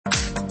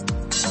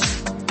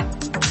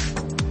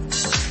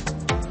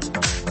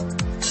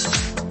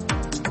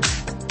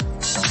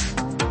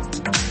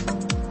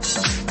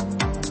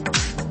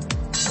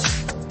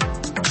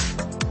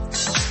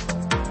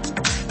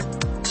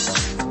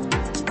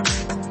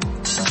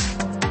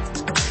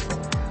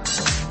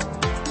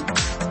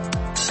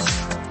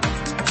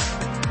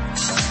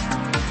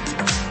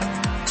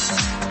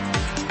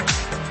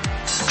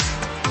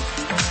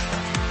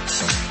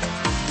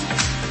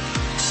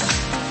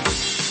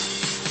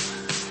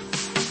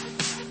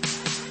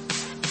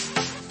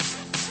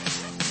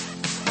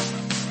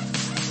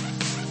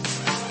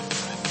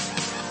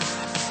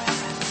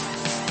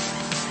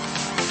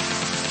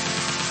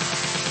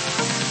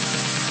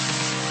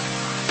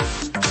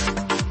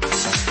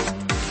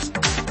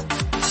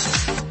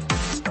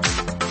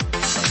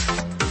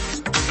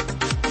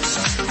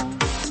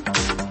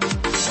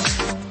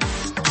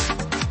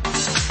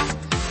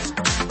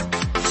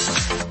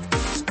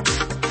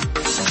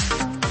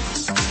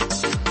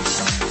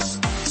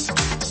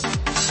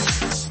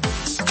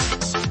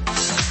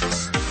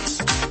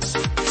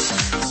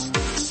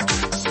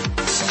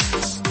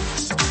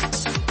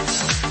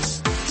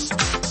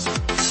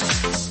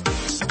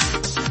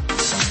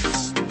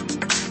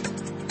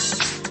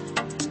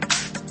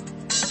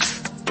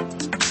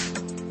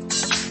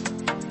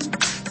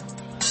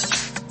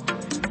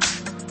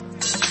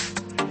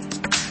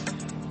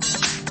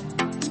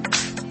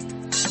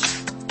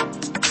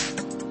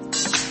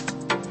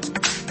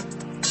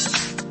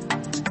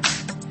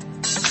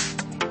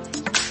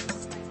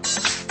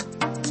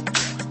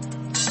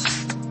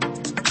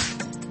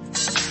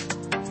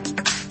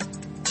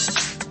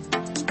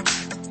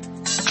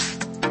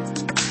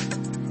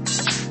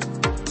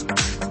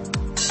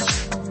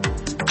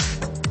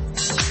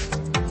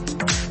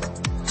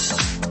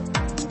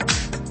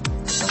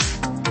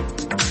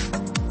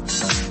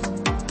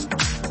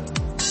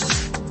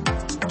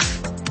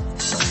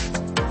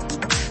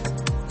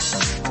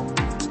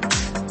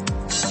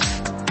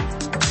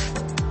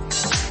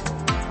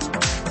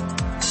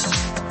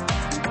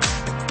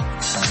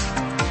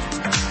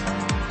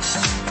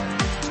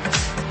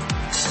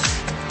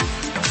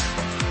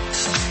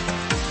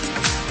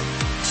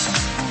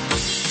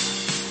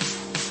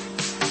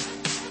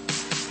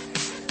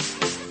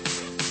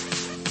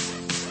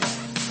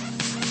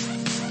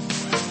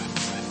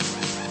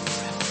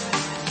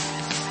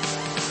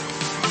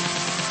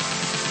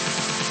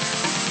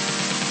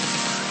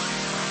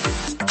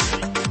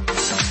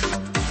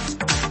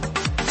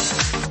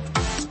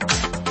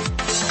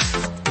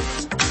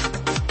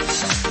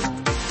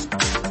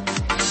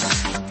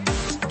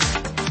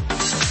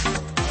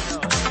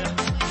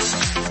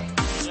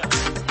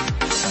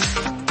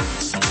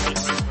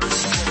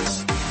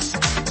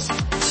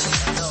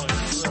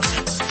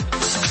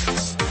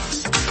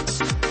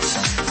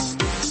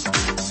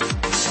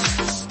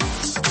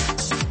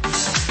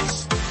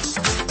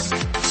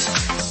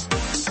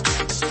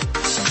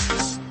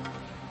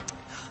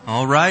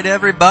All right,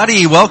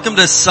 everybody, welcome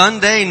to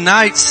Sunday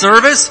night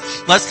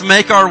service. Let's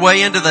make our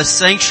way into the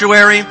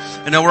sanctuary.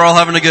 I know we're all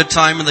having a good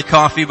time in the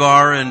coffee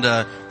bar, and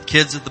the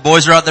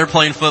boys are out there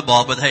playing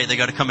football, but hey, they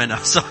got to come in now.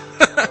 So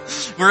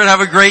we're going to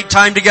have a great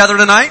time together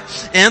tonight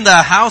in the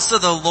house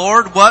of the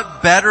Lord.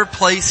 What better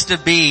place to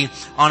be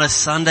on a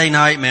Sunday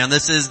night, man?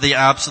 This is the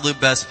absolute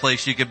best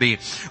place you could be.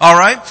 All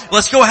right,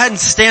 let's go ahead and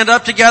stand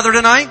up together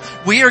tonight.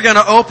 We are going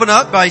to open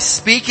up by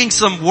speaking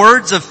some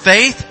words of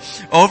faith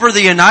over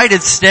the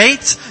United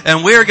States,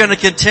 and we are going to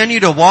continue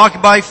to walk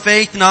by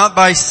faith, not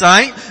by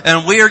sight,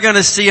 and we are going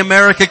to see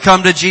America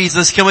come to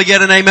Jesus. Can we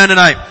get an amen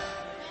tonight?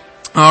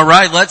 All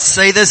right, let's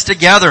say this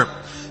together.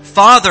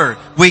 Father,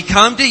 we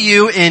come to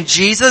you in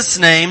Jesus'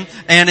 name,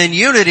 and in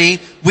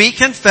unity we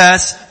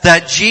confess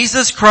that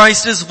Jesus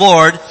Christ is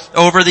Lord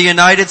over the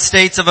United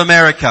States of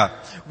America.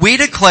 We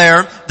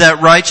declare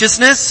that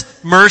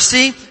righteousness,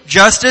 mercy,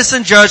 justice,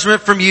 and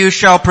judgment from you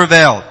shall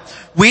prevail.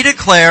 We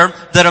declare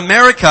that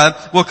America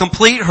will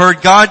complete her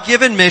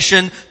God-given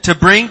mission to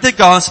bring the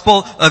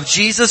gospel of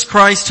Jesus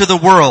Christ to the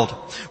world.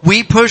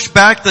 We push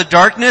back the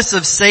darkness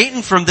of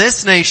Satan from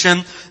this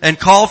nation and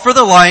call for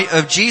the light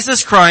of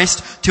Jesus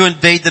Christ to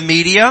invade the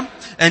media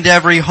and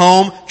every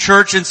home,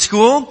 church, and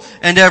school,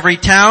 and every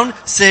town,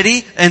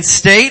 city, and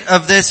state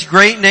of this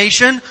great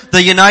nation,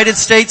 the United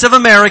States of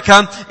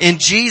America. In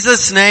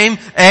Jesus' name,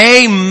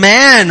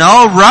 amen.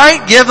 All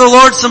right, give the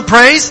Lord some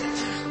praise.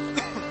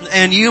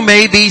 And you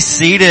may be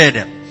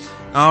seated.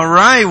 All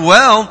right,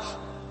 well,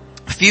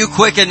 a few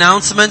quick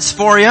announcements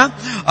for you.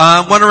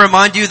 I want to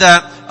remind you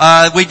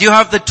that we do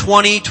have the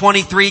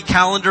 2023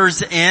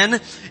 calendars in.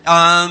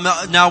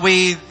 Now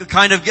we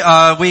kind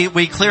of,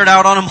 we cleared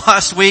out on them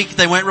last week.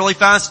 They went really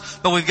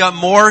fast, but we've got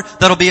more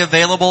that'll be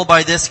available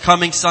by this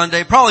coming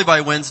Sunday, probably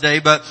by Wednesday.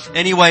 But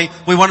anyway,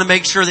 we want to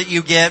make sure that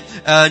you get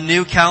a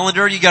new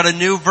calendar. You got a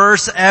new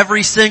verse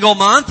every single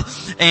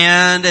month.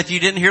 And if you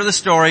didn't hear the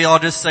story, I'll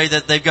just say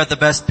that they've got the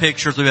best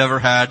pictures we've ever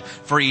had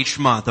for each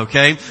month,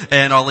 okay?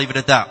 And I'll leave it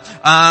at that.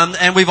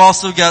 And we've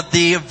also got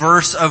the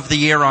verse of the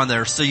year on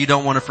there, so you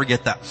don't want to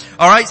forget that.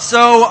 Alright,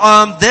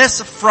 so, this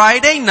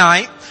Friday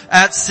night,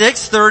 at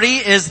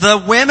 6:30 is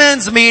the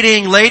women's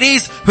meeting.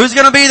 Ladies, who's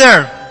gonna be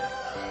there?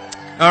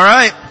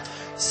 Alright.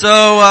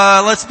 So,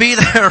 let's be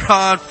there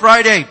on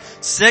Friday,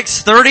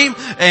 6:30,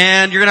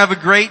 and you're gonna have a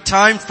great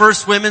time.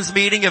 First women's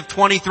meeting of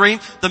 23.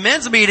 The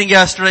men's meeting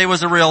yesterday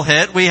was a real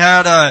hit. We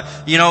had a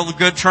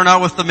good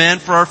turnout with the men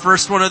for our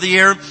first one of the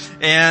year,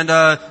 and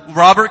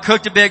Robert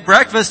cooked a big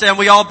breakfast, and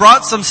we all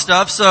brought some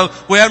stuff, so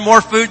we had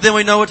more food than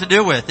we know what to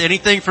do with.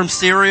 Anything from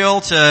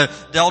cereal to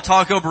Del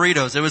Taco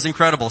burritos. It was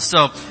incredible.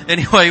 So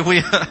anyway,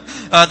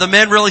 the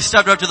men really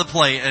stepped up to the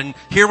plate, and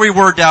here we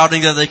were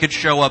doubting that they could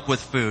show up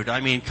with food. I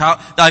mean,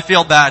 I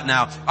feel bad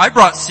now. I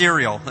brought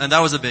cereal, and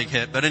that was a big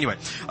hit. But anyway,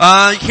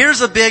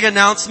 here's a big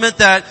announcement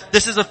that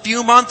this is a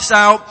few months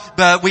out,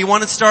 but we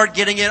want to start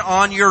getting it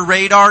on your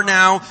radar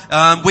now.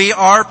 We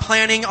are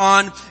planning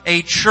on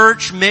a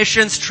church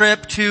missions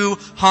trip to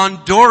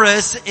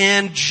Honduras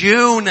in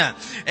June,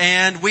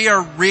 and we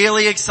are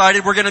really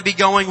excited. We're going to be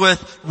going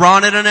with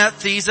Ron and Annette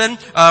Thiessen,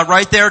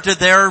 right there to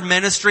their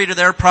ministry, to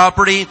their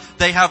property.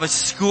 They have a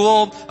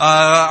school,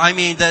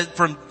 that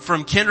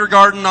from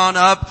kindergarten on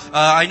up,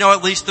 I know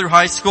at least through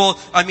high school.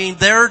 I mean,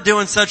 they're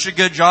doing such a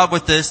good job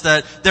with this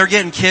that they're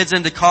getting kids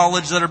into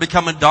college that are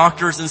becoming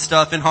doctors and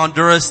stuff in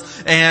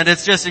Honduras, and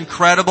it's just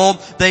incredible.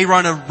 They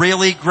run a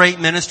really great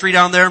ministry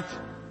down there.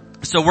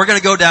 So we're going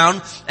to go down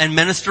and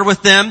minister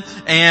with them,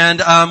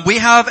 and we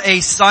have a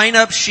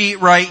sign-up sheet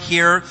right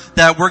here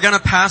that we're going to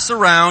pass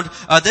around.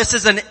 This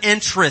is an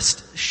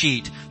interest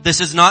sheet. This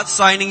is not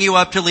signing you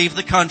up to leave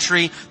the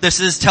country.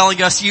 This is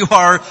telling us you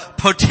are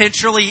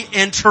potentially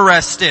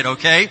interested,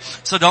 okay?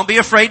 So don't be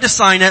afraid to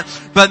sign it.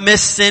 But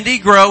Miss Cindy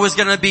Grow is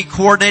going to be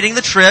coordinating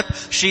the trip.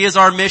 She is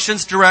our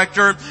missions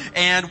director,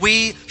 and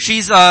we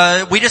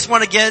just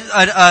want to get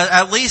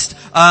at least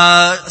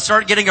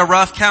start getting a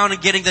rough count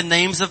and getting the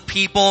names of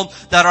people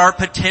that are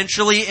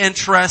potentially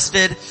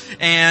interested.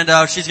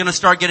 And she's going to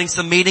start getting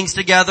some meetings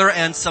together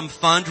and some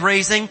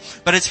fundraising.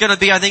 But it's going to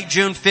be, I think,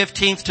 June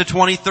 15th to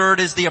 23rd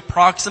is the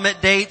approximate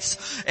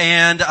dates.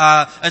 And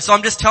so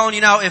I'm just telling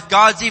you now, if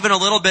God's even a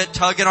little bit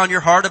tugging on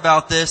your heart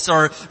about this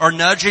or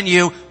nudging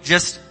you,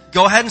 just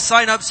go ahead and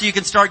sign up so you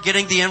can start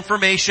getting the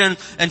information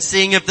and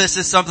seeing if this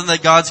is something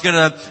that God's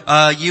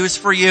gonna use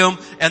for you.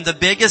 And the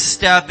biggest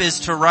step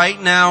is to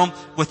right now,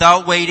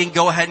 without waiting,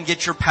 go ahead and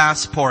get your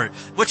passport,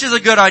 which is a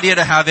good idea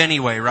to have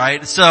anyway,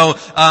 right? So,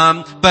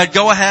 but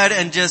go ahead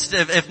and just,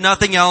 if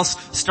nothing else,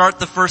 start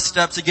the first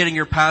steps of getting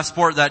your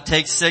passport. That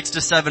takes 6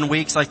 to 7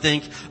 weeks, I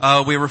think,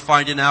 we were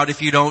finding out,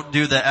 if you don't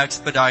do the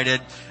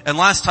expedited. And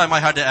last time I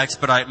had to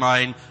expedite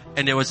mine,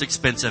 and it was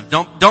expensive.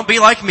 Don't be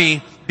like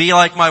me. Be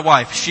like my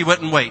wife. She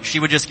wouldn't wait. She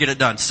would just get it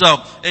done.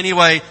 So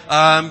anyway,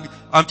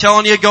 I'm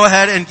telling you, go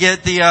ahead and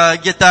get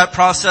that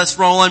process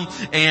rolling.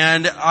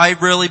 And I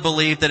really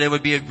believe that it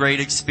would be a great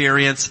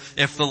experience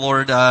if the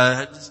Lord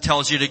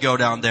tells you to go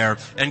down there.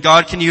 And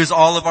God can use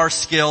all of our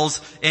skills,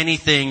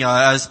 anything,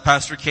 as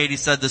Pastor Katie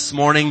said this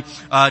morning,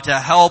 to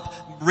help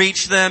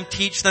reach them,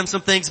 teach them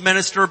some things,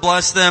 minister,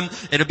 bless them.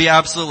 It'll be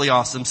absolutely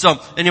awesome. So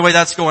anyway,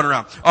 that's going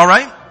around. All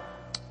right.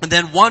 And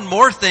then one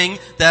more thing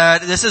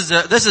that this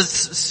is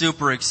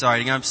super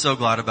exciting. I'm so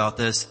glad about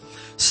this.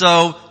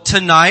 So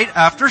tonight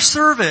after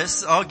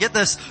service, get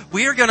this,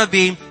 we are going to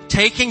be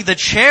taking the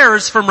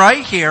chairs from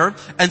right here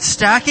and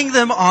stacking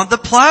them on the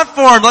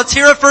platform. Let's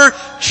hear it for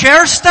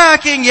chair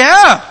stacking.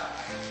 Yeah.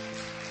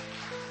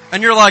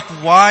 And you're like,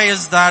 why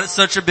is that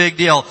such a big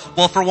deal?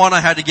 Well, for one,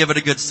 I had to give it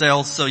a good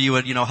sale so you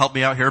would, help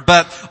me out here.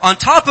 But on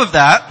top of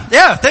that,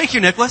 yeah, thank you,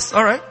 Nicholas.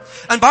 All right.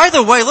 And by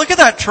the way, look at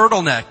that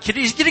turtleneck. Can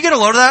you get a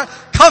load of that?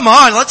 Come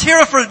on, let's hear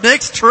it for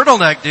Nick's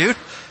turtleneck, dude.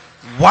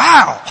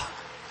 Wow.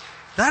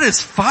 That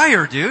is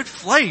fire, dude.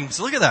 Flames.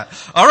 Look at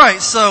that. All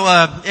right.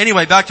 So,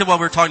 anyway, back to what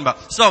we were talking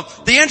about. So,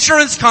 the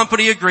insurance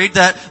company agreed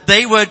that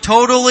they would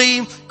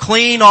totally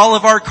clean all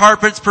of our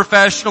carpets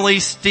professionally,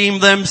 steam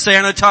them,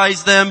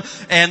 sanitize them.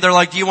 And they're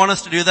like, do you want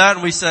us to do that?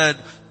 And we said,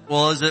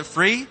 well, is it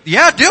free?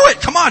 Yeah, do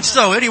it. Come on.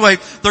 So anyway,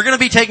 they're going to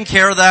be taking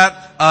care of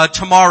that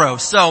tomorrow.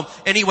 So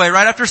anyway,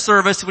 right after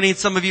service, we need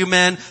some of you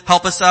men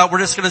help us out. We're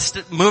just going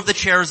to move the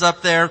chairs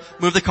up there,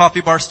 move the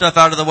coffee bar stuff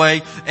out of the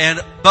way.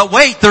 But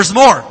wait, there's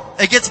more.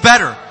 It gets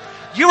better.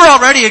 You were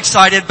already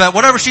excited, but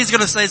whatever she's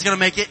going to say is going to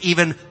make it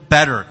even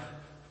better.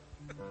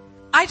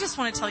 I just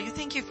want to tell you,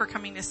 thank you for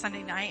coming to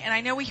Sunday night. And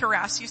I know we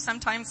harass you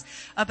sometimes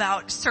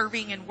about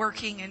serving and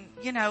working and,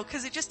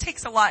 cause it just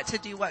takes a lot to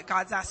do what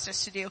God's asked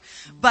us to do.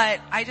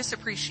 But I just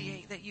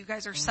appreciate that you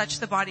guys are such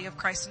the body of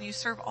Christ and you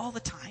serve all the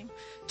time.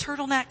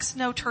 Turtlenecks,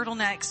 no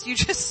turtlenecks. You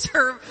just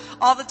serve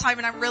all the time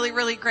and I'm really,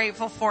 really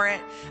grateful for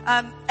it.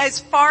 As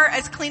far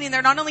as cleaning,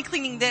 they're not only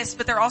cleaning this,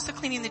 but they're also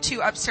cleaning the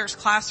 2 upstairs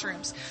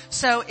classrooms.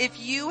 So if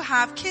you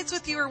have kids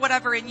with you or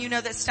whatever and you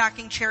know that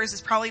stacking chairs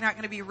is probably not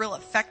going to be real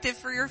effective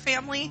for your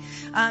family,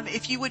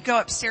 if you would go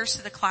upstairs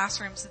to the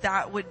classrooms,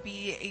 that would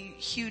be a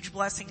huge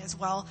blessing as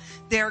well.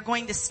 They're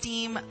going to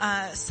steam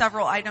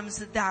several items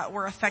that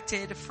were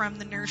affected from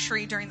the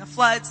nursery during the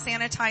flood,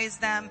 sanitize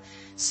them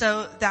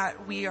so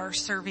that we are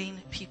serving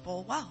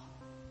people well.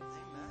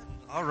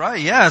 All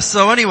right, yeah.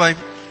 So anyway,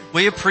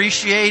 we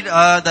appreciate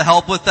the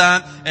help with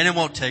that, and it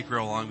won't take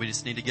real long. We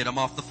just need to get them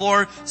off the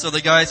floor so the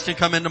guys can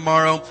come in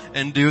tomorrow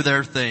and do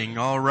their thing.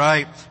 All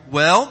right.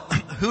 Well,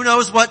 who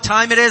knows what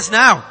time it is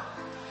now?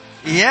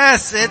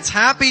 Yes, it's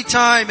happy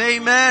time.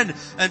 Amen.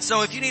 And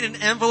so if you need an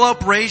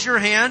envelope, raise your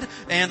hand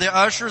and the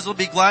ushers will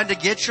be glad to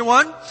get you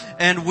one.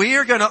 And we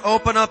are going to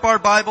open up our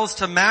Bibles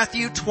to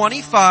Matthew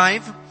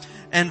 25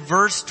 and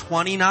verse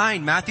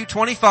 29. Matthew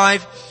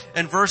 25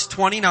 and verse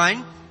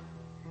 29.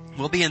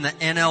 We'll be in the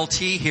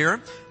NLT here.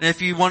 And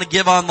if you want to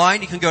give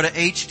online, you can go to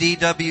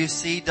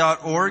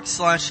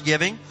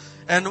hdwc.org/giving.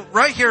 And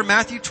right here,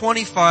 Matthew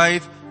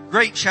 25,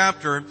 great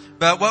chapter.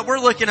 But what we're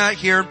looking at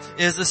here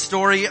is the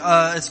story,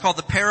 it's called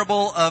the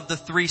parable of the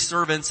 3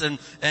 servants. And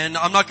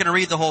I'm not going to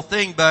read the whole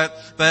thing, but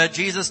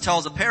Jesus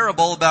tells a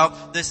parable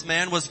about this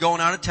man was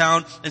going out of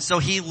town. And so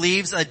he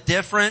leaves a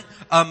different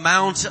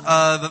amount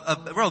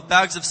of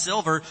bags of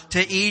silver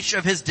to each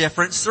of his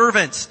different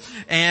servants.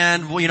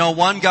 And,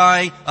 one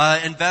guy,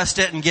 invests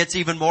it and gets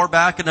even more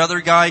back.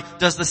 Another guy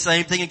does the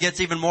same thing and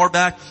gets even more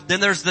back. Then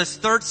there's this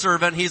third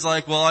servant. He's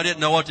like, well, I didn't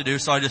know what to do,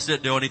 so I just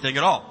didn't do anything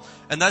at all.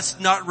 And that's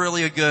not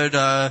really a good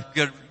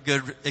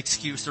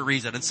excuse or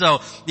reason. And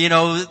so,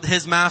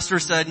 his master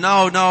said,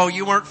 no,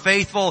 you weren't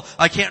faithful.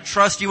 I can't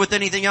trust you with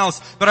anything else.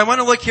 But I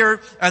want to look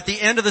here at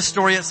the end of the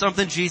story at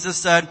something Jesus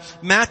said.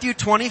 Matthew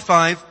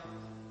 25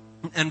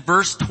 and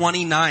verse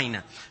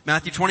 29.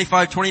 Matthew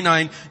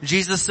 25:29.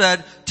 Jesus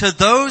said, to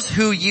those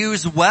who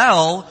use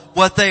well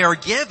what they are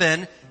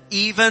given,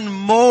 even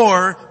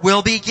more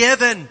will be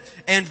given,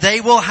 and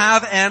they will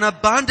have an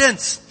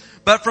abundance.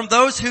 But from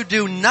those who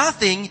do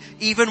nothing,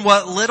 even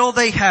what little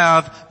they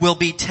have will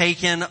be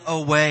taken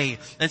away.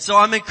 And so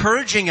I'm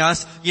encouraging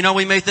us,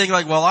 we may think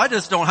like, well, I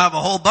just don't have a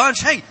whole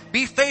bunch. Hey,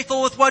 be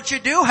faithful with what you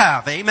do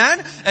have.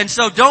 Amen? And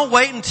so don't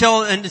wait and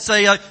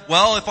say like,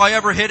 well, if I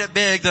ever hit it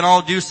big, then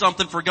I'll do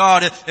something for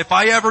God. If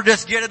I ever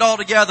just get it all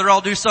together,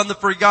 I'll do something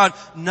for God.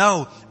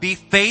 No, be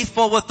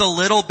faithful with the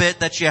little bit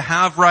that you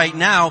have right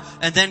now,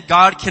 and then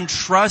God can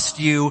trust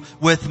you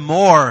with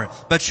more.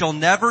 But you'll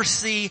never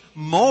see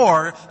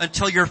more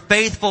until you're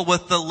faithful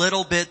with the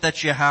little bit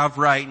that you have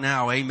right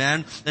now.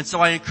 Amen. And so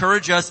I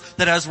encourage us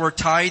that as we're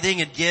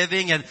tithing and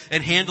giving and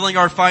handling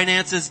our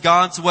finances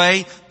God's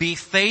way, be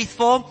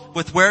faithful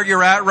with where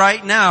you're at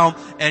right now,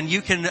 and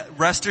you can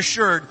rest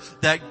assured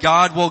that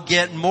God will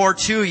get more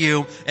to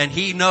you, and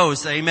He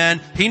knows.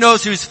 Amen. He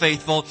knows who's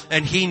faithful,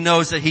 and He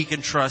knows that He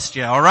can trust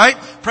you. All right?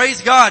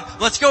 Praise God.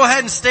 Let's go ahead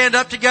and stand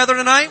up together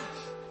tonight,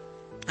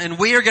 and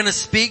we are going to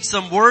speak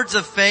some words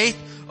of faith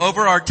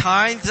over our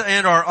tithes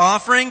and our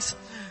offerings.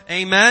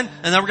 Amen.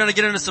 And then we're going to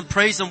get into some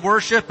praise and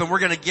worship, and we're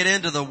going to get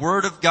into the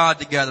Word of God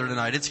together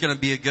tonight. It's going to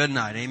be a good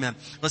night. Amen.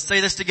 Let's say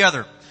this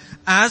together.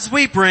 As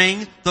we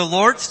bring the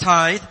Lord's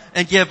tithe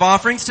and give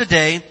offerings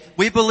today,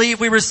 we believe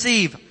we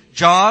receive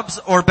jobs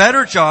or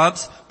better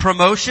jobs,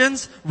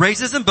 promotions,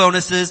 raises and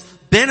bonuses,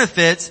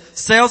 benefits,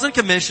 sales and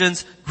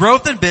commissions,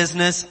 growth in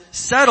business,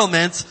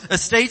 settlements,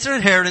 estates and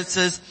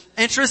inheritances,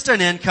 interest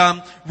and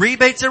income,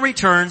 rebates and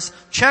returns,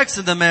 checks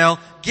in the mail,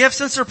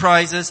 gifts and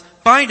surprises,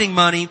 finding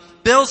money,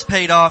 bills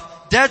paid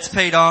off, debts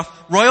paid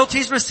off,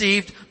 royalties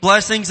received,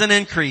 blessings and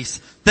increase.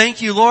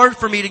 Thank you, Lord,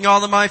 for meeting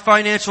all of my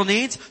financial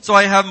needs, so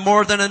I have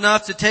more than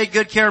enough to take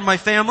good care of my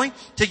family,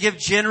 to give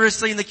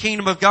generously in the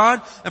kingdom of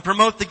God, and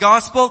promote the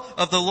gospel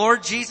of the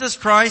Lord Jesus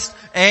Christ.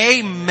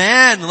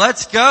 Amen.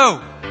 Let's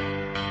go.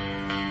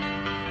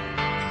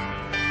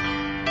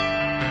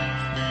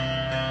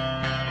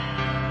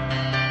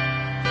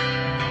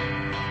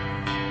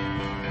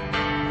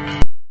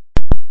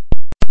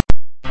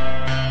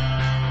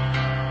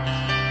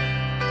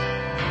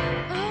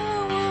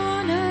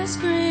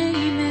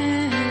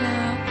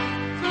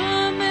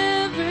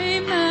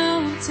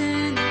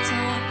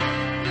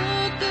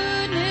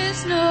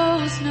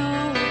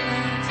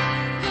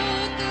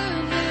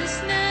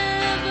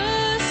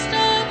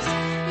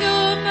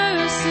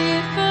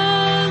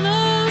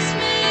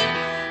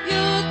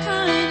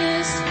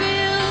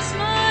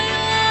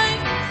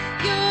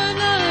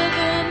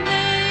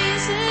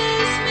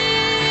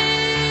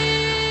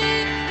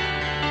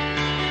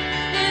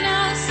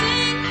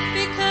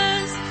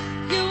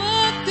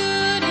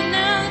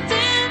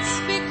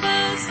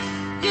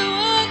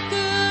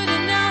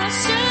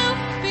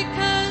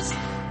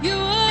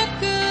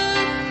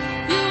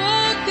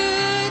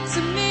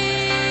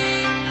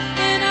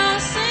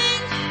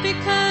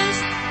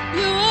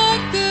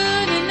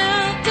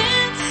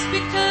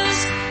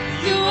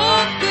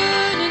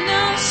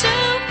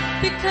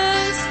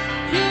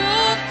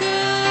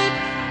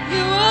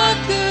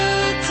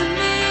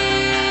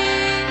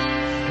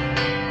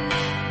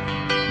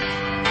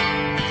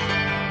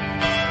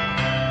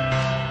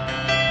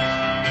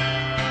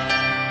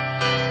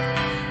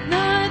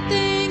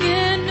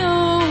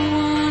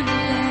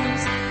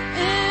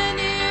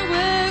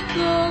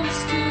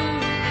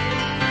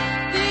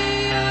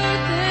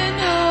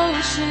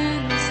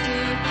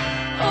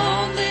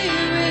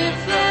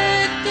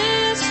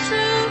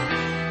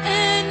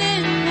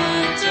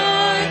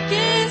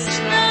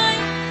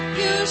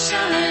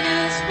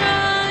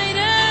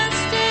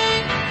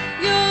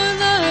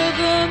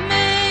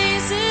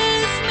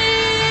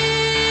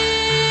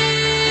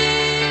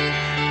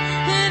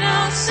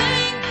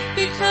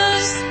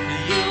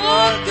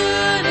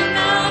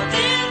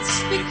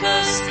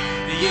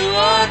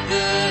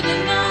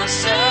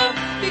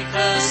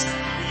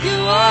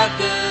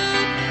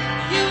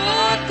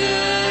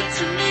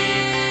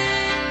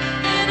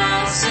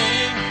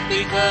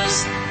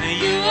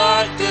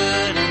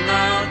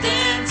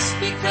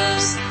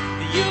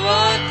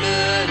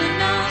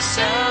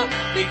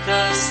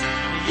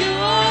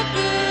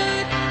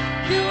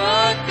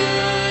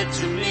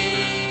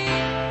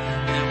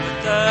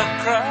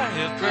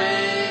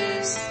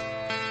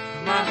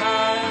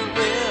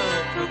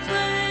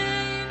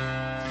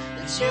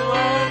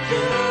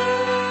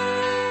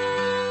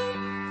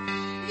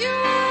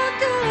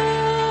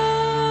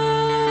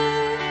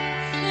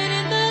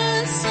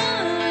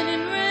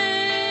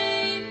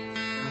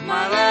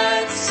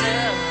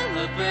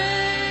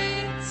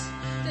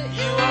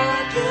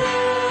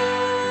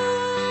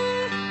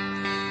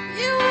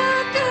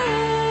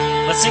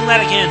 Let's sing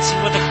that again. Sing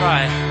with a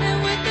cry.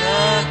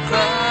 The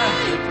cry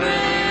of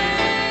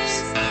praise,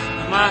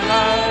 my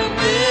heart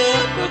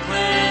will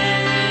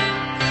proclaim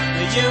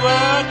that you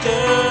are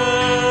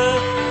good.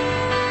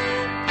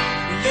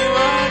 You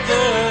are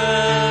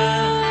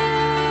good.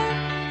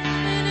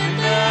 And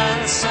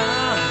the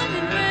sun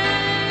and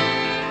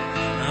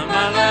rain,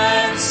 my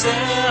life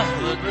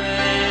celebrates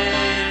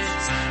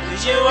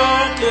that you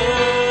are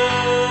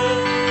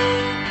good.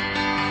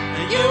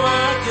 You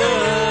are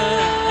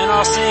good. And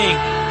I'll sing.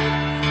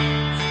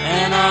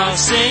 And I'll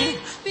sing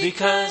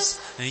because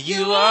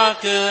you are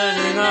good,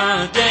 and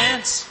I'll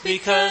dance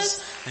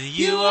because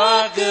you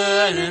are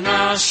good, and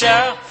I'll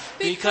shout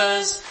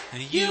because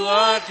you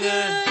are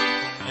good.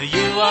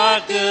 You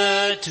are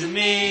good to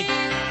me.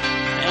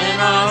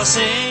 And I'll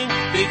sing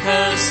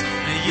because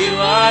you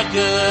are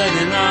good,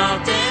 and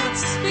I'll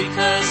dance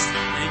because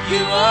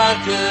you are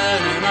good,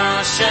 and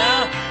I'll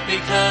shout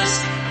because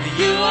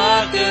you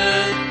are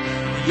good.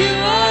 You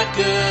are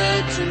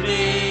good to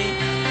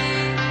me.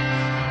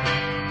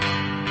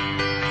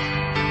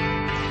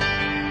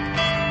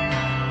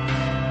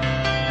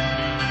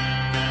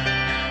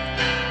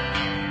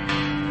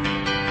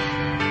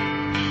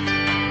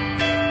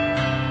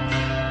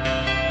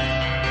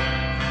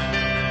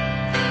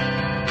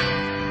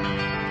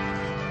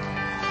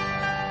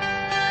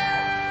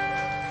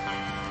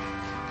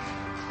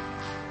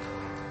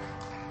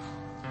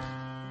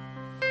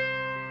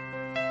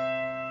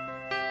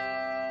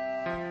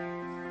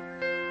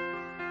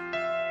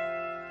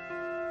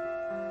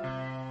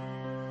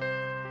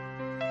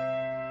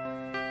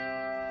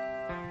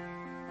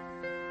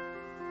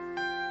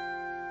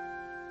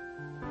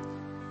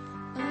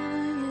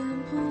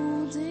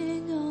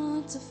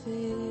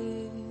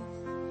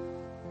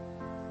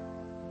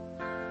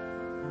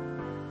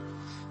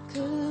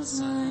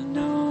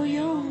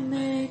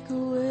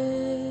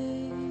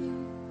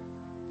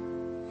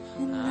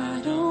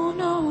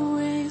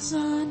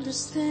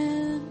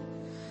 understand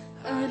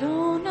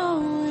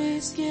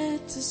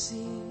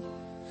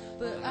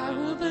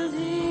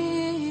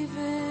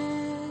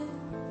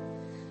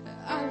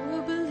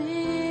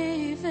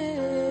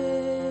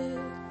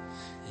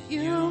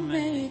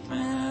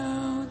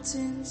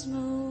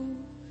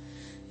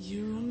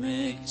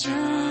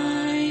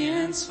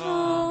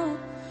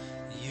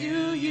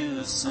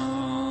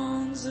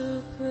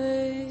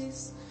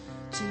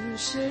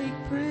shake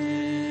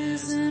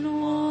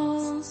prison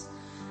walls.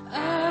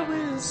 I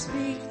will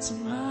speak to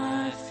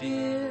my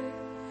fear.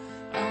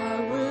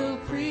 I will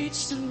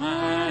preach to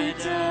my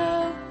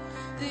doubt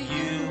that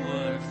you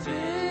were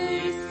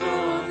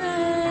faithful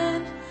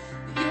then.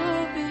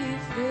 You'll be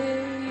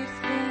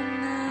faithful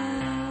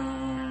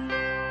now.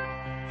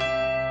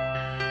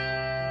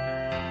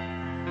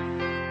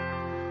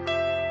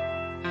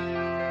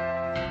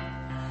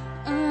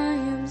 I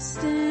am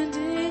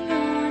standing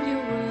on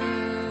your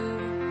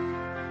word,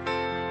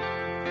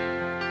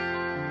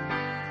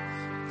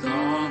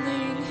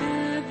 calling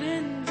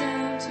heaven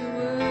down to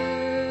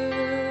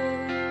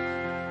earth,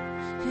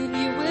 and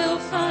you will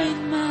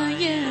find my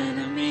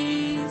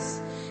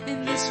enemies,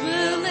 and this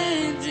will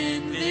end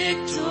in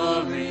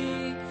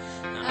victory.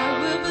 I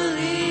will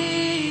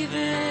believe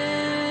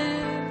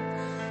it.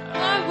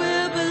 I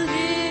will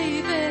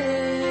believe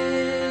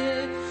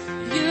it.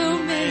 You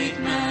make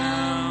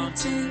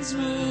mountains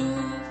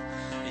move.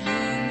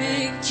 You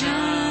make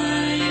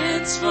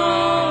giants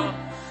fall.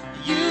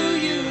 You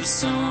use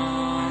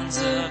songs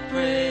of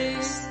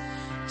praise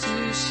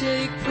to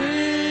shake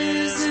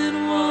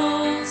prison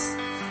walls.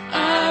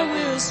 I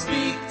will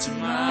speak to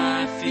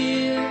my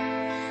fear.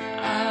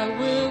 I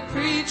will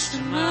preach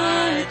to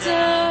my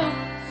doubt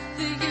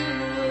that you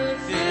were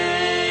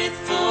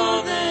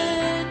faithful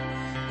then.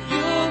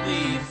 You'll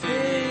be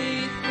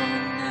faithful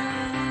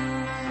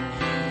now.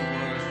 You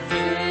were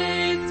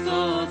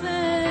faithful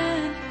then.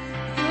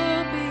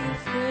 You'll be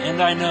faithful. And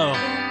I know.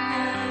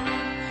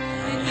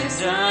 And yes,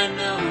 I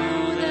know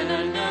that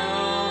I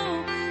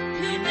know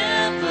you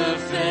never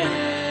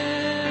fail.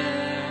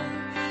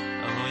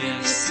 Oh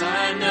yes,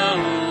 I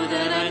know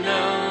that I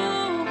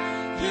know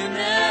you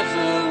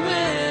never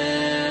will.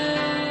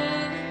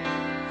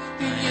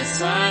 And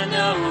yes, I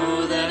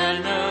know that I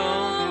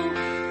know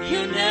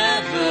you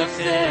never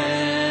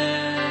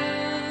fail.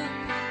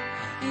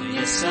 And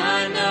yes,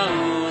 I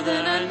know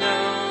that I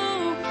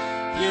know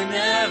you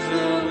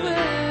never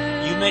will.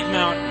 You make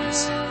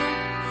mountains.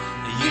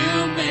 You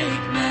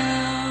make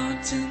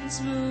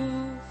mountains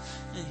move.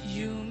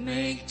 You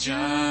make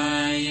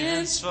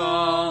giants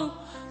fall.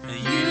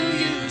 You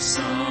use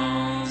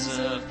songs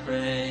of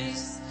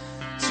praise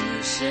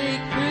to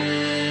shake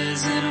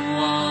prison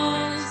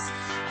walls.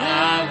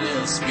 I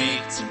will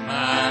speak to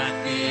my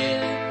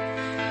fear.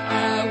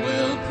 I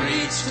will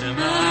preach to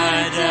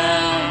my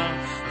doubt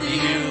that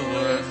you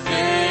were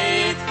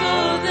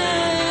faithful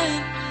then.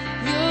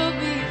 You'll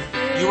be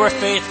faithful. You were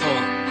faithful.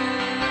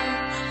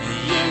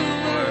 You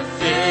were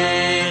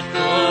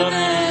faithful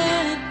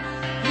then.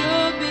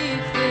 You'll be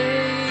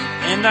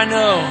faithful. And I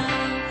know.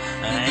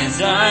 And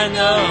I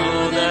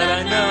know that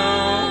I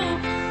know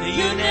that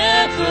you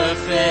never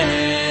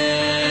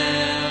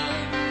fail.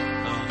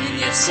 Oh,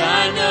 yes,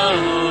 I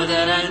know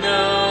that I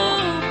know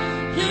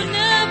you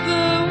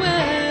never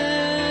will.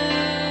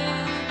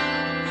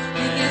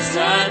 And yes, I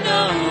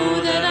know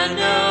that I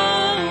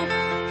know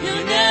you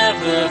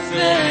never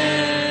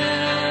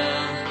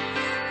fail.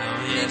 Oh,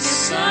 yes,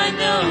 I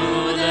know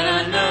that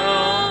I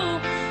know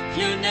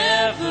you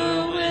never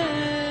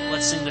will.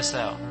 Let's sing this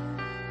out.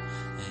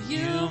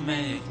 You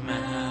make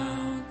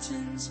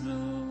mountains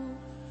move.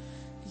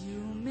 You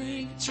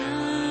make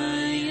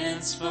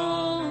giants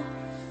fall.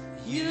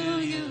 You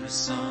use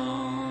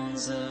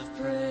songs of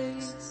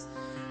praise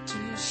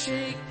to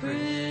shake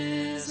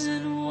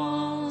prison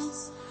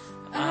walls.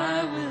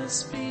 I will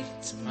speak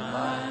to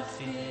my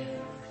fear.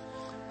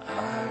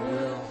 I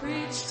will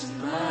preach to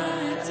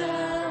my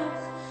doubt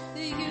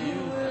that you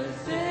were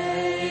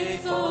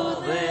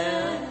faithful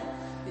then.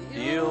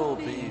 You'll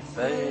be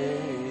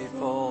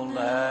faithful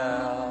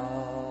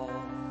now.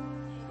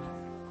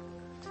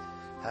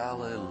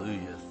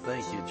 Hallelujah.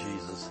 Thank you,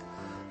 Jesus.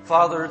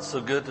 Father, it's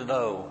so good to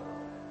know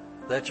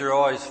that you're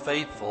always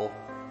faithful.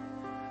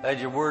 And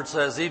your word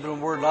says, even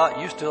when we're not,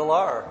 you still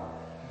are.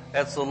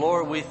 And so,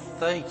 Lord, we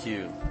thank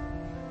you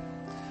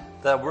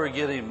that we're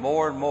getting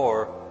more and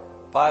more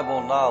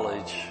Bible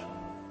knowledge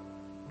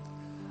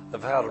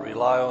of how to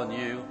rely on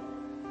you,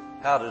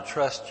 how to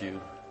trust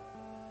you,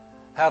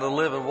 how to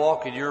live and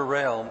walk in your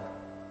realm,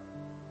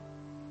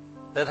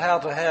 and how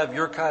to have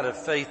your kind of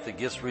faith that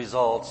gets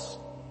results.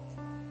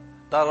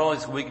 Not only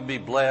so we can be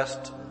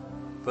blessed,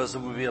 but so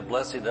we can be a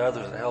blessing to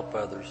others and help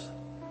others.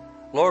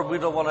 Lord, we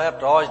don't want to have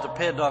to always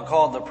depend on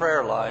calling the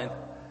prayer line,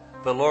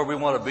 but Lord, we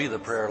want to be the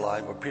prayer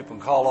line where people can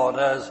call on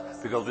us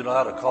because we know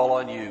how to call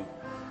on you.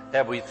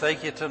 And we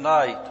thank you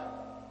tonight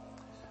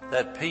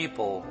that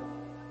people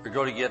are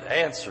going to get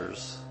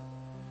answers,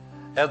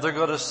 and they're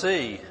going to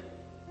see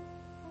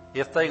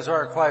if things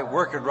aren't quite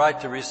working right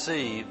to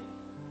receive.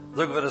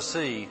 They're going to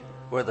see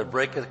where the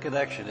break of the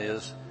connection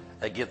is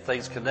and get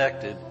things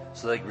connected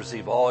so they can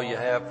receive all you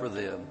have for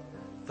them.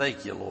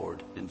 Thank you,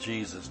 Lord. In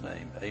Jesus'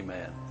 name,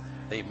 amen.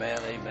 Amen,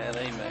 amen,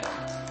 amen.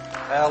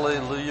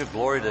 Hallelujah.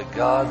 Glory to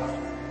God.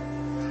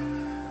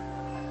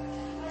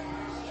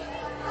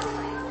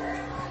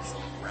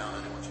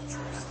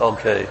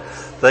 Okay.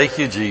 Thank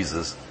you,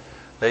 Jesus.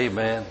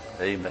 Amen,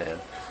 amen.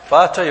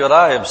 But I tell you what,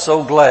 I am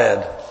so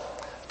glad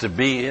to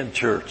be in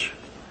church.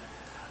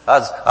 I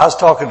was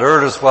talking to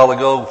Ernest a while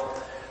ago,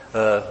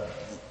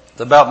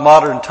 about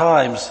modern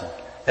times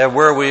and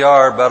where we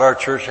are about our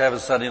church having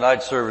Sunday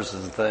night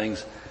services and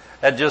things,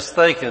 and just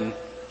thinking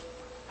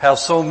how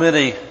so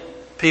many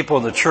people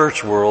in the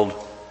church world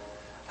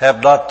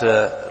have not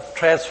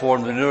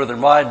transformed, renewed their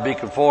mind, be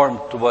conformed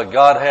to what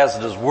God has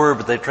in His Word,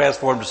 but they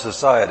transformed to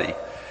society.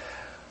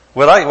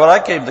 When I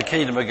came to the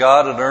kingdom of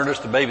God in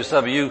earnest, and maybe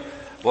some of you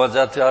ones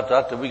out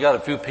there, we got a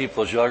few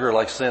people that's younger,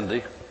 like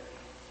Cindy.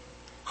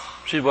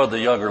 She's one of the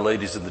younger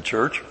ladies in the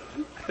church.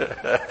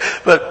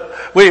 But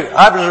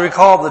I just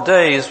recall the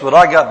days when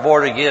I got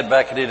born again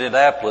back in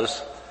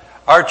Indianapolis.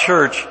 Our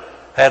church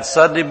had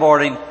Sunday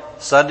morning,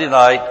 Sunday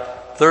night,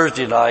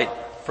 Thursday night,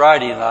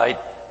 Friday night,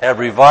 and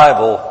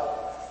revival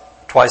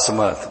twice a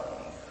month.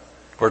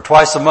 For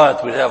twice a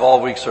month we'd have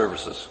all week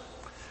services.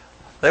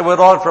 They went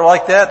on for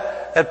like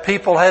that, and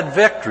people had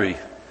victory.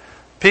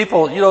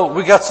 People,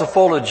 we got so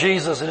full of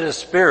Jesus and His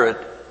Spirit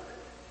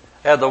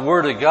and the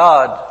Word of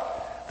God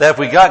that if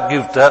we got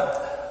goofed up,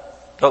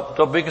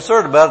 don't be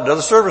concerned about it.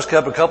 Another service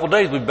come a couple of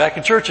days, we'd be back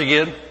in church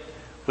again.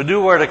 We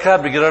knew where to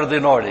come to get under the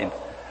anointing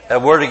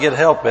and where to get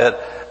help at.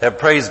 And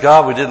praise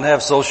God, we didn't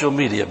have social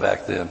media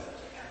back then.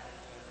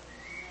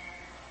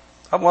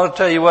 I want to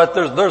tell you what,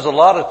 there's a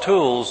lot of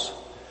tools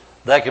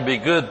that can be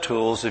good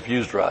tools if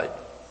used right.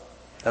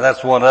 And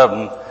that's one of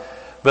them.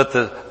 But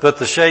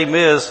the shame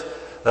is,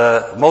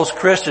 most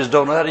Christians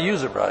don't know how to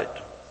use it right.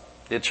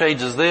 It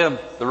changes them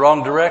the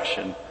wrong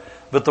direction.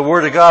 But the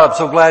Word of God, I'm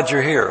so glad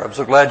you're here. I'm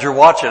so glad you're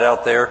watching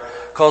out there,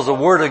 because the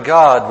Word of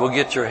God will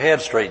get your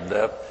head straightened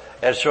up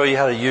and show you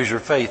how to use your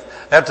faith.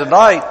 And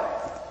tonight,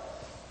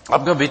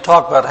 I'm going to be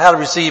talking about how to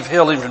receive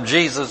healing from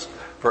Jesus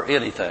for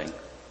anything.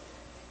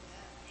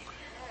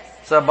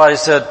 Somebody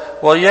said,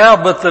 well,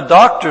 yeah, but the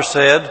doctor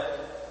said,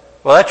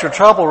 well, that's your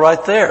trouble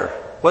right there.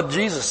 What did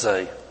Jesus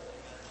say?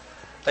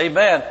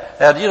 Amen.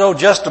 And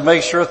just to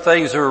make sure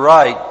things are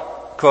right,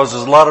 because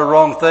there's a lot of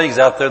wrong things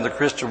out there in the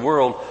Christian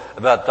world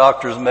about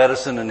doctors,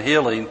 medicine, and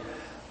healing.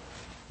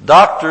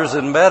 Doctors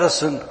and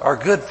medicine are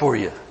good for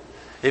you.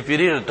 If you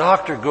need a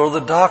doctor, go to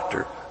the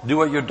doctor. Do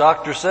what your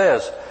doctor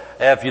says.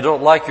 And if you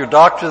don't like your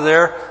doctor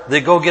there,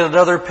 then go get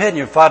another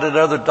opinion. Find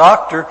another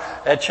doctor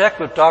and check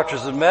with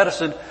doctors and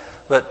medicine.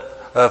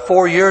 But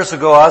 4 years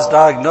ago, I was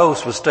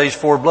diagnosed with stage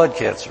 4 blood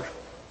cancer.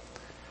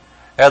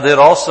 And then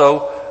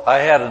also, I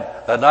had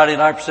a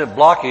 99%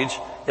 blockage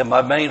in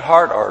my main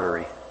heart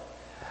artery.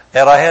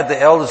 And I had the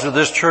elders of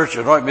this church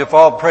anoint me with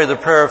oil, pray the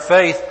prayer of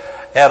faith,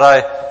 and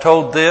I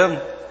told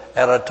them,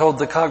 and I told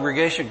the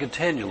congregation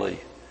continually,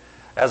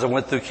 as I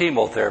went through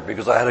chemotherapy,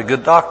 because I had a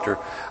good doctor.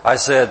 I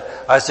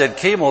said,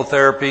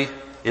 chemotherapy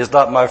is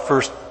not my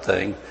first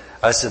thing.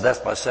 I said,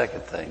 that's my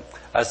second thing.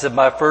 I said,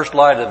 my first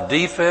line of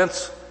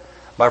defense,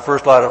 my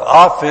first line of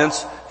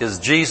offense is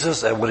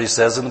Jesus and what He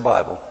says in the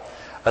Bible.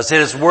 I said,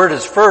 His Word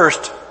is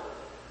first,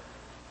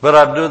 but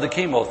I'm doing the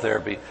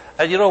chemotherapy.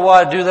 And you know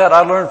why I do that?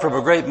 I learned from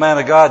a great man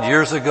of God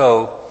years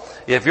ago.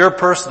 If you're a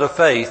person of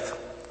faith,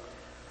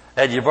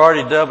 and you've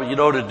already done what you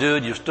know to do,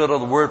 and you've stood on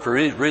the Word for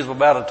a reasonable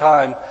amount of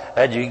time,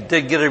 and you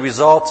didn't get any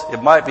results,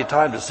 it might be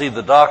time to see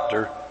the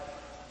doctor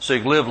so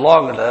you can live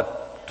long enough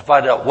to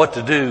find out what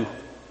to do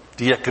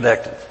to get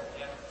connected.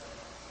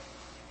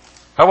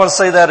 I want to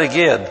say that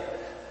again.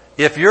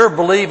 If you're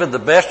believing the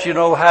best you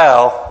know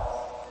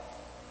how,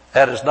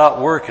 and it's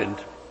not working,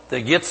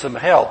 then get some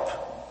help.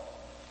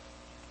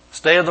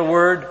 Stay in the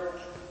Word.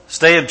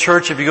 Stay in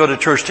church if you go to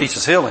church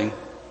teaches healing.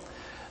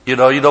 You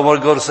don't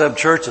want to go to some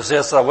church that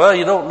says, well,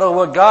 you don't know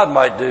what God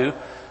might do.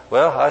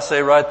 Well, I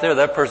say right there,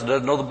 that person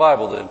doesn't know the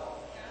Bible then.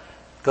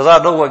 Because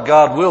I know what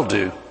God will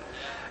do.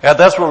 And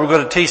that's what we're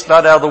going to teach,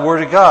 not out of the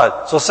Word of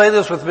God. So say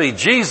this with me.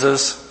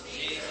 Jesus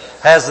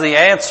has the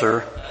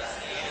answer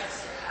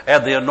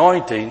and the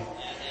anointing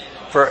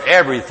for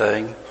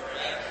everything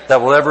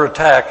that will ever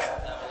attack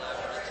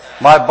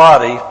my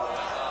body,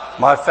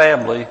 my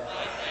family,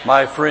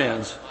 my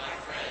friends.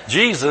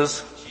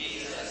 Jesus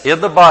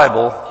in the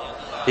Bible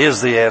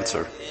is the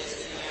answer.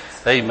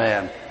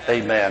 Amen.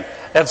 Amen.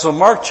 And so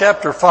Mark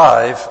chapter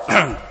 5,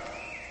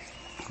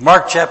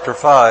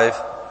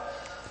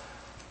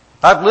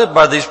 I've lived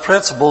by these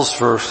principles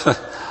for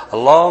a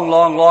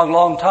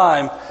long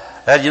time.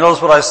 And you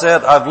notice what I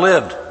said? I've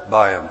lived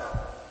by them.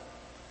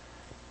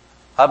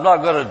 I'm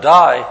not going to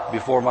die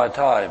before my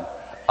time.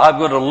 I'm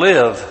going to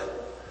live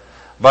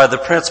by the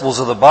principles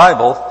of the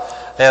Bible.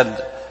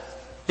 And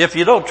if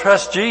you don't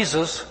trust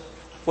Jesus,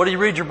 what do you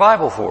read your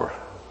Bible for?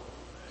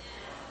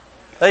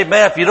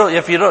 Amen.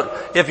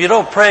 If you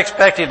don't pray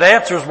expecting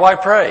answers, why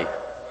pray?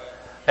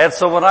 And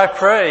so when I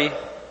pray,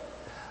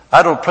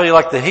 I don't pray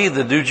like the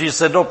heathen do. Jesus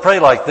said, don't pray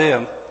like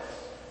them.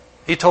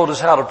 He told us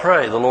how to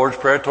pray. The Lord's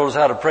Prayer told us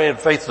how to pray in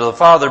faith to the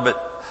Father.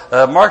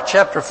 But Mark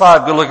chapter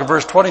 5, go look at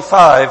verse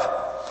 25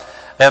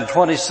 and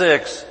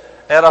 26.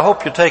 And I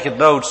hope you're taking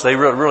notes. They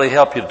really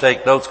help you to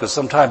take notes, because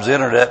sometimes the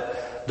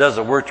internet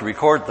doesn't work to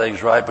record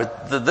things right.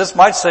 But this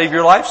might save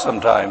your life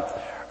sometime,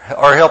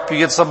 or help you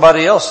get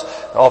somebody else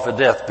off a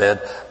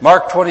deathbed.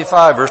 Mark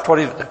 5 verse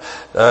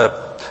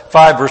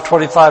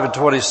 25 and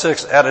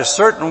 26. And a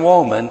certain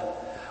woman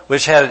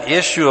which had an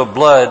issue of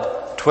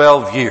blood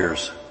 12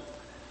 years.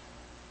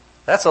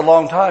 That's a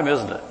long time,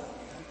 isn't it?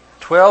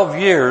 12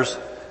 years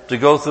to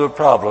go through a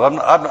problem.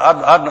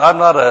 I'm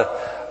not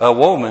a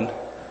woman,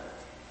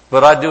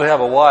 but I do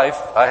have a wife.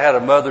 I had a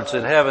mother that's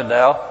in heaven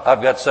now.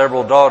 I've got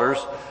several daughters,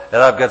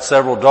 and I've got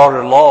several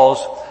daughter-in-laws,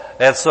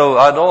 and so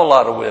I know a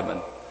lot of women.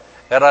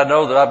 And I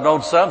know that I've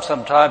known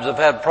sometimes have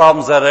had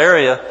problems in that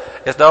area.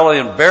 It's not only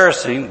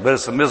embarrassing, but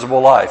it's a miserable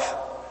life.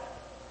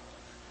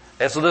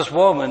 And so this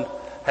woman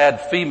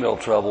had female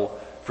trouble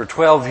for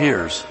 12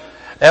 years.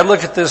 And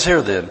look at this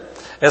here then.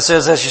 It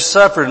says that she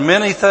suffered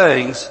many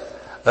things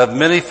of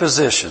many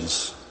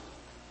physicians,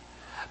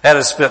 and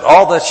had spent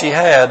all that she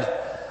had,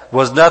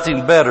 was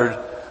nothing bettered,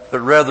 but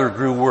rather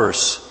grew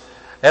worse.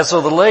 And so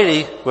the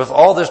lady, with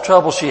all this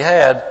trouble she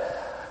had,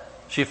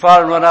 she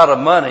finally run out of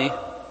money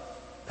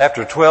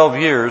after 12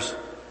 years,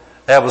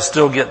 and was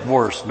still getting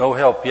worse. No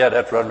help yet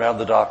after running around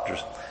the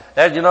doctors.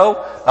 And you know,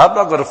 I'm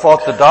not going to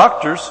fault the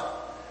doctors.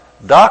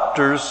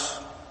 Doctors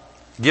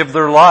give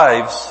their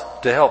lives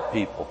to help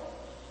people.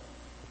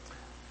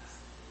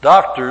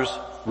 Doctors,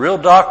 real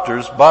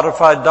doctors,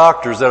 modified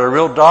doctors that are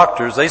real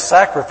doctors, they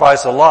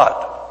sacrifice a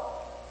lot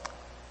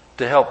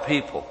to help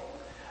people.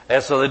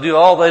 And so they do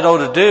all they know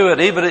to do, and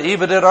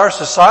even in our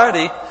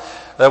society,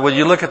 when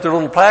you look at the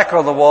little plaque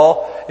on the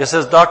wall, it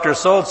says Dr.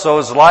 So-and-so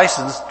is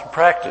licensed to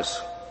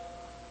practice.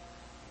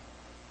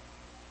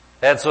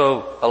 And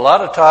so a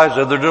lot of times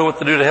when they're doing what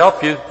they do to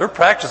help you, they're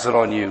practicing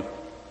on you.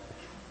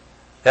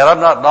 And I'm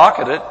not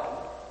knocking it.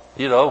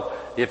 You know,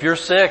 if you're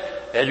sick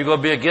and you're going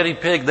to be a guinea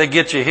pig, they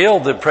get you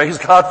healed, then praise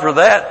God for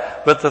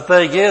that. But the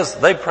thing is,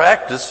 they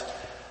practice,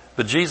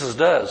 but Jesus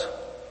does.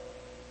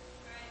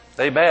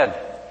 Amen.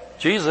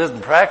 Jesus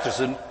isn't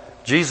practicing.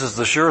 Jesus is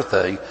the sure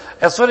thing.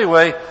 And so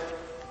anyway,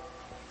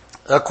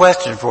 a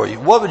question for you.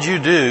 What would you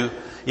do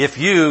if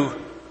you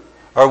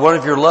or one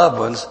of your loved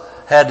ones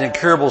had an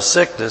incurable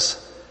sickness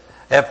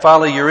and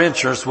finally your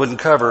insurance wouldn't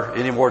cover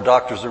any more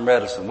doctors or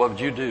medicine? What would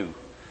you do?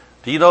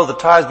 Do you know the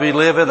times we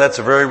live in? That's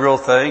a very real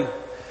thing.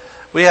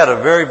 We had a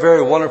very,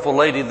 very wonderful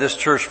lady in this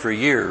church for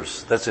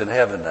years that's in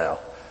heaven now.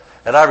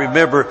 And I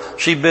remember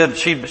she went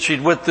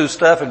through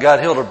stuff and got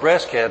healed of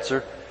breast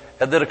cancer,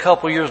 and then a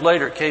couple years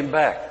later it came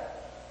back.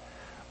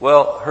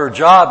 Well, her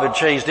job had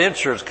changed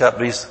insurance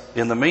companies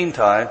in the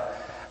meantime,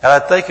 and I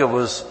think it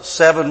was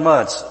 7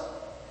 months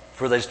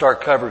before they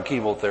start covering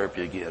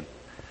chemotherapy again.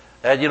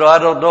 And you know, I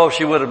don't know if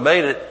she would have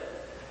made it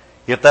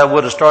if that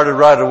would have started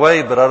right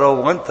away, but I know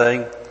one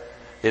thing,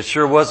 it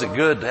sure wasn't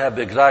good to have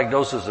a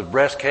diagnosis of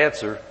breast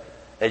cancer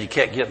and you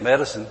can't get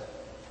medicine.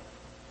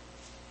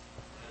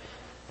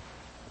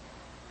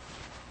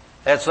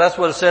 And so that's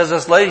what it says.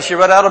 This lady, she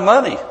ran out of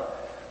money.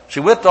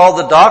 She went to all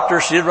the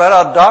doctors. She didn't run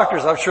out of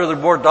doctors. I'm sure there are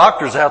more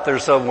doctors out there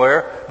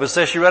somewhere, but it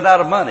says she ran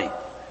out of money.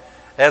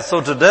 And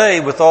so today,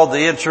 with all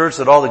the insurance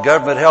and all the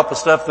government help and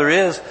stuff there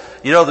is,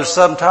 you know, there's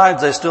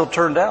sometimes they still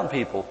turn down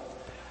people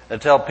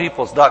and tell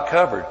people it's not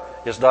covered.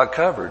 It's not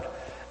covered.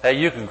 And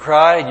you can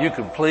cry, and you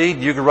can plead,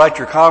 you can write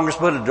your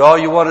congressman and do all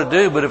you want to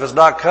do, but if it's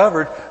not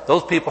covered,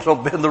 those people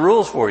don't bend the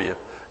rules for you.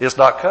 It's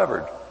not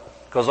covered.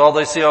 Because all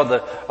they see on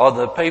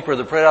the paper,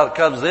 the printout that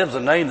comes to them is a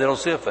name, they don't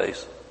see a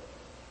face.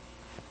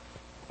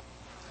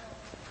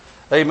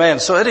 Amen.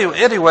 So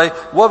anyway,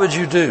 what would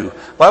you do?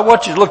 Well, I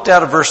want you to look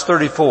down at verse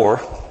 34.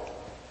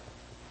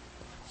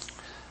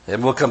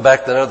 And we'll come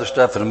back to that other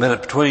stuff in a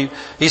minute between.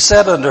 He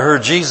said unto her,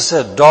 Jesus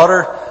said,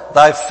 Daughter,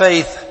 thy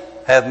faith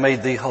hath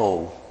made thee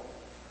whole.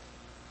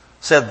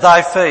 Said,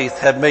 thy faith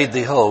hath made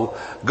thee whole.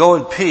 Go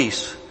in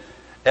peace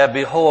and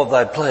behold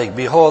thy plague.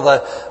 Behold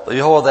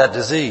that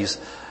disease.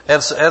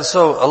 And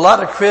so a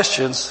lot of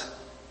Christians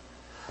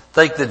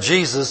think that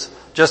Jesus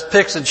just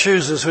picks and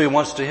chooses who he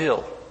wants to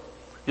heal.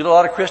 You know, a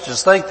lot of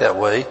Christians think that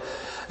way.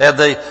 And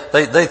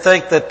they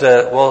think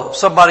that, well,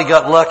 somebody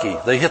got lucky.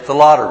 They hit the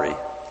lottery.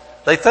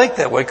 They think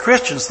that way.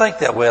 Christians think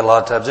that way a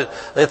lot of times.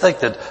 They think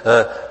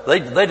that,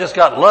 they just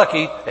got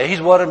lucky and he's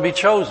one to be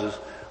chosen.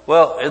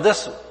 Well, in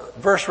this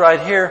verse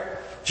right here,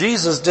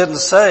 Jesus didn't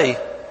say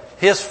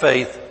his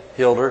faith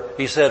healed her.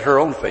 He said her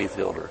own faith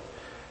healed her.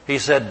 He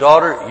said,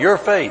 daughter, your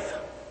faith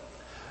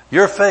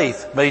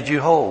made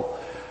you whole.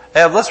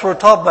 And that's what we're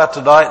talking about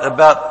tonight,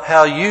 about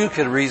how you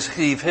can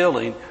receive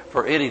healing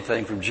for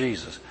anything from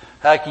Jesus.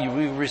 How can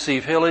you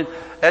receive healing?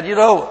 And you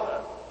know,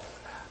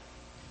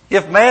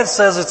 if man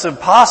says it's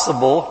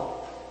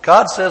impossible,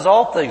 God says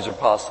all things are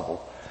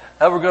possible.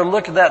 And we're going to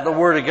look at that in the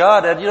Word of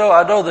God. And you know,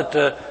 I know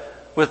that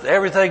with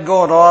everything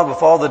going on,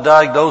 with all the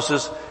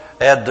diagnosis,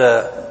 and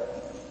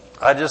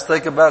I just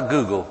think about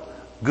Google.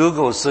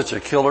 Google is such a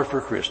killer for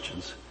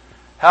Christians.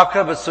 How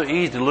come it's so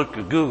easy to look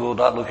at Google,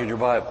 not look in your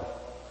Bible?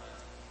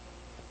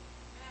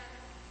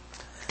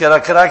 Can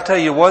I tell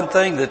you one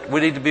thing that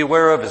we need to be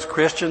aware of as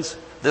Christians?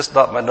 This is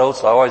not my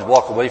notes. I always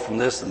walk away from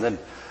this and then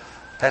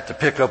have to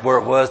pick up where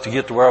it was to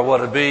get to where I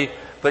want to be.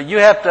 But you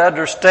have to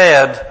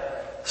understand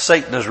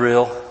Satan is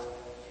real.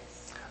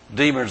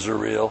 Demons are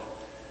real.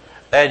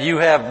 And you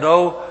have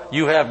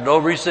no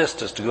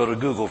resistance to go to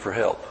Google for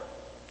help.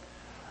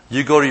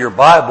 You go to your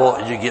Bible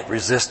and you get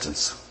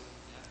resistance.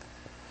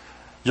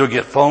 You'll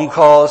get phone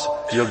calls.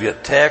 You'll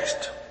get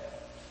text.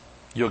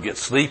 You'll get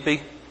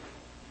sleepy.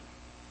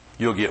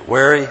 You'll get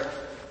weary.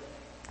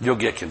 You'll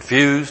get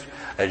confused.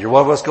 And you're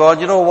wondering what's going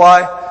on. You know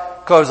why?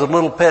 Because a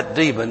little pet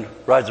demon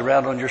rides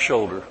around on your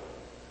shoulder.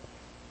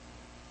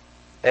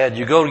 And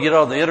you go to get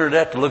on the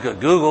internet to look at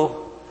Google,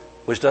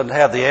 which doesn't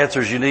have the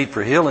answers you need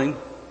for healing.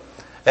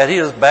 And he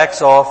just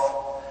backs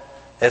off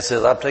and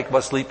says, I'm taking my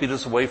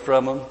sleepiness away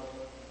from him.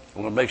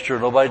 I'm going to make sure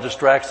nobody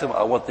distracts him.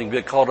 I want them to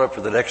get caught up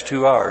for the next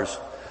 2 hours.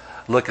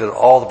 Look at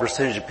all the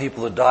percentage of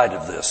people that died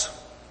of this.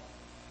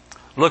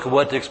 Look at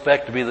what to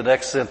expect to be the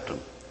next symptom.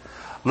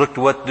 Look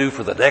to what to do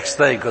for the next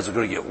thing, because it's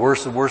going to get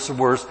worse and worse and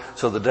worse,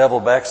 so the devil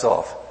backs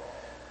off.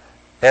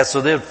 And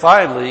so then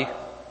finally,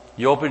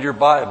 you open your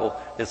Bible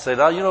and say,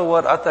 now you know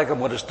what, I think I'm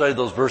going to study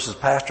those verses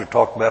Pastor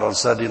talked about on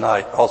Sunday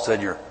night. All of a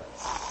sudden you're...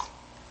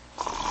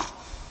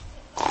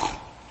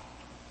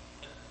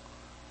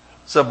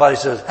 Somebody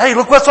says, hey,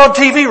 look what's on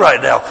TV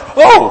right now.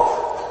 Oh!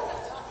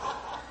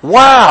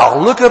 Wow,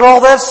 look at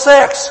all that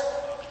sex.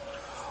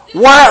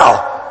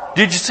 Wow,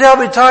 did you see how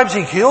many times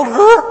he killed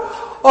her?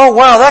 Oh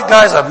wow, that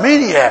guy's a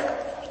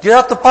maniac. Get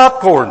out the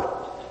popcorn.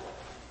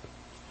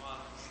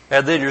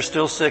 And then you're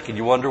still sick and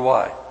you wonder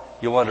why.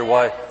 You wonder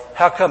why.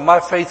 How come my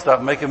faith's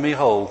not making me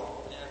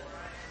whole?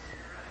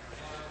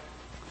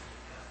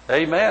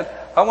 Amen.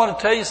 I want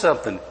to tell you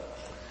something.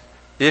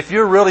 If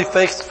you're really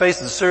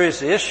facing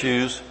serious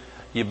issues,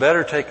 you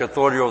better take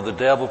authority over the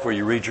devil before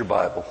you read your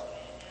Bible.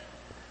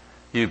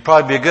 It'd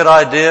probably be a good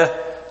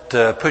idea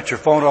to put your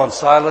phone on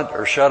silent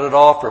or shut it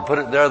off or put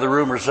it in the other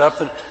room or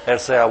something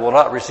and say, I will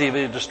not receive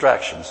any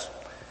distractions.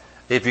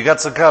 If you got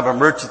some kind of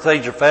emergency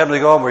things your family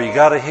going where you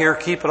got to hear,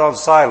 keep it on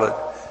silent.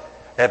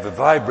 If it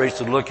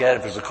vibrates, and look at it.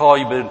 If it's a call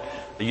you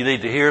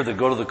need to hear, then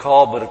go to the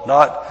call. But if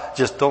not,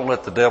 just don't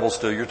let the devil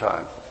steal your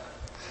time.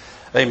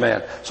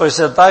 Amen. So he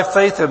said, thy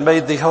faith had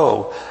made thee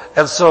whole.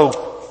 And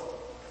so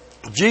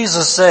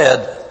Jesus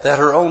said that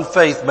her own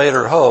faith made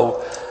her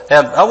whole.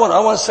 And I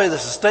want to say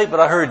this, a statement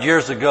I heard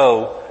years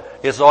ago.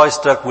 It's always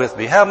stuck with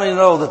me. How many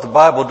know that the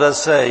Bible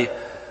does say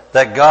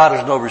that God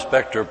is no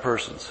respecter of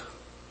persons?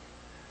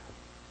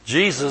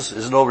 Jesus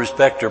is no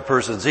respecter of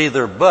persons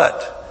either,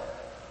 but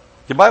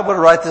you might want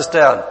to write this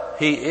down.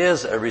 He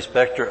is a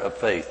respecter of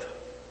faith.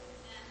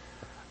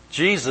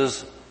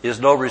 Jesus is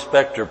no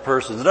respecter of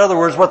persons. In other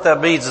words, what that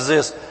means is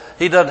this.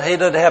 He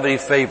doesn't have any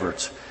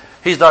favorites.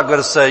 He's not going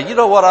to say, you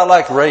know what, I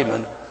like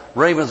Raymond.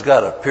 Raymond's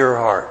got a pure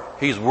heart.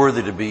 He's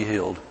worthy to be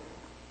healed.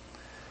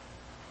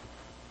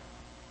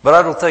 But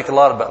I don't think a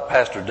lot about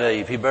Pastor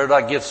Dave. He better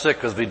not get sick,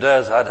 because if he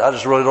does, I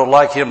just really don't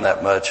like him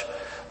that much.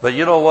 But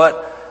you know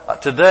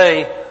what?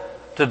 Today,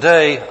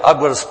 I'm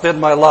going to spin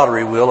my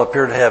lottery wheel up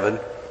here in heaven.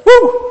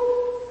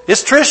 Woo!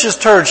 It's Trisha's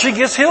turn. She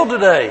gets healed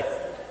today.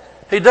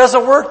 He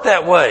doesn't work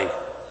that way.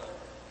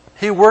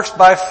 He works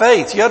by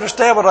faith. You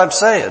understand what I'm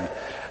saying?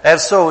 And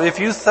so if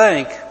you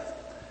think,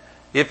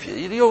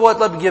 you know what,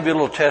 let me give you a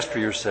little test for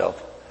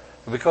yourself.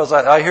 Because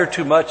I hear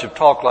too much of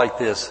talk like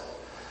this.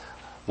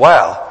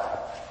 Wow.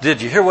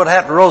 Did you hear what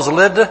happened to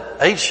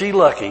Rosalinda? Ain't she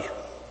lucky?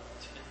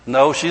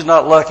 No, she's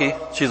not lucky.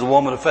 She's a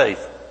woman of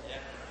faith.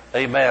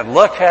 Amen.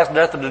 Luck has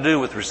nothing to do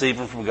with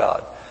receiving from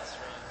God.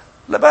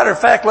 As a matter of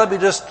fact, let me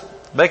just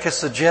make a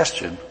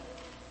suggestion.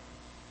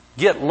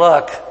 Get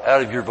luck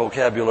out of your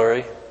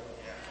vocabulary.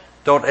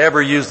 Don't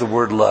ever use the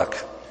word luck.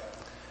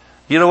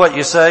 You know what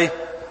you say?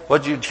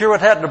 Did you hear what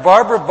happened to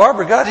Barbara?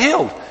 Barbara got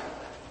healed.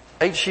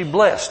 Ain't she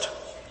blessed?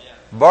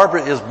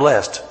 Barbara is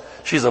blessed.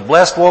 She's a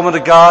blessed woman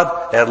of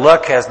God, and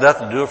luck has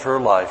nothing to do with her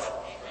life.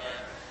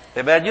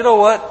 Amen. You know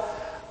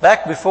what?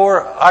 Back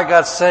before I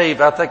got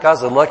saved, I think I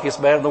was the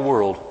luckiest man in the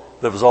world.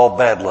 That was all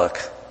bad luck.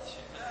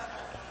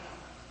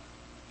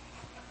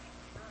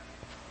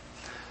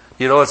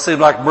 You know, it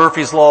seemed like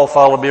Murphy's Law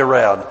followed me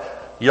around.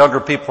 Younger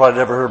people probably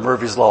never heard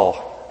Murphy's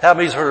Law. How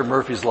many's heard of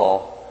Murphy's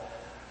Law?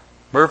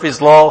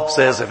 Murphy's Law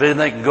says if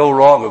anything can go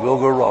wrong, it will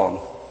go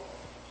wrong.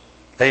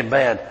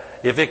 Amen.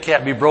 If it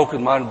can't be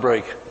broken, mine will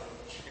break.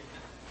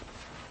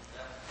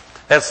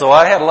 And so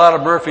I had a lot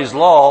of Murphy's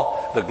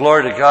Law, but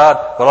glory to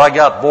God, when I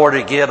got born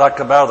again, I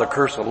come out of the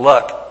curse of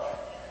luck.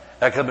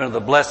 I come into the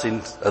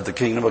blessings of the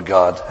kingdom of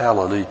God.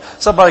 Hallelujah.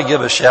 Somebody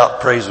give a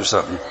shout, praise or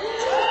something.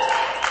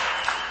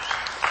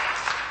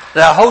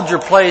 Now hold your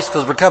place,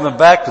 because we're coming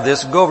back to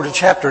this. Go over to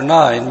chapter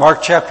 9,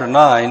 Mark chapter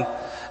 9,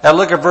 and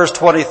look at verse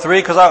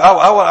 23, because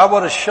I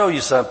want to show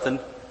you something.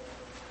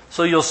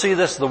 So you'll see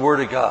this in the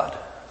Word of God.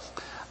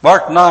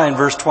 Mark 9,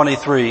 verse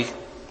 23.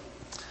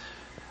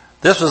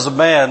 This was a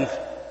man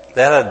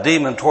that had a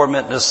demon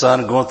tormenting his son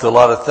and going through a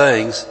lot of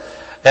things.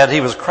 And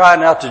he was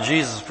crying out to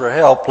Jesus for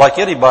help, like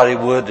anybody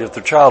would if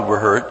their child were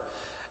hurt.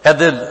 And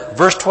then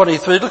verse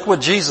 23, look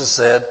what Jesus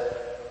said.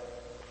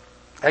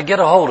 And get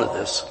a hold of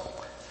this.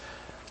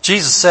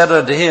 Jesus said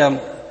unto him,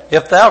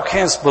 if thou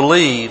canst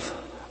believe,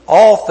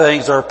 all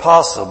things are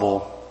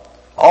possible.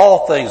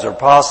 All things are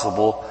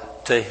possible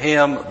to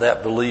him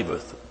that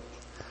believeth.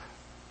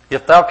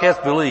 If thou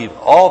canst believe,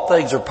 all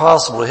things are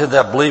possible to him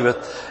that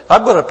believeth.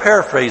 I'm going to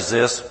paraphrase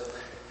this,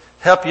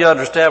 help you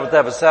understand what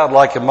that would sound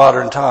like in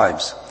modern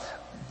times.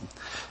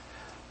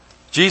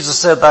 Jesus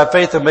said, thy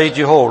faith has made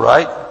you whole,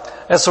 right?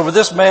 And so with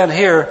this man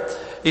here,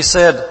 he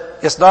said,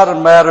 it's not a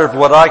matter of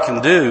what I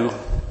can do.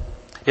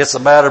 It's a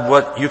matter of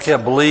what you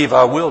can believe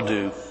I will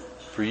do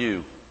for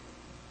you.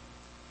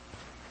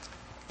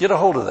 Get a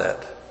hold of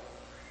that.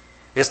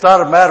 It's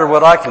not a matter of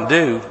what I can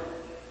do,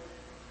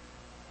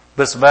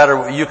 but it's a matter of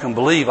what you can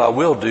believe I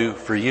will do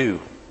for you.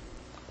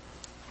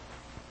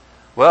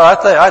 Well,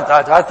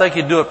 I think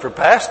he'd do it for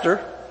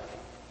Pastor.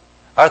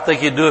 I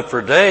think he'd do it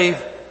for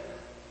Dave.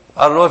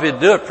 I don't know if he'd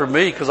do it for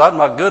me because I'm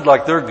not good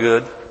like they're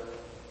good.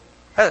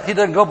 He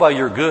doesn't go by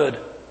your good.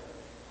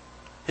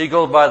 He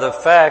goes by the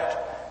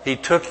fact he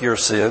took your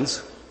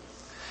sins.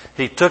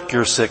 He took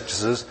your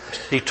sicknesses.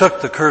 He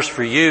took the curse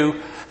for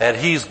you, and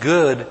he's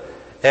good.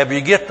 And when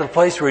you get to the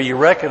place where you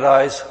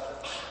recognize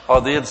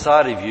on the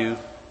inside of you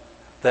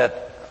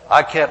that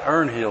I can't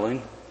earn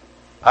healing,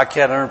 I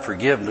can't earn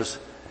forgiveness,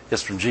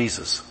 it's from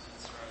Jesus.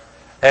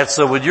 And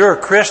so when you're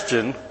a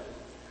Christian,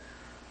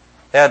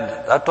 and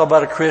I'm talking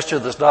about a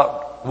Christian that's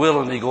not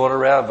willingly going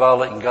around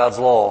violating God's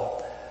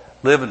law,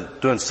 living,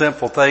 doing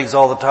sinful things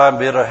all the time,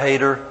 being a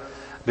hater,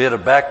 being a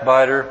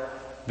backbiter,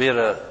 being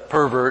a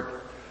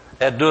pervert,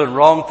 and doing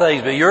wrong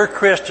things. But you're a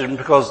Christian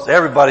because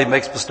everybody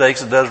makes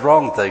mistakes and does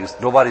wrong things.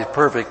 Nobody's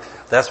perfect.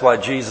 That's why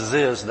Jesus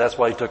is, and that's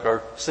why he took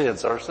our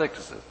sins, our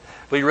sicknesses.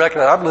 But you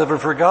recognize, I'm living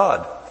for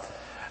God.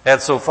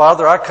 And so,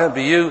 Father, I come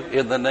to you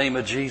in the name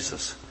of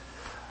Jesus.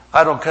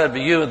 I don't come to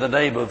you in the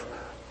name of,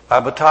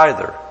 I'm a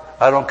tither.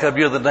 I don't come to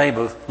you in the name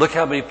of, look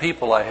how many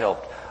people I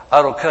helped.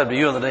 I don't come to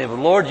you in the name of,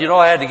 Lord, you know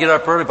I had to get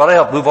up early, but I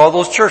helped move all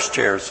those church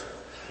chairs.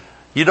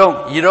 You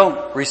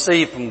don't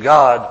receive from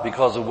God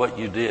because of what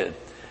you did.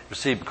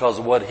 Receive because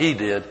of what he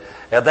did.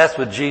 And that's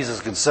what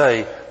Jesus can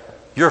say,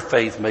 your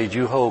faith made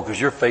you whole because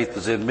your faith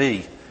was in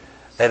me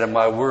and in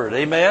my word.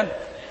 Amen?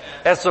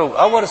 And so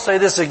I want to say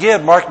this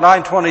again, Mark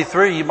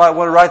 9:23. You might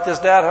want to write this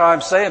down how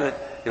I'm saying it.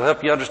 It'll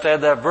help you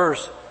understand that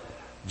verse.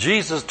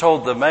 Jesus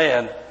told the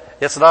man,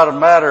 it's not a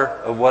matter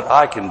of what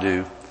I can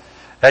do.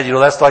 And you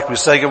know, that's like we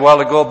sang a while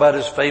ago about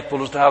his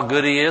faithfulness and how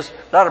good he is.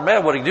 Not a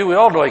matter what he can do. We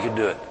all know he can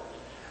do it.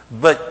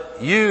 But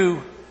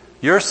you,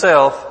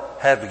 yourself,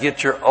 have to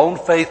get your own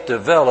faith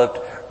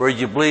developed where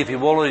you believe he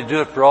won't only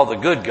do it for all the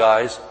good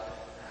guys,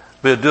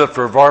 but he'll do it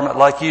for a varmint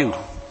like you.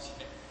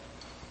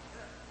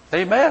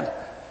 Amen.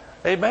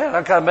 Amen.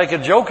 I'm kind of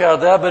making a joke out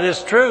of that, but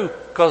it's true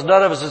because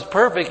none of us is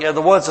perfect, and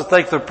the ones that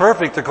think they're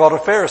perfect, they're called a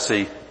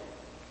Pharisee.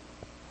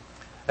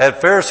 And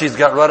Pharisees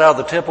got run out of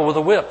the temple with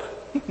a whip.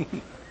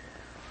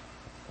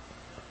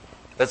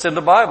 That's in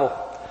the Bible.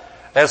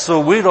 And so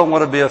we don't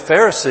want to be a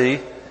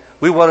Pharisee.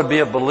 We want to be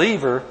a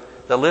believer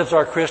that lives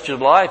our Christian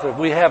life. If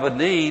we have a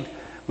need,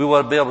 we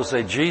want to be able to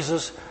say,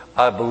 Jesus,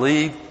 I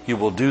believe you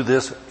will do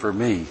this for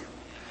me.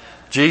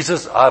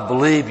 Jesus, I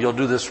believe you'll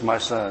do this for my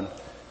son.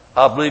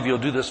 I believe you'll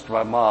do this for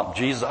my mom.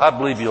 Jesus, I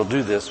believe you'll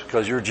do this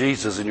because you're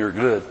Jesus and you're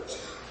good.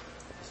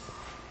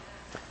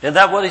 Isn't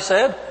that what he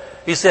said?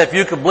 He said, if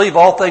you can believe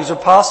all things are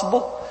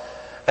possible.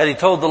 And he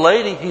told the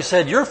lady, he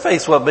said, your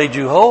faith's what made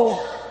you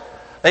whole.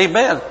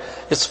 Amen.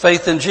 It's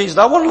faith in Jesus.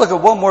 I want to look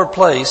at one more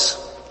place.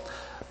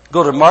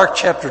 Go to Mark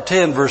chapter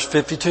 10 verse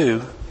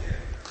 52.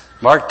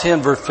 Mark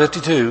 10 verse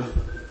 52.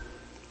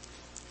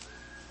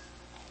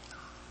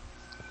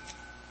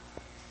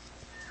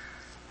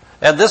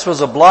 And this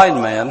was a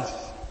blind man.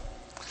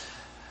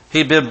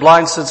 He'd been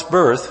blind since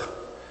birth.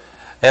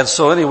 And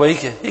so anyway,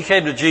 he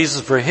came to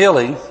Jesus for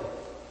healing.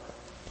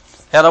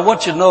 And I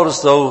want you to notice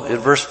though in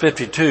verse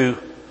 52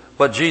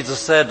 what Jesus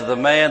said to the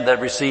man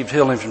that received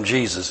healing from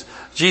Jesus.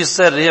 Jesus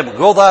said to him,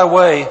 go thy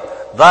way,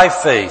 thy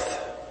faith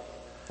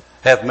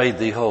hath made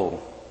thee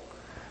whole.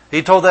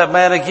 He told that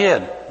man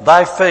again,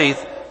 thy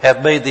faith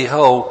hath made thee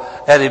whole.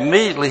 And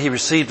immediately he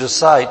received his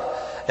sight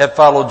and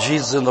followed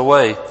Jesus in the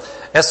way.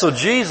 And so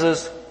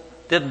Jesus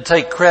didn't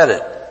take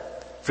credit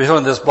for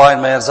healing this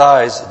blind man's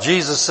eyes.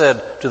 Jesus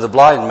said to the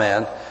blind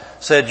man,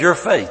 said, your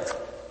faith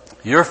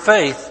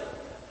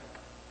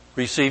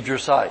received your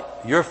sight.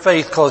 Your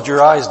faith caused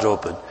your eyes to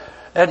open.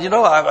 And you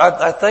know,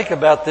 I think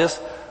about this.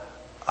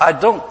 I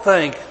don't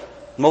think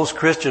most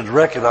Christians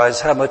recognize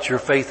how much your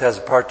faith has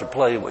a part to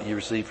play in what you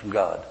receive from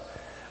God.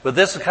 But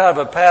this is kind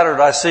of a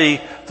pattern I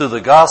see through the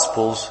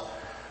Gospels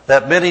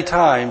that many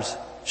times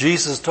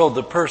Jesus told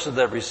the person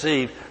that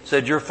received,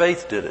 said, your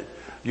faith did it.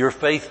 Your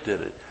faith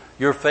did it.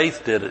 Your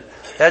faith did it.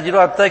 And you know,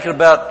 I'm thinking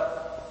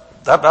about,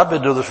 I've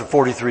been doing this for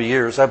 43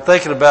 years. I'm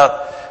thinking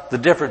about the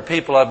different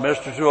people I've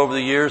ministered to over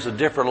the years, the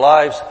different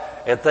lives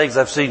and things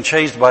I've seen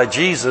changed by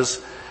Jesus.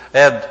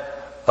 And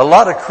a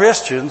lot of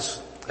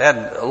Christians, and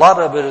a lot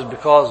of it is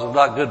because of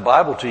not good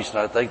Bible teaching,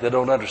 I think. They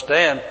don't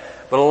understand.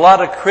 But a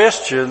lot of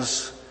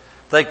Christians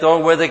think the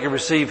only way they can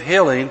receive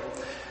healing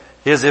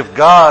is if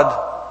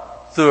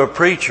God, through a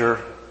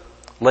preacher,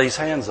 lays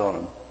hands on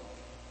them.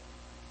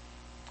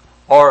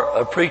 Or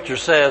a preacher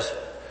says,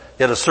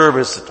 in a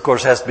service, of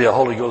course, it has to be a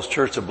Holy Ghost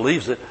church that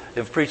believes it.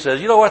 If a preacher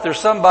says, you know what, there's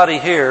somebody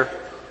here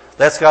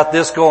that's got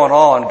this going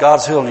on,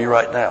 God's healing you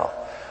right now.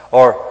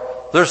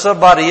 Or there's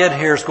somebody in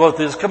here that's going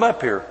through this, come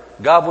up here.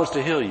 God wants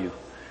to heal you.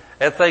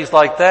 and things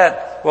like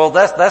that. Well,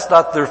 that's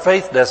not their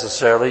faith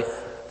necessarily.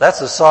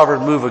 That's a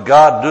sovereign move of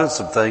God doing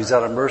some things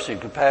out of mercy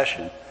and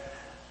compassion.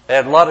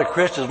 And a lot of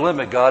Christians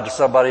limit God to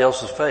somebody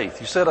else's faith.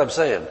 You see what I'm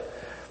saying?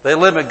 They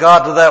limit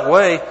God to that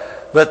way,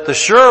 but the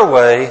sure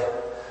way,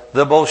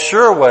 the most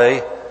sure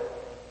way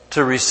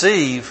to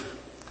receive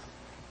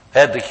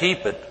and to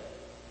keep it.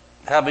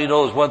 How many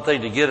know it's one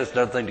thing to get it, it's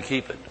another thing to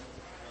keep it?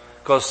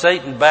 Because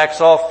Satan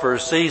backs off for a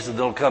season,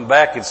 then he'll come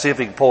back and see if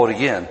he can pull it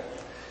again.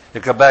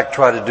 He'll come back and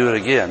try to do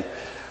it again.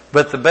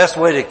 But the best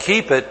way to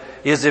keep it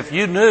is if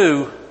you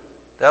knew,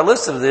 now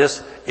listen to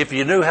this, if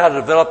you knew how to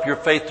develop your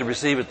faith to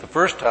receive it the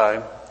first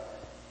time,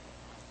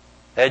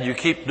 and you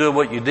keep doing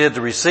what you did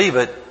to receive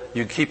it,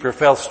 you keep your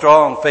faith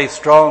strong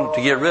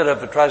to get rid of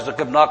if it tries to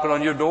come knocking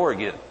on your door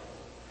again.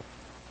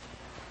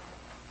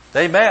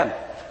 Amen.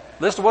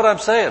 Listen to what I'm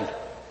saying.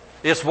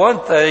 It's one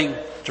thing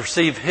to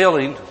receive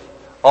healing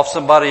off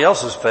somebody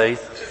else's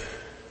faith,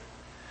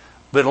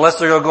 but unless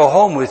they're going to go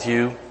home with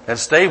you and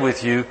stay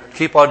with you,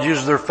 keep on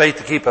using their faith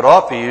to keep it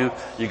off of you,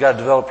 you got to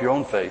develop your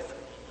own faith.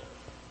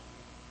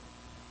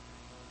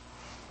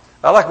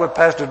 I like what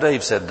Pastor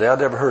Dave said today. I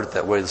never heard it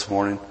that way this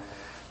morning.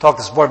 Talked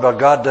this morning about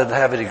God doesn't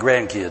have any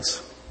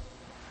grandkids.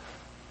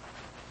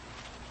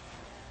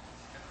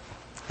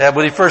 And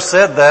when he first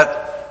said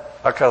that,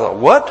 I kind of thought,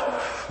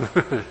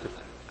 what?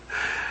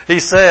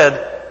 He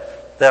said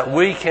that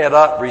we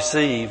cannot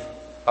receive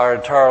our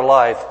entire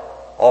life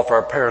off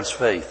our parents'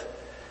 faith.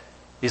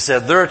 He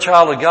said, they're a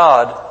child of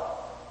God,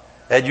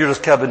 and you're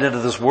just coming into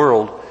this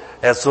world,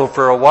 and so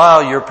for a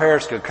while your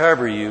parents can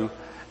cover you,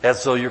 and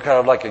so you're kind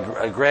of like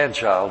a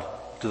grandchild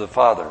to the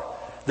Father.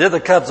 Then there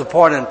comes a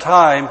point in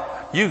time,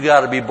 you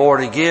got to be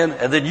born again,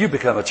 and then you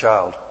become a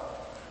child.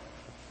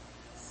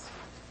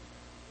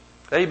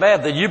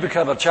 Amen. Then you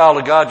become a child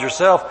of God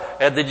yourself,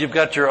 and then you've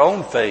got your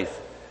own faith,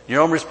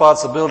 your own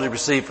responsibility to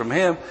receive from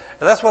Him.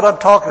 And that's what I'm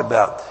talking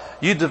about.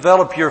 You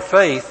develop your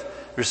faith,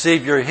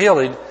 receive your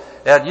healing,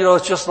 and you know,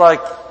 it's just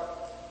like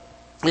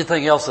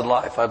anything else in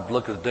life. I'm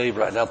looking at Dave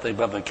right now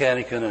thinking about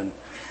mechanicking, and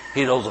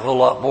he knows a whole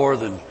lot more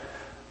than,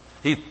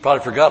 he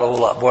probably forgot a whole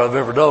lot more I've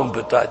ever known,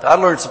 but I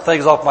learned some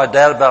things off my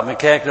dad about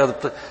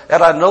mechanics,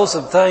 and I know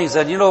some things,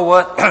 and you know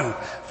what?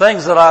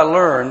 Things that I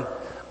learned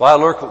while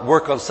I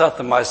work on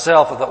something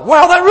myself, I thought,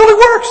 wow, that really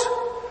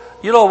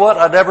works! You know what?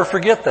 I never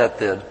forget that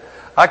then.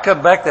 I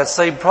come back that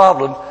same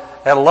problem,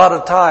 and a lot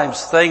of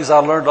times, things I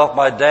learned off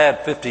my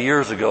dad 50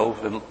 years ago,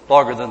 and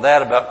longer than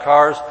that about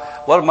cars,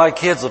 one of my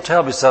kids will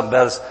tell me something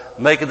about us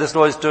making this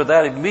noise, doing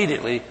that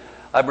immediately.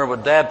 I remember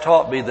what Dad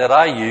taught me that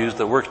I use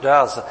that works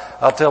now. So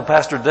I'll tell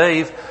Pastor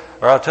Dave,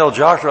 or I'll tell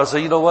Joshua, I'll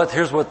say, you know what,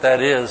 here's what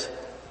that is,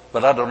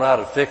 but I don't know how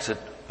to fix it.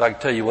 But I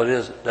can tell you what it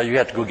is. Now you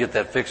have to go get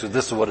that fixed,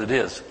 this is what it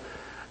is.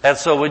 And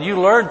so when you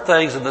learn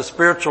things in the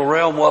spiritual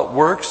realm, what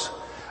works,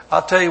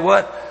 I'll tell you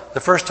what, the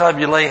first time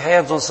you lay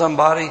hands on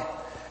somebody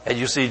and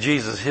you see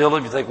Jesus heal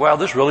them, you think, wow,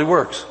 this really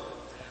works.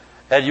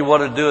 And you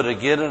want to do it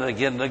again and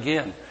again and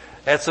again.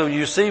 And so when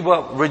you see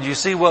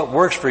what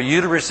works for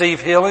you to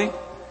receive healing,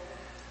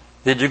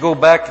 then you go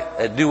back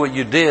and do what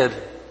you did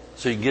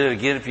so you can get it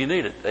again if you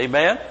need it.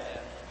 Amen?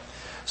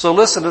 So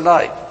listen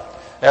tonight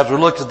as we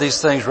look at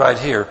these things right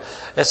here.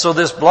 And so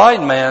this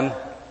blind man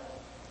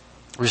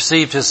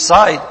received his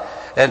sight,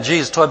 and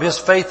Jesus told him his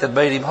faith had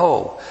made him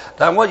whole.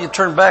 Now I want you to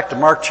turn back to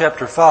Mark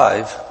chapter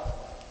 5.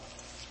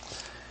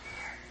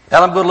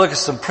 And I'm going to look at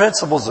some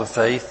principles of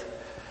faith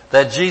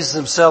that Jesus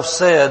himself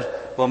said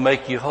will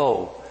make you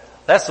whole.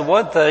 That's the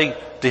one thing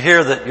to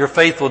hear that your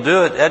faith will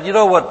do it. And you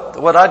know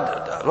what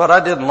I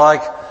didn't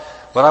like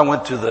when I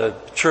went to the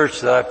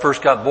church that I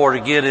first got born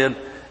again in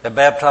and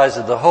baptized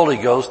in the Holy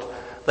Ghost,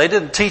 they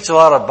didn't teach a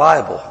lot of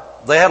Bible.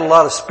 They had a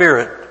lot of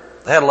Spirit.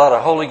 They had a lot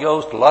of Holy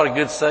Ghost, a lot of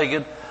good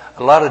singing,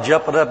 a lot of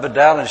jumping up and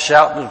down and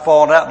shouting and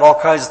falling out and all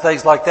kinds of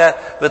things like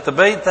that. But the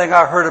main thing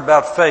I heard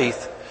about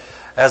faith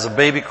as a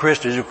baby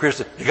Christian,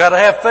 you gotta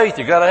have faith,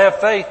 you gotta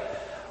have faith.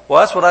 Well,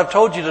 that's what I've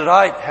told you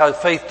tonight, how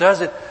faith does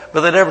it,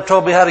 but they never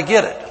told me how to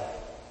get it.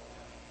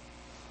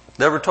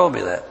 Never told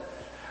me that.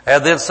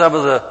 And then some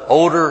of the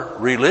older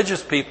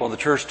religious people in the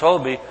church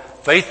told me,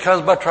 faith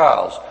comes by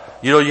trials.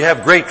 You know, you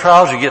have great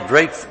trials, you get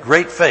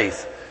great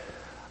faith.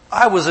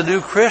 I was a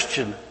new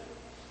Christian,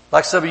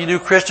 like some of you new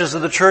Christians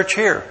in the church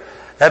here.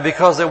 And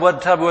because they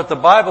wouldn't tell me what the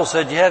Bible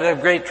said, you had to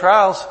have great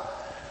trials,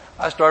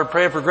 I started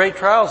praying for great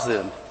trials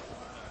then.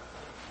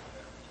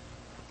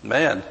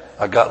 Man,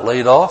 I got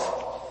laid off.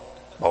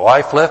 My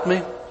wife left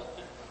me.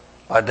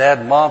 My dad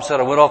and mom said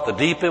I went off the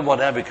deep end,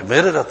 wasn't having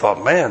committed. I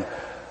thought, man,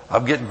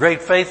 I'm getting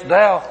great faith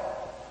now.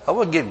 I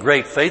wasn't getting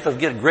great faith, I was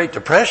getting great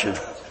depression.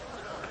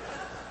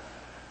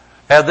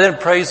 And then,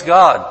 praise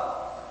God,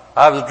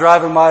 I was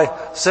driving my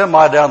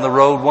semi down the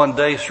road one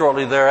day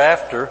shortly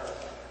thereafter,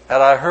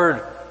 and I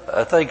heard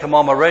a thing come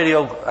on my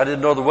radio. I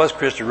didn't know there was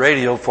Christian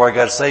radio before I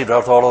got saved.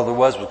 I thought all there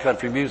was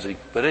country music.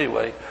 But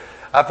anyway,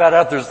 I found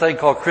out there's a thing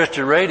called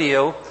Christian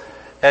radio,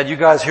 and you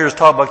guys hear us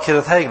talk about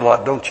Kenneth Hagin a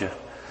lot, don't you?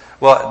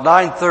 Well, at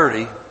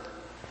 9:30,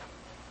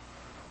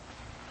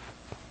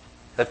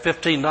 at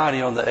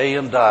 1590 on the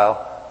AM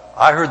dial,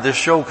 I heard this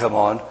show come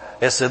on,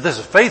 It said, this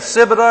is Faith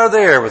Seminar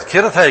there with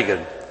Kenneth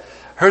Hagin.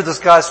 Heard this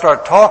guy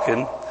start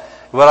talking.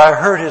 When I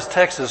heard his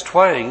Texas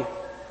twang,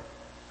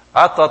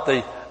 I thought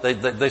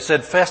they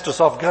said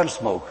Festus off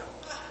Gunsmoke.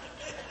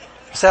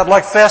 It sounded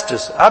like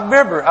Festus. I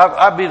remember,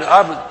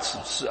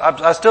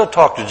 I still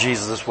talk to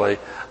Jesus this way.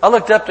 I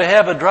looked up to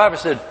heaven, driver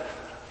said,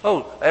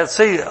 oh, and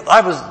see,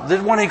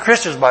 didn't want any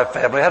Christians in my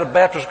family. I had a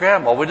Baptist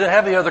grandma. We didn't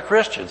have any other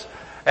Christians.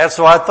 And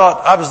so I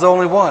thought I was the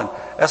only one.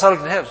 As I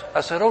looked at heaven,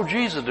 I said, oh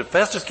Jesus, did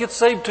Festus get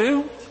saved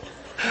too?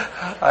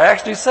 I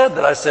actually said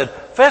that. I said,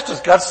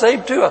 Festus got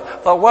saved too. I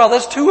thought, wow,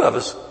 that's two of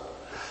us.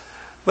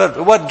 But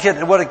it wasn't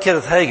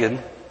Kenneth Hagin.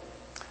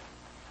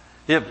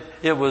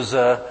 It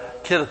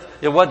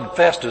wasn't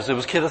Festus, it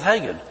was Kenneth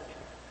Hagin.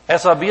 And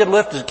so I began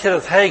lifting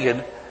Kenneth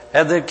Hagin,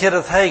 and then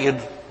Kenneth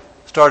Hagin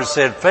started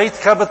saying,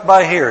 faith cometh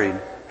by hearing,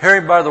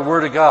 hearing by the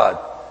word of God.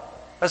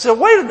 I said,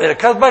 wait a minute, it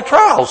comes by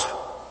trials.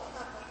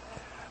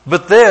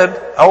 But then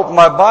I opened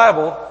my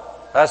Bible,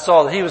 I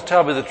saw that he was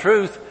telling me the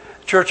truth.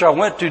 The church I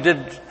went to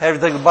didn't have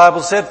everything the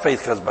Bible said,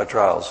 faith comes by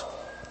trials.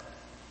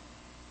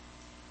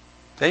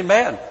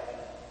 Amen.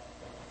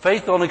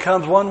 Faith only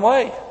comes one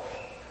way.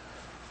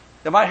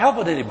 Am I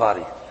helping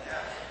anybody?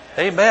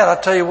 Amen. I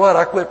tell you what,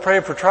 I quit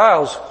praying for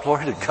trials.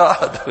 Glory to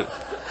God.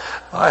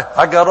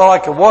 I got all I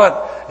could want,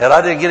 and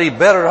I didn't get any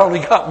better. It only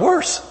got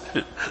worse.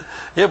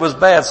 It was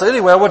bad. So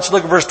anyway, I want you to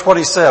look at verse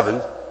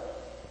 27.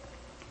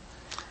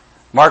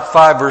 Mark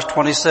 5, verse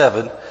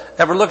 27.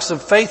 And we're looking at some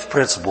faith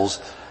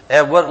principles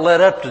and what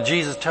led up to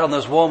Jesus telling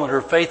this woman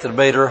her faith had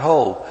made her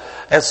whole.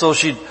 And so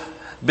she'd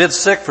been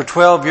sick for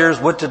 12 years,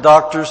 went to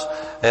doctors,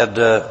 and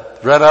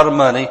ran out of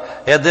money.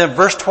 And then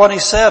verse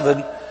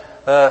 27,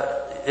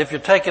 if you're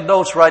taking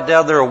notes, write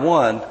down there a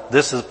 1.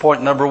 This is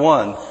point number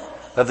 1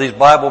 of these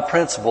Bible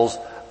principles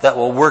that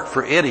will work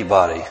for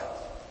anybody.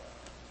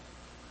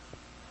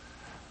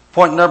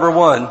 Point number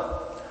 1,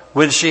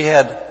 when she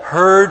had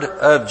heard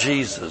of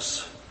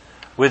Jesus,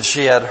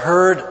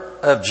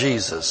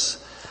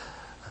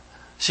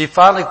 she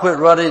finally quit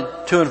running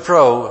to and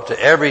fro to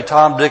every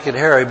Tom, Dick, and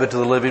Harry, but to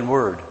the living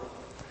Word.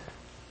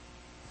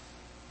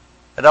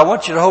 And I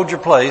want you to hold your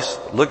place.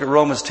 Look at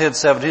Romans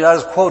 10:17. I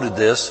just quoted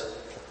this,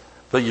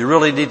 but you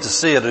really need to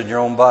see it in your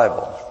own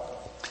Bible.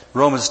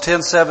 Romans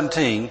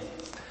 10:17.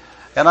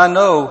 And I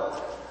know,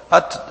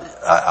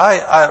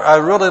 I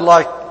really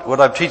like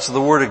when I'm teaching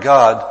the Word of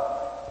God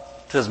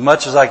to as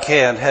much as I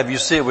can have you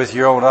see it with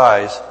your own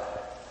eyes.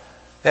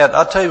 And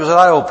I'll tell you, it was an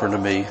eye-opener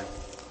to me.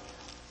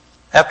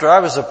 After I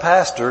was a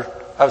pastor,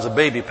 I was a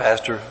baby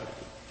pastor.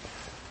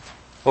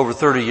 Over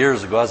 30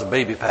 years ago, I was a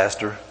baby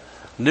pastor.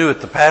 New at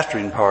the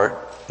pastoring part,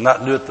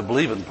 not new at the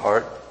believing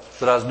part,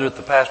 but I was new at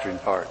the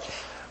pastoring part.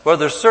 Well,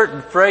 there's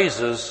certain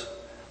phrases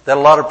that a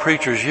lot of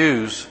preachers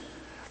use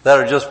that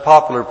are just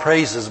popular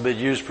phrases been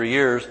used for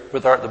years,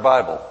 but aren't the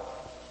Bible.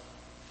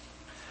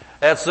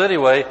 And so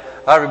anyway,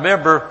 I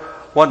remember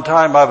one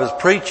time I was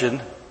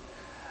preaching,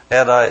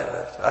 and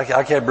I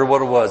can't remember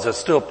what it was. I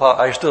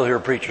still hear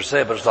a preacher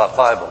say it, but it's not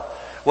Bible.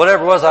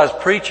 Whatever it was, I was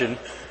preaching,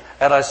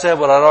 and I said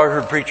what I'd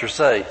already heard preachers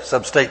say,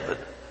 some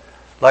statement,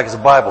 like it's a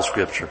Bible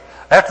scripture.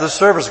 After the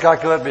service, a guy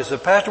came up to me and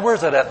said, Pastor,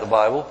 where's that at in the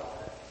Bible?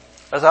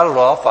 I said, I don't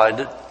know, I'll find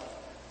it.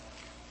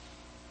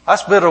 I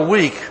spent a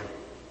week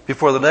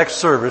before the next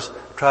service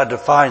trying to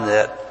find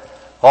that.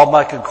 All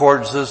my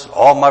concordances,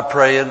 all my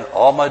praying,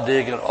 all my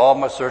digging, all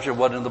my searching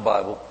wasn't in the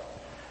Bible.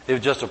 It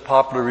was just a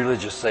popular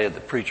religious saying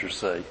that preachers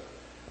say.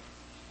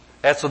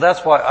 And so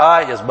that's why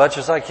I, as much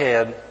as I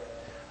can,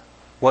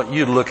 want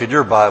you to look in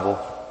your Bible,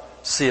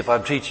 see if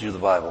I'm teaching you the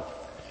Bible.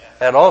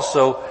 And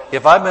also,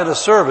 if I'm in a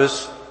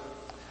service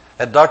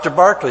and Dr.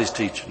 Barclay's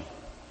teaching,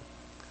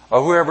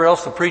 or whoever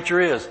else the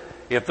preacher is,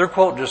 if they're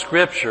quoting a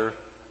scripture,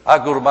 I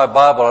go to my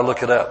Bible and I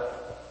look it up.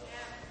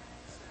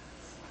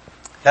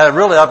 And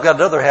really, I've got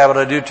another habit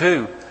I do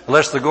too.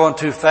 Unless they're going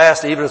too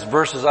fast, even if it's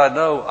verses I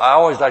know, I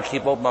always like to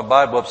keep open my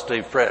Bible up,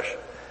 stay fresh.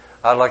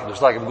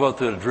 It's like I'm going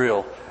through a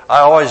drill.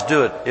 I always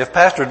do it. If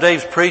Pastor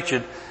Dave's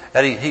preaching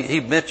and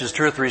he mentions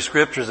 2 or 3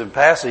 scriptures in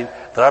passing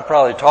that I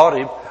probably taught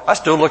him, I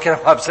still look at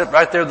him. I'm sitting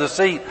right there in the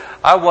seat.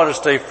 I want to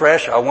stay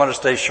fresh. I want to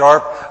stay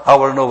sharp. I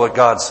want to know what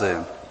God's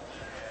saying.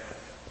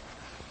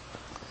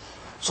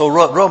 So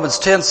Romans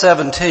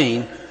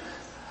 10:17.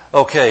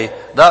 Okay.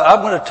 Now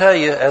I'm going to tell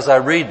you as I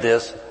read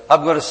this,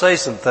 I'm going to say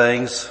some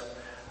things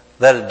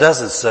that it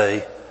doesn't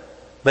say.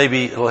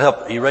 Maybe it'll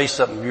help erase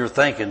something you're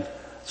thinking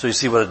so you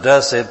see what it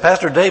does say. And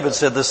Pastor David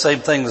said the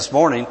same thing this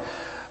morning.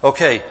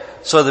 Okay.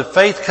 So that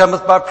faith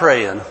cometh by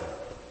praying.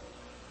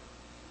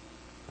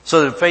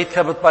 So that faith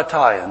cometh by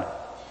tithing.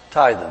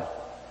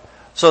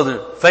 So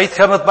that faith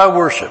cometh by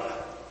worship.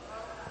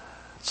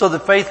 So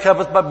that faith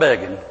cometh by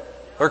begging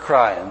or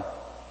crying.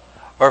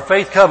 Or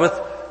faith cometh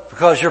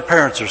because your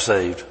parents are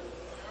saved.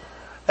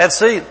 And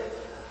see,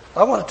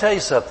 I want to tell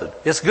you something.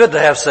 It's good to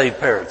have saved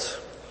parents.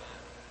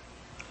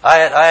 I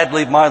had to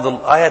leave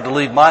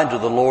mine to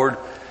the Lord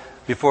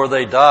before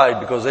they died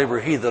because they were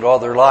heathen all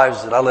their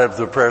lives, and I led them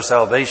through prayer of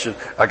salvation.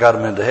 I got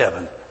them into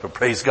heaven. So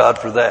praise God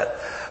for that.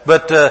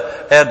 But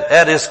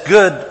and it's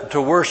good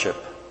to worship.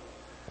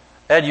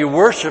 And you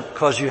worship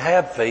because you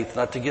have faith,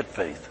 not to get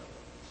faith.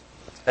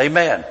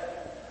 Amen.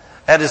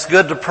 And it's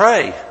good to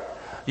pray.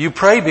 You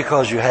pray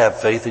because you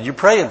have faith, and you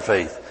pray in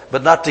faith,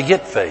 but not to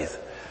get faith.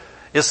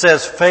 It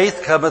says,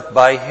 faith cometh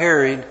by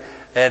hearing,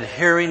 and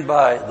hearing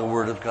by the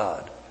Word of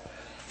God.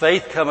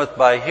 Faith cometh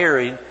by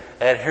hearing,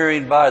 and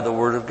hearing by the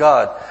Word of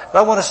God. And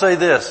I want to say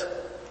this.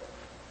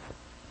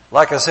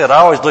 Like I said, I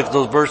always look at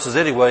those verses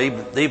anyway,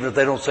 even if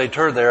they don't say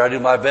turn there. I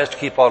do my best to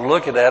keep on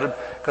looking at them,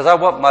 because I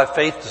want my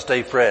faith to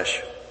stay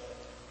fresh.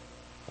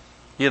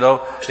 You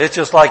know, it's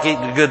just like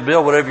eating a good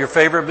meal, whatever your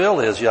favorite meal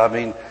is. I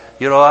mean,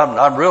 you know,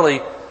 I'm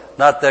really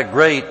not that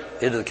great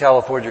into the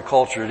California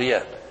culture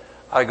yet.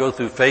 I go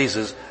through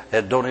phases,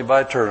 and don't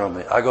anybody turn on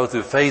me. I go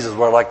through phases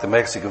where I like the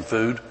Mexican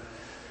food,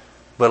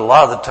 but a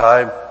lot of the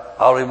time,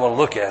 I don't even want to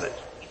look at it.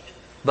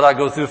 But I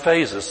go through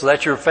phases. So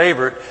that's your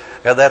favorite,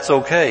 and that's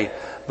okay.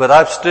 But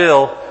I'm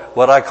still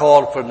what I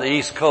call from the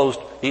East Coast,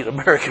 eat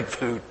American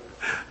food.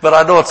 But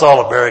I know it's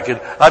all American.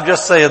 I'm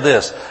just saying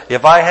this.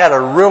 If I had a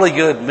really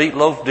good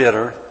meatloaf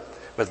dinner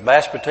with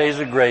mashed potatoes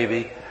and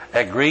gravy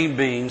and green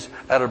beans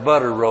and a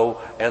butter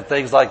roll and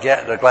things like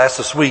that and a glass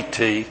of sweet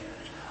tea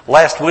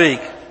last week,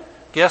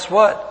 guess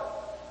what?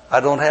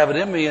 I don't have it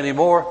in me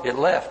anymore. It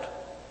left.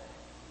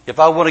 If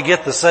I want to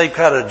get the same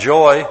kind of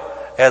joy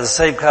and the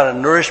same kind of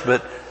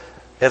nourishment,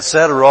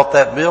 etc., off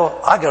that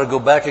meal, I got to go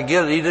back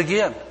again and eat it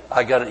again.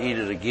 I got to eat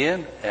it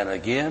again and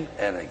again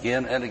and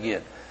again and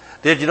again.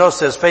 Did you know it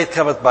says faith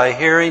cometh by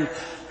hearing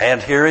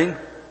and hearing,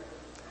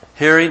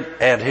 hearing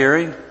and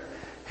hearing,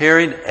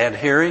 hearing and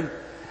hearing.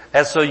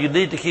 And so you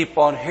need to keep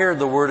on hearing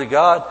the Word of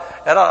God.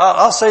 And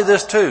I'll say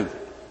this too.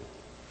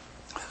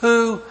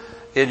 Who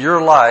in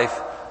your life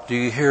do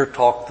you hear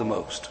talk the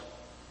most?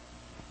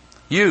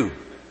 You.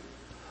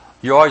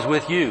 You're always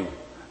with you.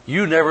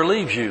 You never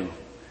leaves you.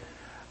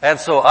 And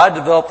so I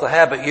developed the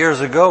habit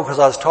years ago because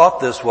I was taught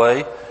this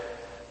way.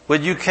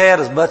 When you can,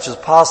 as much as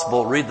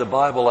possible, read the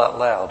Bible out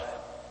loud.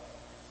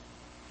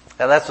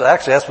 And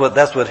that's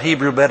what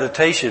Hebrew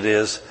meditation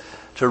is,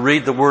 to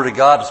read the Word of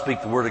God, to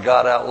speak the Word of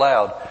God out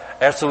loud.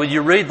 And so when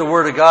you read the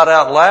Word of God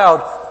out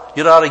loud,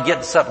 you're not only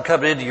getting something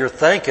coming into your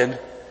thinking,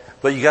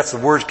 but you got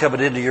some words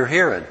coming into your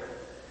hearing.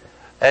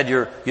 And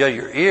your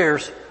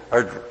ears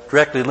are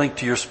directly linked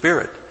to your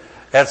spirit.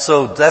 And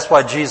so that's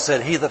why Jesus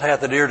said, he that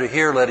hath an ear to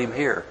hear, let him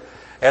hear.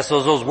 And so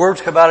as those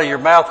words come out of your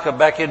mouth, come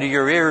back into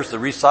your ears, the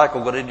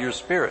recycle go into your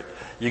spirit.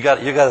 You got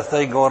a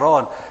thing going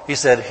on. He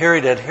said,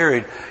 hearing and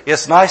hearing.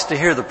 It's nice to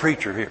hear the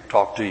preacher here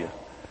talk to you.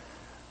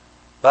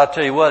 But I'll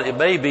tell you what, it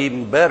may be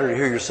even better to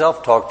hear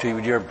yourself talk to you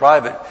when you're in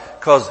private,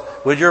 because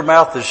when your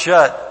mouth is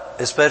shut,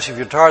 especially if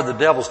you're tired, the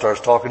devil starts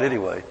talking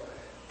anyway.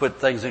 Put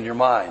things in your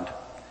mind.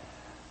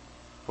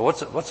 But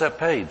what's that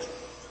page?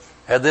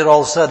 And then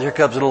all of a sudden, here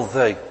comes a little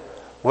thing.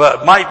 Well,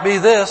 it might be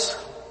this.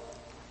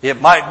 It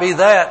might be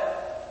that.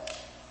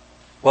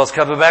 Well, it's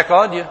coming back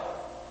on you.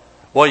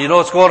 Well, you know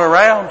what's going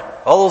around.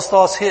 All those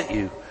thoughts hit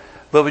you.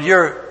 But when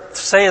you're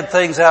saying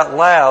things out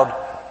loud,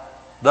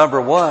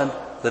 number one,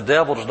 the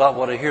devil does not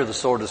want to hear the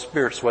sword of the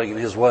Spirit swinging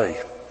his way.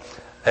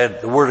 And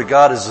the Word of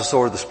God is the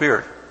sword of the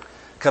Spirit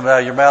coming out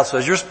of your mouth. So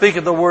as you're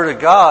speaking the Word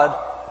of God,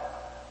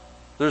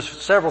 there's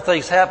several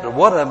things happening.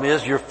 One of them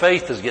is your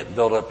faith is getting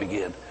built up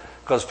again.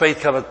 Because faith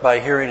cometh by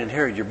hearing and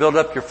hearing. You build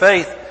up your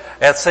faith.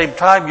 At the same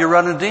time, you're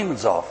running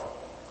demons off.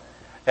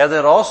 And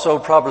then also,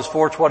 Proverbs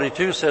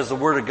 4:22 says the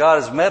Word of God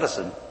is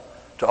medicine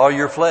to all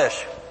your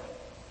flesh.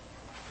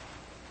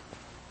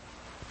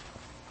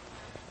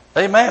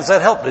 Amen. Has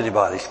that helped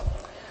anybody?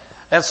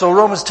 And so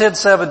Romans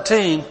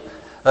 10:17,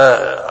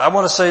 I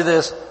want to say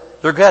this.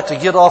 They've got to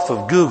get off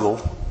of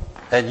Google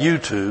and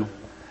YouTube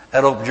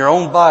and open your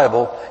own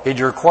Bible in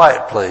your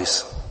quiet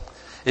place.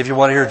 If you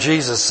want to hear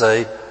Jesus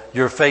say,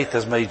 your faith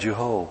has made you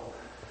whole.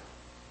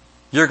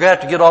 You're going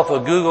to have to get off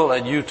of Google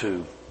and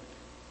YouTube.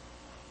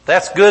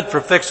 That's good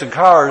for fixing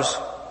cars.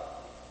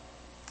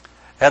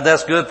 And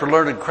that's good for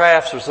learning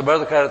crafts or some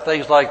other kind of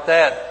things like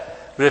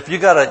that. But if you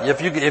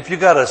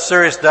got a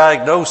serious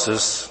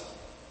diagnosis,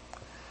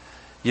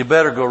 you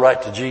better go right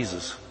to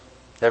Jesus.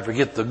 And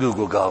forget the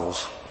Google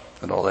goggles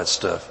and all that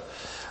stuff.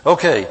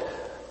 Okay.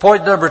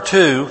 Point number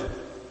 2.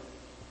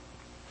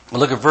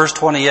 Look at verse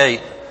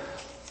 28.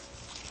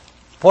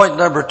 Point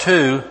number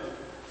 2,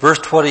 verse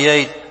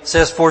 28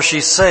 says, for she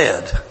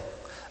said,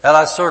 and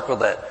I circled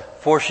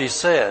that, for she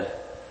said.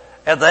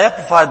 And the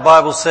Amplified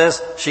Bible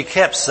says she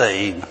kept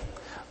saying.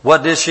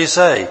 What did she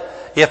say?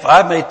 If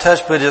I may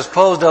touch but his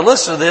clothes. Now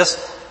listen to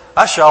this.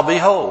 I shall be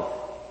whole.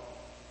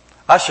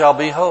 I shall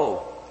be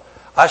whole.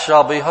 I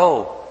shall be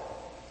whole.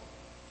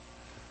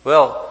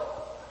 Well,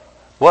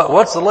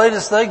 what's the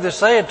latest thing they're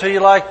saying to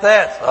you like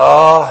that?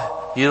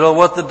 Oh, you know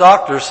what the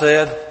doctor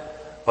said.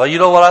 Well, you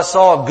know what I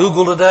saw on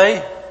Google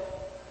today?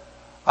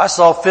 I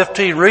saw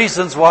 15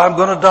 reasons why I'm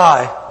going to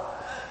die.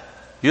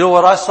 You know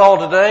what I saw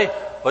today?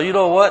 Well, you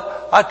know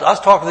what? I was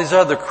talking to these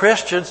other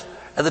Christians,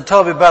 and they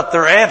told me about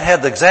their aunt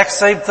had the exact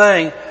same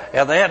thing,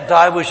 and the aunt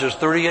died when she was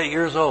 38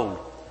 years old.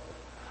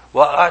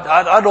 Well,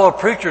 I know a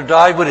preacher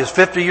died when he was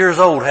 50 years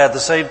old, had the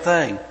same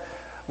thing.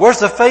 Where's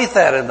the faith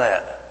at in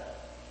that?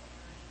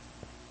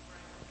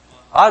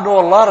 I know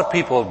a lot of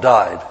people have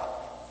died.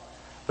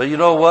 But you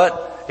know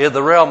what? In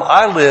the realm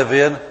I live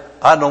in,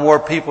 I know more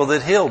people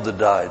that healed than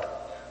died.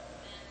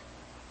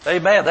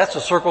 Amen. That's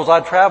the circles I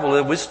travel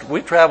in.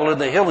 We travel in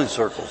the healing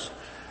circles.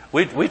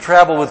 We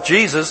travel with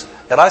Jesus,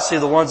 and I see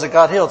the ones that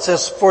got healed. It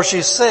says, for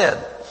she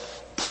said.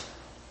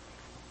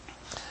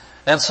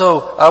 And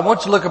so I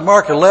want you to look at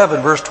Mark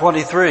 11, verse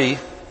 23.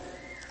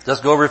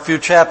 Let's go over a few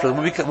chapters.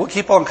 We'll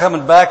keep on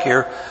coming back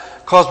here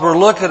because we're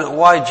looking at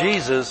why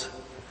Jesus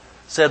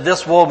said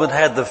this woman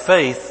had the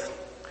faith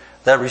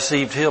that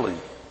received healing.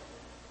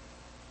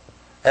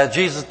 And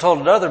Jesus told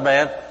another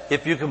man,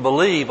 if you can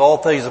believe, all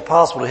things are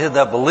possible to him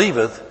that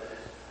believeth.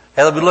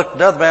 And then we looked,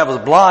 another man was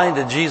blind,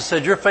 and Jesus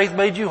said, your faith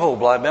made you whole,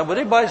 blind man. Would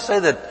anybody say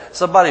that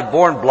somebody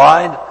born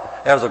blind,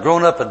 as a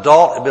grown-up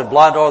adult, had been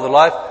blind all their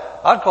life?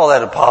 I'd call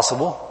that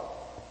impossible.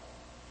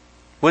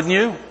 Wouldn't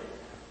you?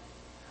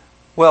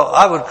 Well,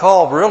 I would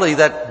call really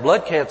that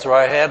blood cancer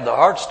I had, the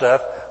heart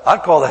stuff,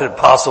 I'd call that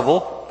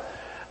impossible.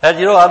 And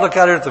you know, I look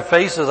out here at the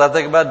faces, I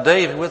think about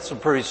Dave, he went through some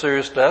pretty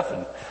serious stuff,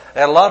 and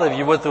a lot of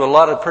you went through a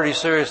lot of pretty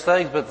serious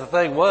things, but the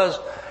thing was,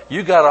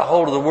 you got a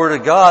hold of the Word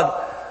of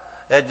God,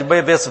 and there may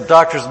have been some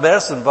doctor's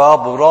medicine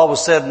involved, but when all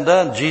was said and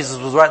done, Jesus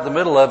was right in the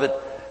middle of it,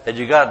 and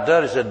you got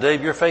done. He said,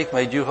 Dave, your faith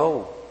made you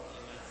whole.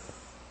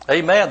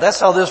 Amen. That's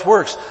how this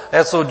works.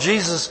 And so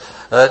Jesus,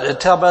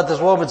 tell about this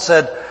woman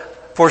said,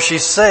 for she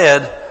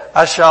said,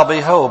 I shall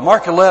be whole.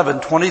 Mark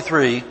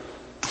 11:23.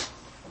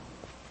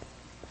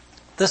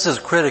 This is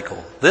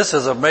critical. This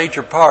is a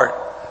major part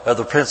of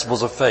the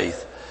principles of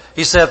faith.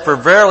 He said, for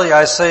verily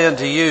I say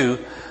unto you,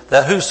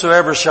 that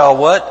whosoever shall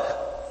what?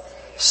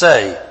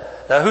 Say.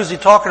 Now who's he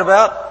talking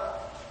about?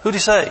 Who'd he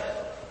say?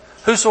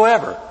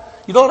 Whosoever.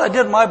 You know what I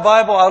did in my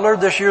Bible? I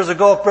learned this years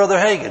ago with Brother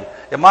Hagin.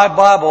 In my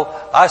Bible,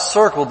 I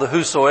circled the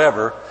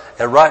whosoever,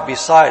 and right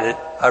beside it,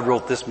 I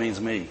wrote, this means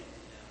me.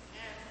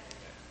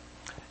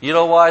 You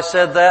know why I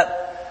said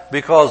that?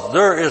 Because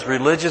there is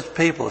religious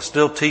people that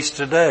still teach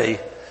today,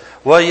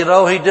 well, you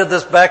know, he did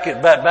this back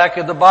in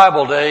the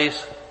Bible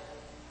days,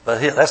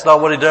 but that's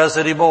not what he does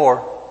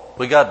anymore.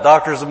 We got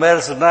doctors of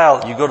medicine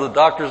now. You go to the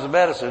doctors of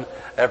medicine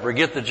and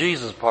forget the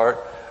Jesus part.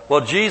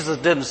 Well, Jesus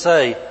didn't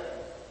say,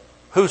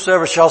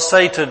 whosoever shall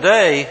say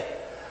today,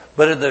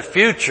 but in the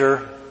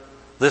future,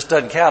 this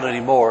doesn't count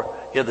anymore.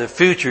 In the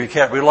future, you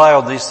can't rely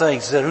on these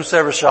things. He said,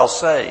 whosoever shall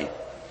say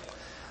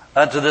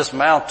unto this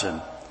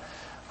mountain.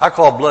 I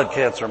call blood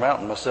cancer a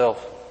mountain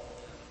myself.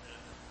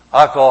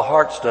 I call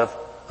heart stuff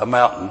a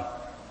mountain.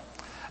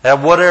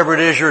 And whatever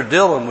it is you're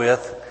dealing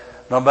with,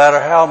 no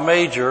matter how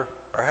major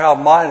or how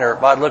minor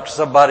it might look to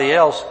somebody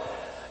else,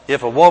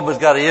 if a woman's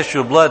got an issue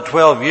of blood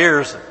 12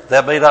 years,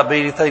 that may not be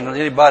anything to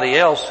anybody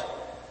else.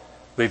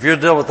 But if you're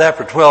dealing with that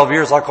for 12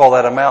 years, I call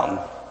that a mountain.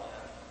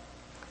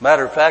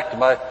 Matter of fact, in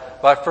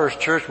my first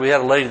church, we had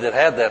a lady that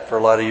had that for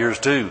a lot of years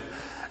too.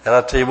 And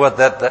I tell you what,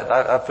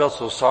 I felt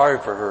so sorry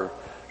for her.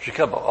 She'd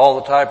come all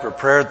the time for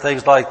prayer and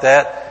things like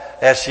that.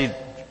 And she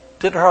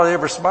didn't hardly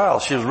ever smile.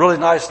 She was a really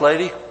nice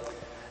lady.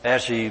 And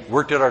she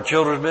worked at our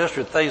children's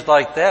ministry and things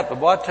like that. But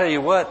boy, I tell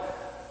you what,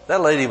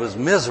 that lady was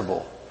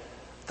miserable.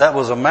 That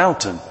was a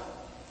mountain.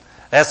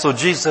 And so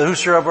Jesus said,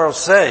 whosoever will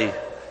say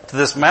to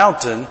this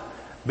mountain,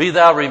 be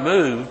thou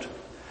removed,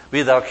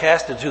 be thou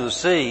cast into the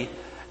sea,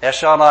 and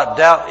shall not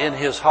doubt in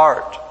his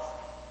heart.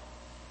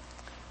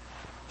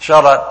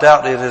 Shall not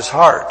doubt in his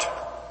heart.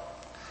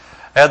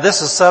 And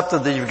this is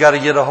something that you've got to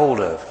get a hold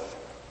of.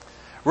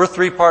 We're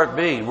three-part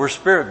beings. We're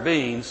spirit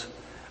beings.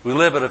 We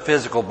live in a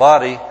physical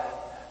body.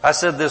 I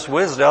said this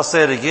Wednesday, I'll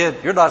say it again.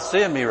 You're not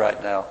seeing me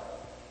right now.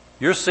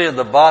 You're seeing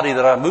the body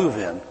that I move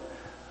in.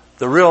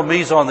 The real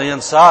me's on the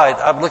inside.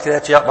 I'm looking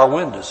at you out my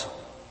windows.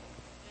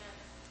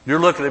 You're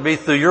looking at me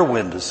through your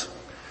windows.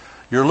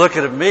 You're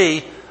looking at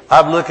me,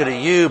 I'm looking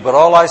at you, but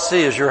all I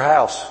see is your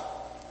house,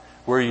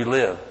 where you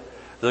live.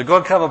 There's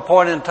going to come a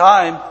point in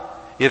time,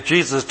 if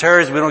Jesus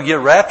tarries, we don't get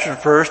raptured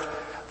first,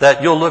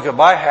 that you'll look at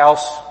my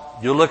house,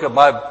 you'll look at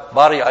my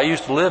body I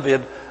used to live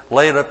in,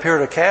 laying up here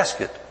in a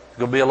casket. It's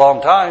going to be a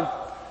long time.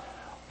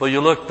 But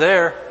you look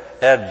there,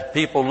 and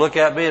people look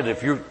at me, and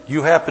if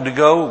you happen to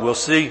go, we'll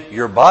see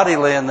your body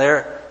laying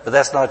there, but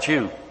that's not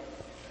you.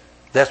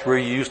 That's where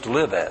you used to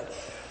live at.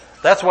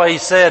 That's why he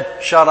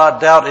said, shall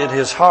not doubt in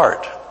his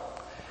heart.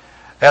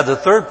 And the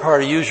third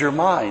part, he used your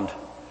mind.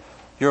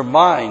 Your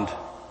mind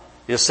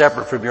is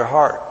separate from your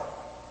heart.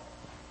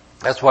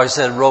 That's why he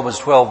said in Romans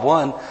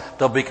 12:1,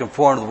 don't be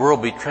conformed to the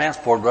world, be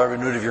transformed by the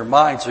renewing of your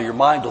mind, so your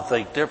mind will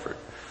think different.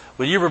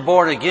 When you were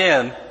born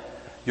again,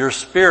 your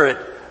spirit,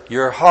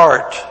 your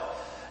heart,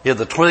 in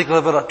the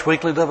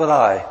twinkling of an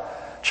eye,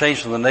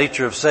 changed from the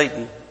nature of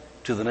Satan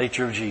to the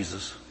nature of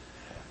Jesus.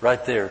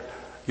 Right there.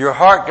 Your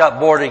heart got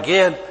born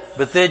again,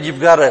 but then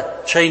you've got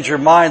to change your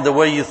mind the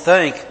way you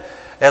think.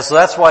 And so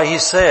that's why he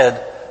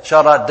said,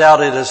 shall not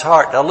doubt in his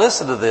heart. Now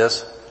listen to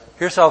this.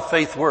 Here's how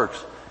faith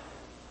works.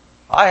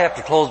 I have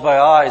to close my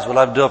eyes when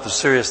I'm doing a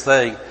serious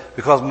thing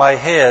because my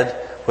head,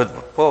 when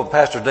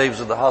Pastor Dave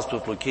was in the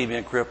hospital with leukemia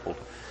and crippled,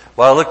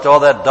 while I looked at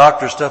all that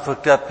doctor stuff,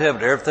 looked up him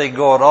and everything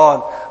going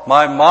on,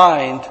 my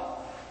mind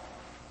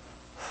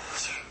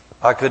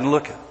I couldn't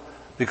look at it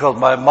because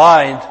my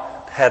mind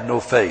had no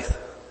faith.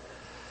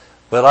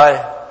 But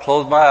I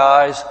closed my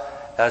eyes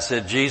and I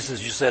said,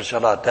 Jesus, you said,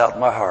 shall not doubt in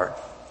my heart.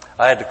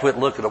 I had to quit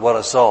looking at what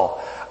I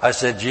saw. I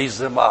said,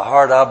 Jesus, in my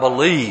heart, I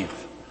believe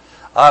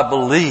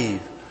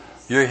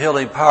your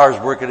healing power is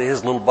working in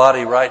his little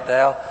body right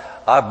now.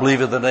 I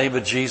believe in the name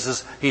of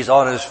Jesus. He's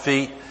on his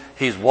feet.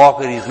 He's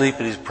walking, he's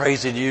leaping, he's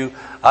praising you.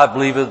 I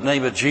believe in the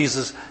name of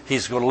Jesus,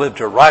 he's going to live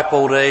to a ripe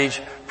old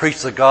age,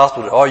 preach the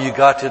gospel, all you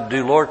got to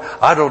do, Lord.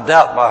 I don't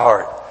doubt in my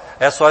heart.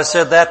 And so I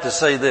said that to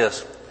say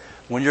this.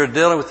 When you're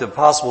dealing with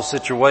impossible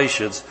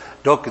situations,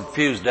 don't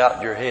confuse doubt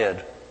in your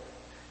head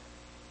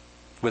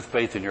with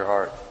faith in your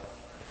heart.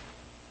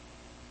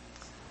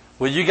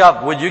 When you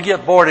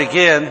get born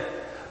again,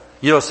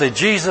 you don't say,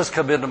 Jesus,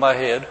 come into my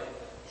head.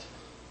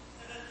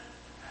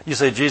 You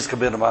say, Jesus,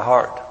 come into my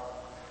heart.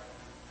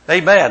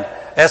 Amen.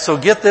 And so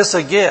get this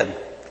again.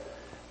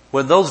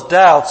 When those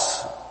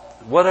doubts,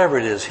 whatever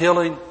it is,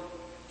 healing,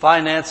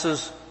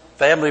 finances,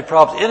 family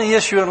problems, any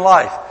issue in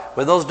life,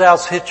 when those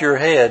doubts hit your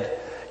head,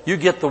 you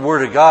get the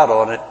Word of God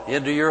on it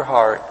into your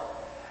heart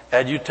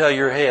and you tell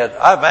your head,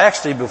 I've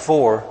actually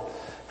before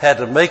had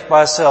to make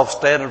myself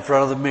stand in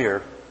front of the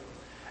mirror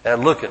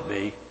and look at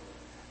me,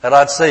 and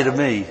I'd say to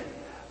me,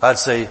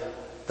 that's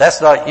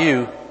not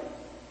you.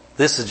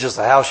 This is just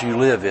the house you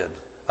live in.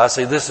 I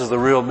say, this is the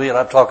real me, and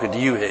I'm talking to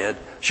you, head.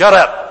 Shut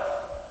up.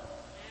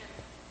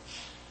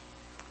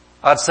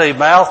 I'd say,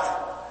 mouth,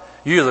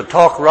 you either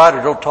talk right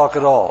or don't talk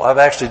at all. I've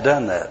actually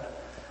done that.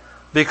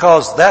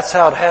 Because that's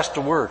how it has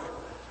to work.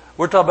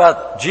 We're talking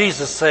about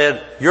Jesus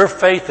said, your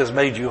faith has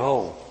made you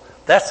whole.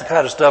 That's the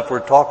kind of stuff we're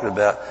talking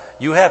about.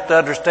 You have to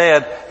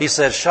understand, he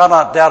says, shall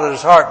not doubt in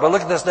his heart. But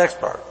look at this next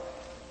part.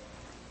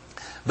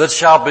 But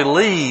shall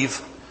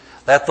believe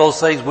that those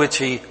things which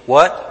he,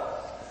 what?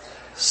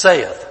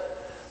 Saith.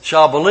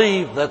 Shall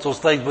believe that those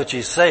things which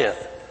he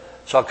saith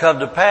shall come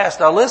to pass.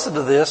 Now listen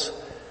to this.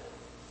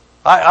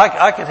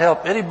 I can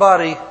help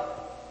anybody,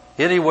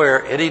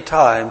 anywhere,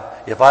 anytime,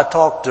 if I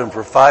talk to them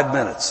for 5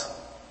 minutes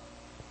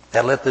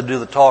and let them do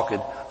the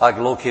talking, I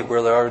can locate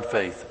where they are in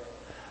faith.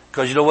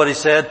 Because you know what he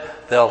said?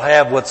 They'll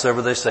have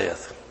whatsoever they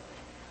saith.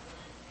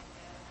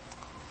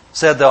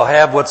 Said they'll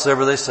have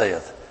whatsoever they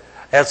saith.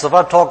 And so if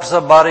I talk to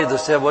somebody that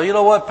said, well, you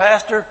know what,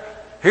 Pastor?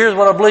 Here's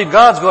what I believe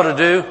God's going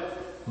to do,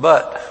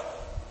 but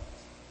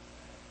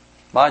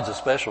mine's a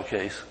special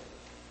case.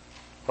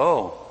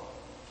 Oh.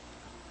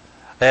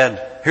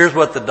 And here's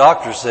what the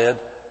doctor said.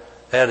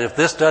 And if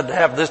this doesn't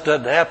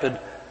happen,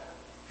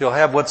 he'll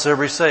have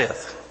whatsoever he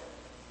saith.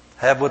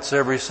 Have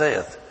whatsoever he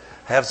saith.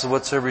 Have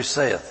whatsoever he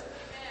saith.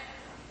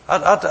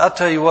 I'll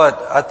tell you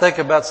what, I think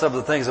about some of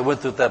the things I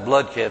went through with that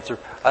blood cancer.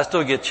 I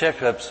still get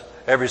checkups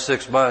every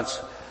 6 months.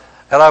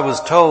 And I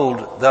was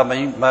told that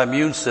my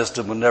immune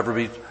system would never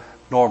be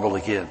normal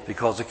again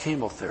because of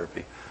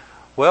chemotherapy.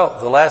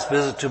 Well, the last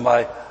visit to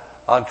my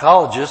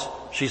oncologist,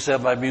 she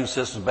said my immune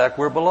system's back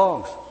where it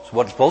belongs. It's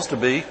what it's supposed to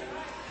be.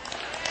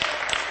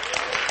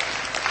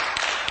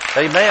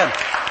 Amen.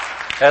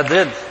 And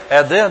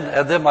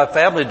then my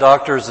family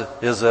doctor is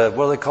what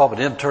do they call it,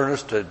 an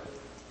internist?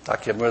 I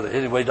can't remember.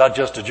 Anyway, not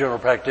just a general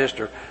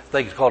practitioner. I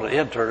think it's called an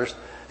internist.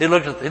 He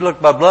looked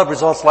at my blood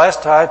results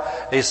last time.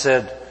 He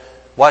said,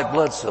 white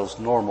blood cells,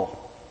 normal.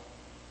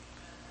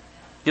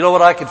 You know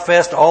what I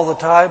confessed all the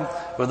time?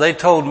 When they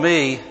told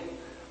me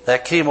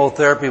that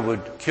chemotherapy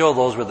would kill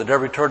those where they'd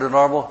never return to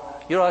normal,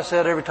 you know what I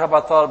said every time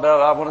I thought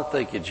about it? I want to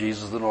thank you,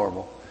 Jesus, the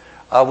normal.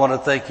 I want to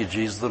thank you,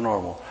 Jesus, the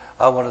normal.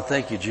 I want to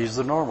thank you, Jesus,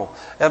 the normal.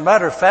 As a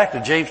matter of fact,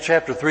 in James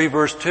chapter 3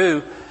 verse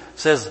 2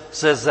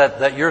 says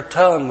that your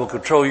tongue will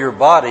control your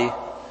body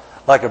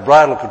like a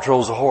bridle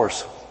controls a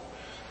horse.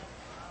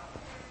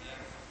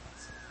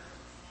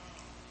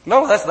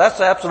 No, that's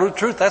the absolute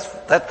truth.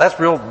 That's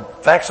real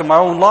facts of my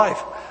own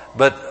life.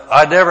 But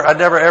I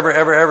never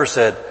ever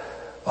said,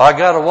 I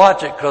gotta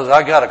watch it because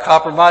I got a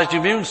compromised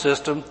immune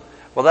system.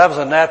 Well, that was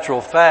a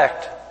natural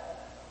fact.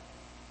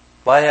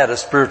 But I had a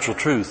spiritual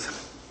truth.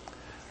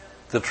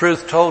 The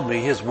truth told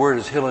me his word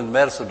is healing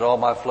medicine to all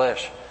my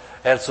flesh.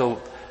 And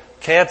so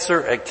cancer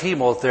and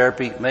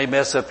chemotherapy may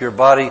mess up your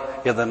body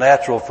in the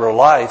natural for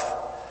life,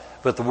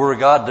 but the word of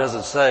God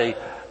doesn't say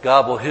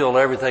God will heal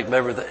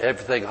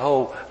everything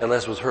whole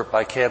unless it was hurt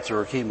by cancer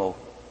or chemo.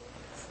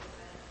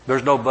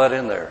 There's no but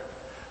in there.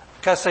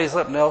 Can I say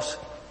something else?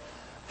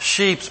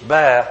 Sheep's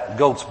baa,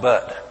 goat's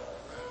butt.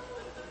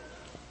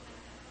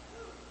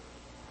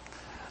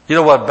 You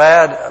know what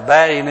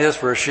baying is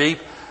for a sheep?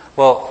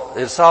 Well,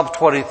 in Psalm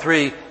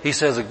 23, he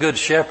says a good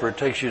shepherd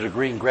takes you to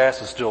green grass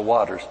and still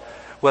waters.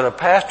 When a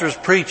pastor's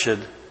preaching,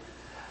 and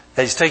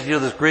he's taking you to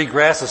this green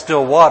grass and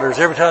still waters,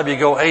 every time you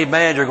go,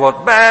 amen, you're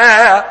going,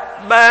 bah,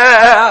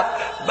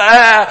 bah,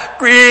 bah,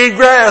 green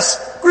grass,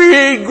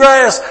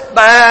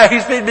 bah,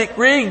 he's feeding me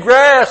green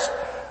grass.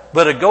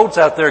 But a goat's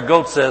out there, a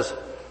goat says,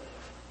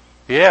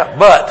 yeah,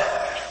 but.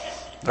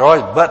 They're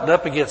always butting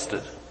up against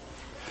it.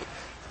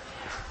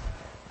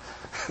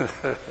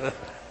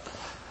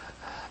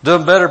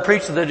 Doing better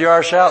preaching than you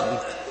are shouting.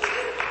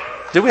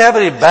 Do we have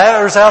any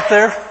batters out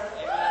there?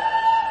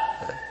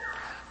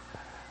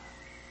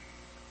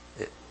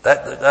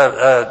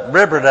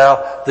 remember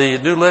now, the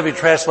New Living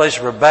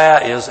Translation for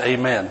ba is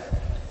amen.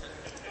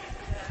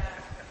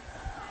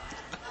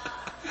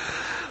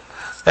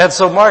 And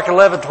so Mark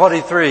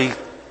 11:23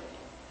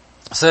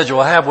 says you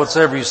will have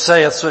whatsoever you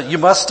say. So you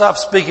must stop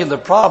speaking the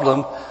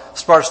problem,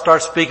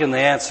 start speaking the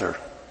answer.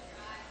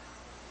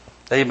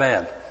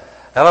 Amen.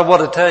 And I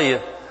want to tell you,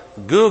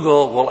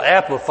 Google will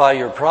amplify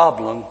your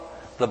problem.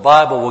 The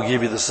Bible will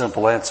give you the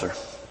simple answer.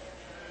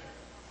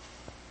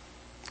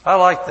 I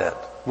like that.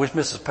 Wish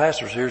Mrs.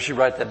 Pastor's here. She'd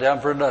write that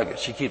down for a nugget.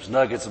 She keeps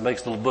nuggets and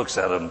makes little books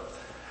out of them.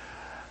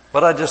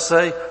 But I just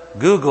say,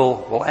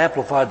 Google will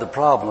amplify the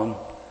problem,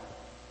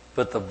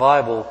 but the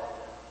Bible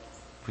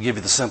will give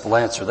you the simple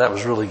answer. That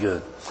was really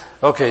good.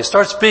 Okay,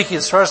 start speaking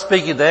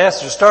the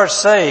answer. Start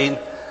saying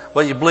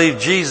what you believe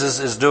Jesus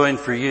is doing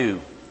for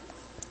you.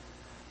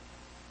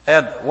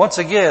 And once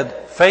again,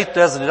 faith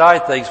doesn't deny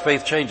things,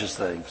 faith changes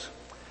things.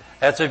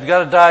 And so if you've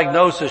got a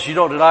diagnosis, you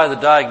don't deny the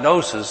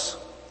diagnosis.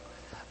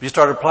 You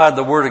start applying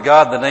the Word of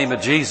God in the name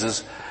of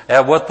Jesus,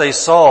 and what they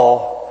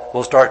saw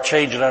will start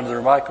changing under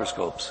their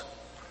microscopes.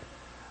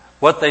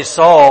 What they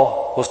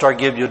saw will start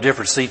giving you a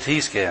different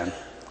CT scan.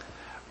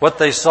 What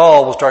they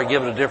saw will start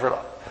giving a different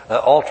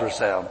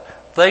ultrasound.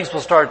 Things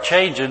will start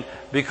changing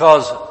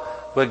because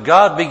when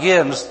God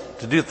begins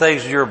to do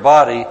things in your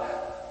body,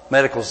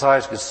 medical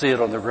science can see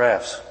it on their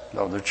graphs,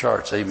 on their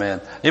charts.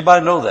 Amen.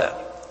 Anybody know that?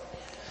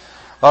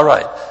 All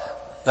right.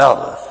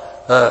 Now,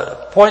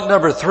 point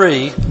number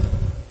 3,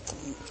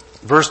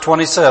 verse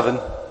 27,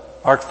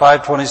 Mark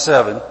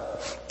 5:27.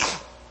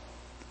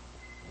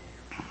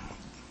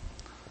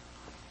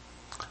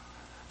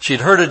 She'd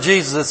heard of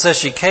Jesus. It says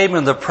she came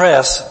in the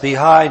press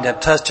behind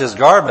and touched his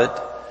garment.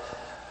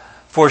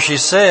 For she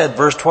said,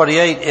 verse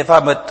 28, if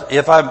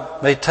I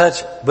may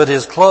touch but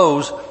his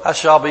clothes, I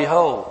shall be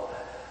whole.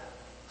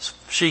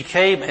 She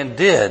came and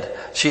did.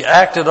 She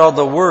acted on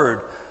the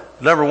word.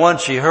 Number 1,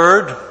 she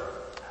heard.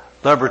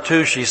 Number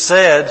 2, she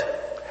said.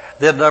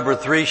 Then number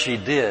 3, she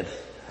did.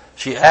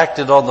 She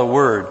acted on the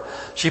word.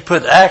 She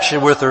put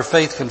action with her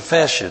faith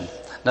confession.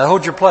 Now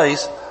hold your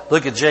place.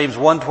 Look at James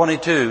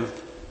 1:22.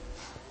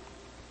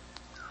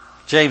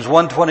 James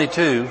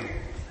 1:22.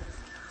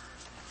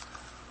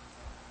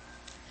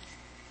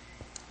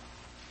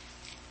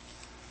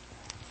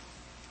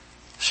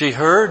 She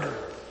heard,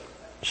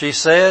 she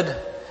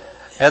said,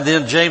 and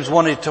then James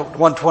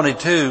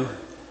 1:22,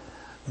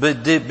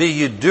 but be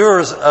you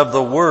doers of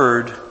the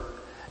word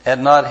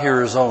and not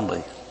hearers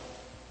only.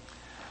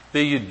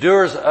 Be you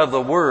doers of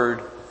the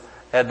word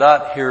and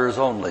not hearers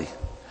only,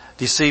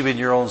 deceiving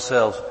your own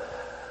selves.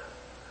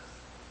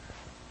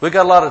 We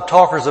got a lot of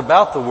talkers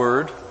about the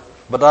word,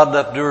 but not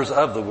enough doers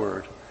of the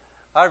word.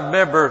 I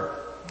remember,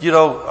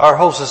 our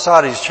whole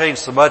society's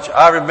changed so much.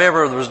 I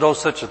remember there was no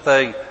such a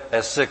thing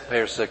as sick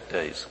pay or sick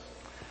days.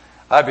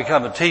 I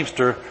become a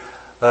Teamster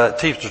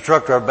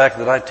truck driver back in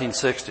the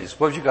 1960s.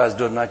 What was you guys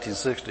doing in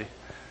 1960?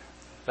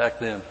 Back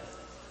then?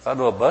 I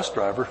know a bus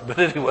driver, but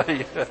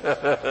anyway.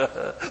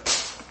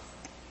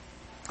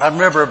 I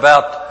remember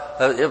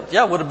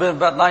it would have been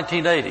about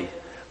 1980.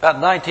 About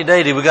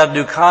 1980, we got a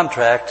new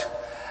contract,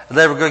 and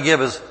they were going to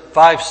give us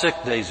 5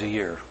 sick days a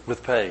year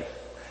with pay.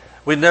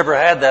 We'd never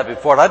had that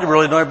before, and I didn't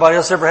really know anybody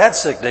else ever had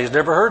sick days,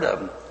 never heard of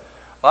them.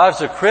 Well, I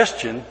was a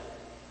Christian,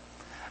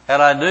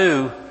 and I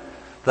knew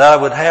that I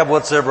would have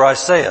whatsoever I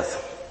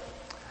saith.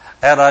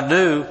 And I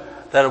knew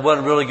that it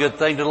wasn't a really good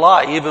thing to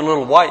lie, even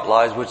little white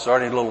lies, which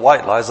aren't any little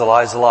white lies, a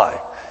lie's a lie.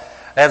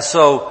 And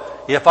so,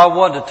 if I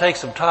wanted to take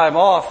some time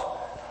off,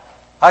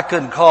 I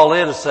couldn't call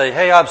in and say,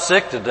 hey, I'm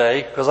sick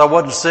today, because I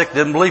wasn't sick,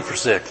 didn't believe for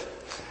sick.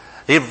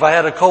 Even if I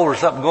had a cold or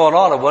something going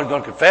on, I wasn't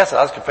going to confess it.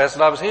 I was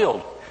confessing I was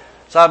healed.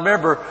 So I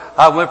remember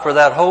I went for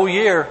that whole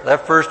year,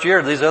 that first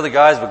year, these other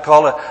guys would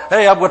call it,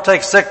 hey, I'm going to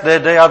take sick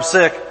today, I'm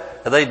sick.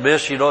 And they'd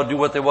miss, do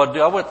what they want to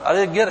do. I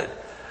didn't get it.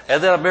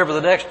 And then I remember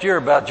the next year,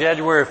 about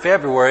January or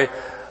February,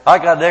 I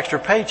got an extra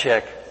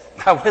paycheck.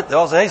 I went there,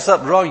 I said, hey,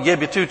 something's wrong, you gave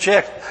me 2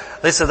 checks.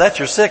 They said, that's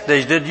your sick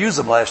days, you didn't use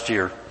them last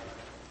year.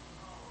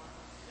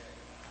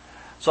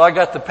 So I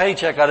got the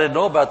paycheck, I didn't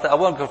know about that, I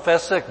wasn't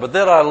confessed sick. But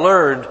then I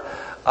learned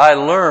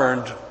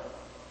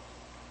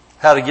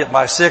how to get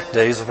my sick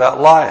days without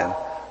lying.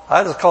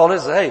 I just called in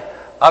and said, hey,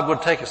 I'm going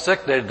to take a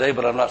sick day today,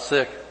 but I'm not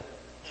sick.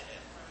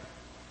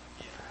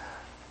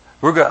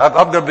 I'm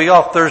going to be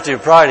off Thursday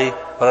and Friday,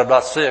 but I'm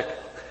not sick.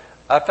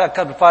 I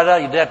come to find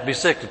out you didn't have to be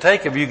sick to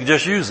take them. You can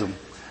just use them.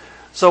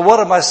 So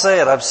what am I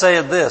saying? I'm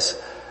saying this.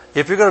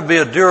 If you're going to be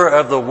a doer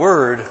of the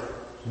word,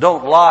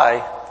 don't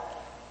lie.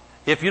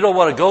 If you don't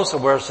want to go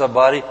somewhere with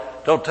somebody,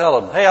 don't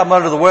tell them, hey, I'm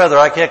under the weather,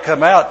 I can't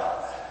come out.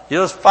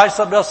 Just find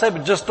something else to say,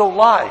 but just don't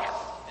lie.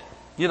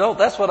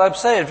 That's what I'm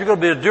saying. If you're going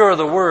to be a doer of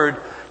the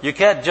word, you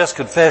can't just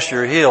confess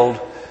you're healed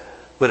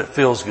when it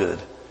feels good.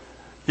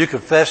 You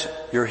confess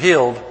you're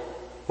healed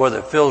whether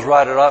it feels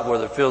right or not,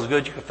 whether it feels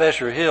good. You confess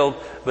you're healed,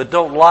 but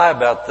don't lie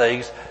about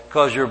things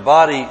because your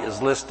body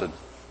is listening.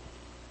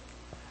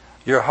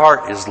 Your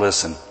heart is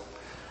listening.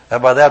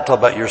 And by that I'm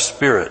talking about your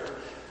spirit.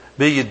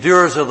 Be ye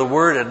doers of the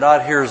word and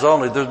not hearers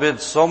only. There's been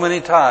so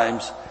many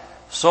times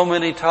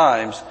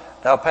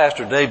Now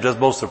Pastor Dave does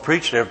most of the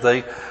preaching and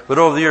everything, but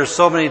over the years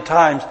so many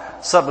times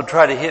something would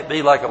try to hit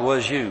me like it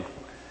was you.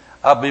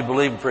 I'd be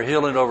believing for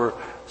healing over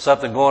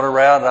something going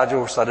around. I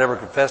never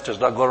confessed it's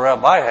not going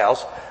around my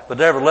house, but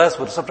nevertheless,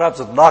 when sometimes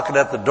it's knocking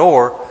at the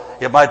door,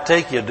 it might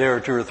take you a day or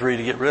two or three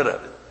to get rid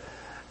of it.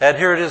 And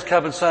here it is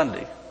coming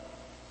Sunday.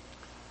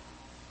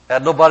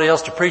 Had nobody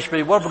else to preach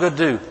me. What am I going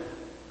to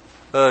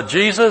do?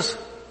 Jesus,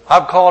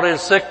 I'm called in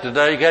sick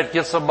today. You got to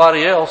get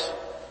somebody else.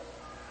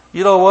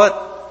 You know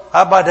what?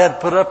 I might have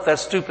to put up that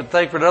stupid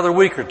thing for another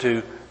week or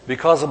two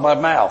because of my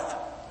mouth.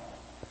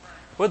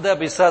 Wouldn't that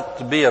be something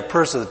to be a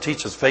person that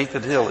teaches faith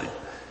and healing?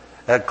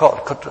 And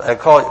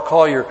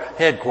call your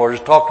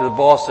headquarters, talk to the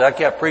boss, say, I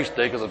can't preach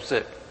today because I'm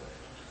sick.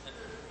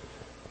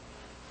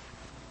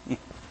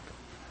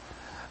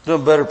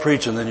 Doing better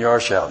preaching than you are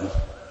shouting.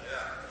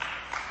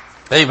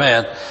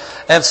 Amen.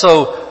 And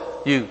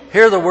so you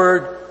hear the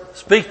word,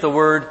 speak the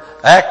word,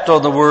 act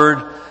on the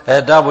word,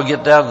 and now we'll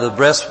get down to the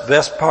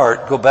best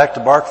part. Go back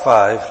to Mark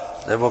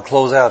 5, then we'll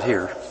close out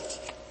here.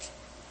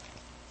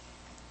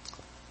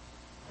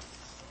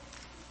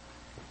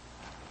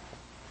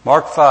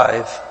 Mark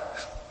 5,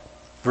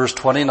 verse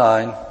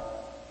 29.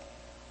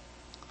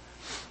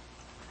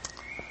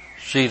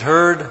 She'd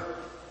heard,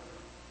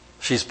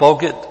 she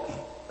spoke it,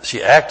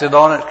 she acted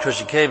on it because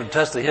she came and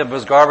touched the hem of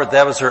his garment.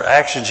 That was her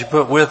action she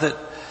put with it.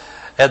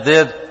 And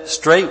then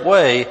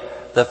straightway,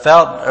 the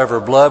fountain of her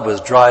blood was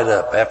dried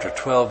up after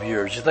 12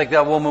 years. You think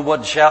that woman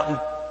wasn't shouting?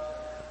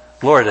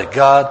 Glory to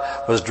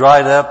God, was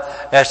dried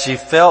up as she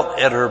felt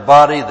in her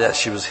body that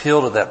she was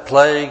healed of that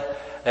plague.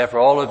 And for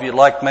all of you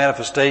like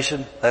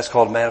manifestation, that's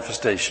called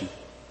manifestation.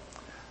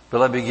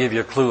 But let me give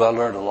you a clue I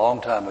learned a long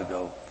time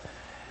ago.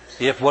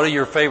 If one of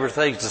your favorite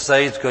things to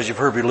say is because you've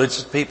heard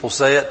religious people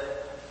say it,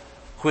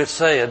 quit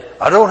saying,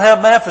 I don't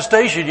have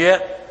manifestation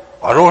yet.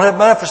 I don't have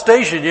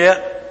manifestation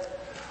yet.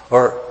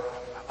 Or,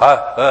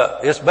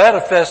 it's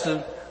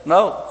manifesting.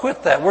 No,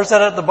 quit that. Where's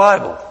that in the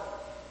Bible?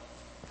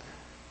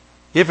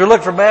 If you're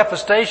looking for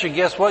manifestation,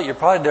 guess what? You're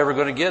probably never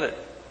going to get it.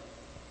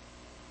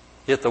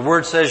 If the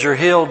word says you're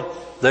healed,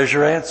 there's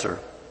your answer.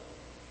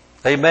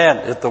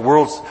 Amen. If the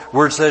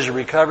word says you're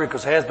recovering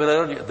because it has been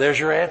on you, there's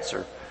your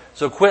answer.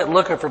 So quit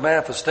looking for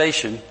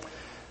manifestation.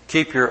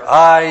 Keep your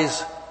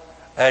eyes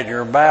and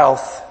your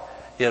mouth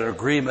in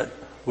agreement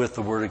with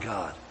the Word of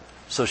God.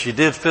 So she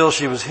did feel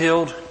she was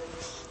healed.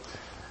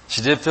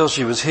 She did feel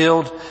she was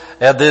healed.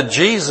 And then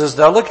Jesus,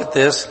 now look at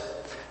this,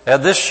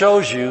 and this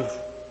shows you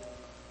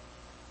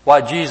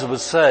why Jesus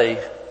would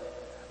say,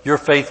 your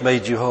faith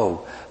made you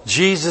whole.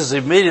 Jesus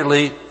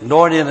immediately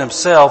anointing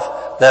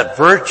himself, that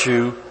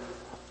virtue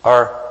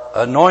or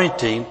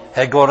anointing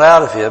had gone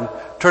out of him,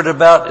 turned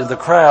about in the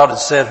crowd and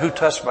said, who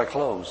touched my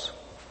clothes?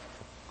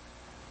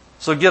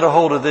 So get a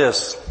hold of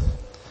this.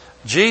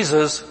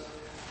 Jesus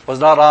was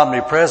not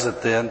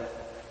omnipresent then.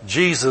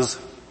 Jesus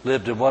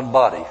lived in one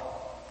body.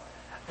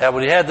 And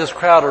when he had this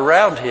crowd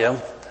around him,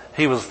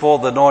 he was full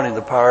of the anointing,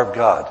 the power of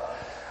God.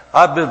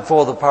 I've been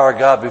full of the power of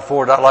God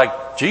before, not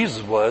like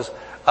Jesus was.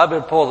 I've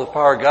been full of the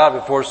power of God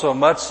before, so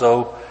much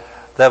so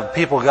that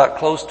people got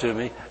close to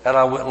me and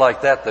I went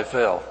like that, they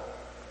fell.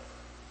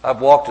 I've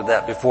walked in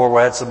that before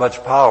where I had so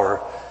much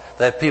power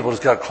that people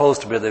just got close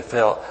to me and they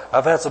fell.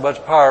 I've had so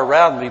much power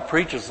around me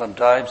preaching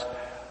sometimes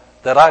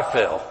that I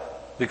fell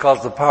because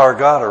of the power of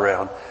God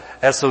around.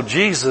 And so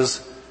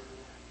Jesus,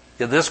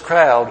 in this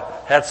crowd,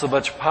 had so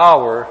much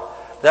power,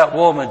 that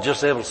woman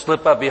just able to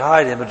slip up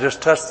behind him and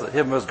just touch the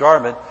hem of his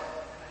garment.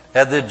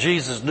 And then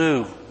Jesus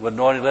knew when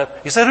anointing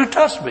left. He said, who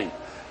touched me?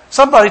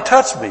 Somebody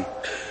touched me.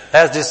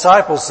 As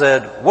disciples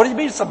said, what do you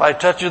mean somebody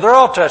touched you? They're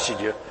all touching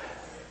you.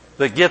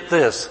 But get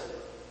this.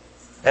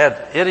 And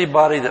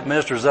anybody that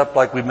ministers up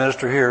like we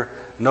minister here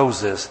knows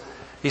this.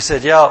 He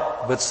said, yeah,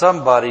 but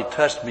somebody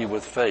touched me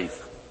with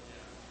faith.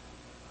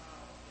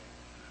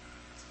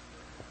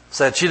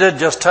 Said she didn't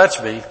just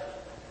touch me.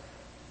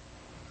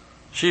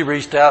 She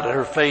reached out and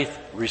her faith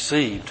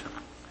received.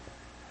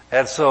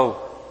 And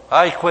so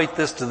I equate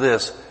this to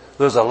this.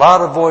 There's a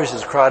lot of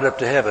voices cried up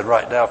to heaven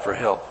right now for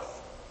help.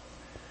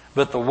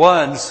 But the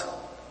ones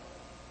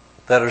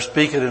that are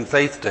speaking in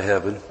faith to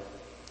heaven,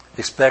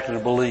 expecting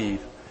to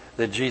believe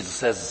that Jesus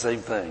says the same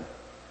thing.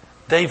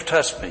 Dave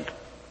touched me.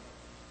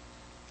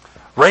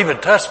 Raven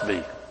touched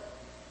me.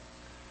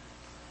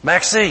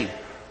 Maxine.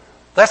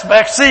 That's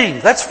Maxine.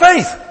 That's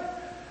faith.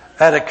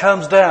 And it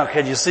comes down.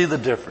 Can you see the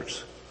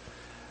difference?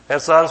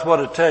 And so I just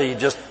want to tell you,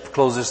 just to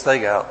close this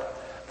thing out,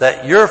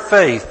 that your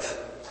faith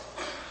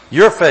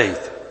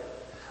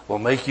will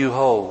make you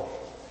whole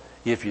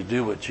if you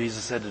do what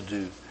Jesus said to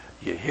do.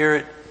 You hear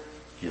it,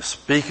 you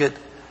speak it,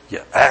 you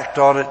act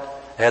on it,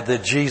 and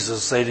then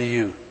Jesus say to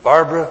you,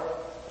 Barbara,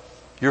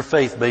 your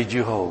faith made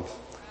you whole.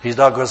 He's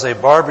not going to say,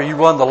 Barbara, you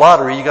won the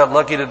lottery, you got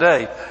lucky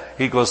today.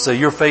 He's going to say,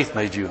 your faith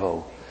made you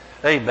whole.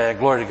 Amen.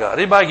 Glory to God.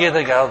 Anybody get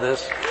anything out of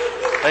this?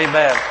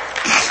 Amen.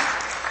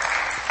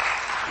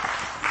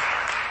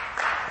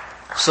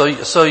 So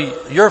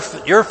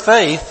your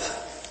faith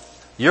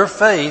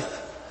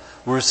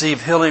will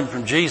receive healing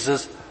from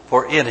Jesus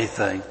for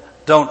anything.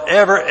 Don't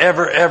ever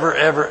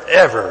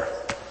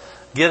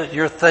get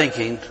your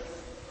thinking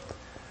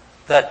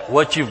that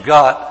what you've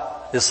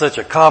got is such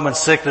a common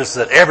sickness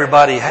that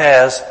everybody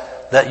has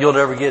that you'll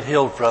never get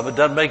healed from. It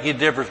doesn't make any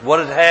difference what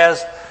it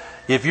has.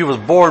 If you was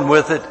born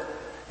with it,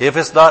 if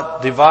it's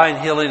not divine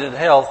healing and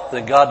health,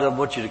 then God doesn't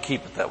want you to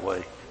keep it that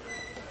way.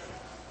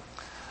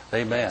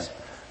 Amen.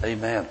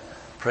 Amen.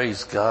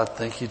 Praise God.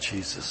 Thank you,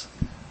 Jesus.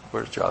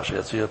 Where's Josh?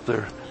 Is he up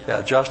there?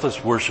 Yeah, Josh,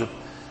 let's worship.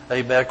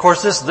 Amen. Of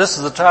course, this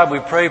is the time we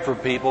pray for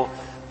people,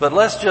 but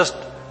let's just,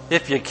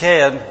 if you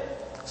can,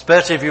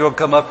 especially if you're going to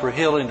come up for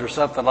healing or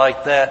something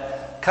like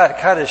that,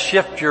 kind of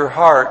shift your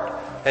heart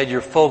and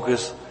your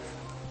focus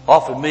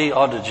off of me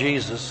onto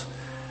Jesus.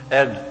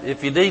 And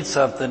if you need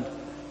something,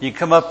 you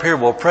come up here,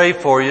 we'll pray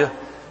for you.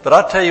 But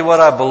I'll tell you what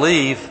I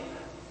believe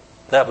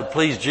that would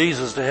please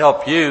Jesus to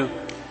help you.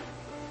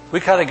 We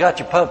kind of got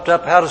you pumped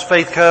up. How does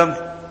faith come?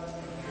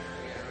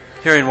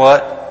 Hearing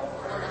what?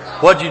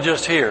 What'd you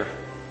just hear?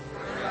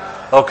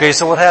 Okay,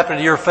 so what happened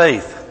to your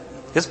faith?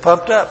 It's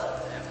pumped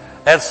up.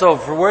 And so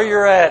for where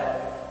you're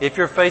at, if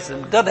you're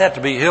facing, it doesn't have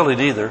to be healing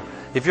either.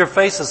 If you're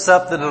facing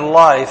something in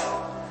life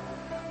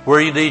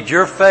where you need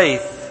your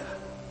faith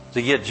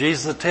to get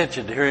Jesus'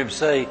 attention, to hear Him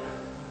say,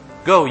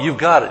 go, you've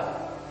got it.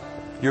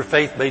 Your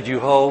faith made you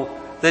whole.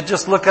 Then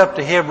just look up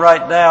to Him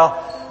right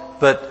now.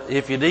 But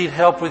if you need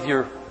help with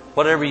your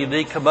whatever you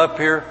need, come up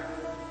here.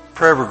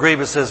 Prayer of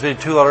agreement says,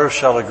 "If two on earth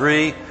shall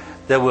agree,"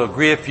 that will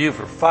agree with you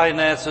for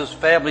finances,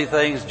 family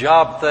things,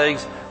 job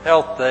things,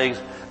 health things.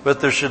 But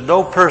there should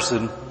no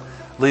person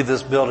leave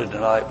this building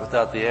tonight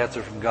without the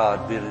answer from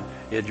God being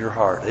in your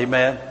heart.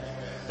 Amen?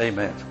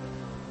 Amen.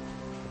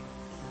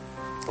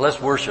 Let's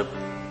worship.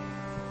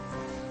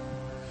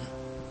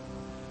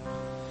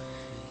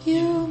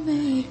 You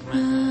make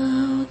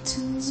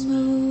mountains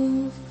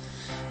move.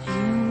 You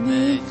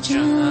make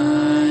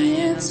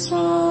giants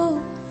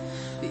fall.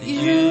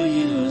 You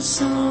use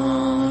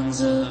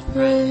songs of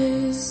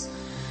praise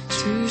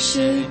to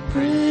shake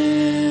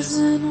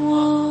prison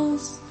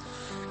walls.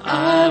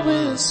 I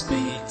will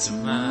speak to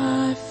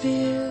my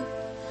fear.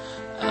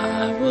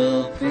 I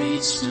will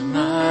preach to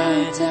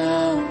my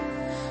doubt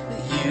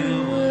that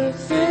you were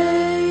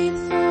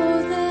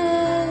faithful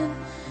then.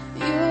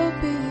 You'll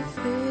be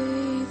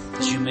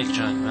faithful. You make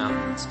giant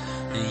mountains.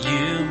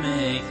 You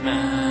make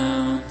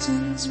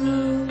mountains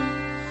move.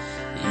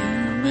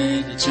 You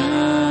make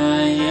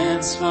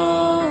giants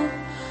fall.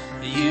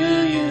 You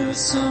use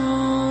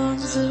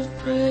songs of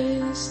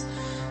praise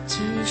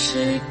to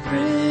shake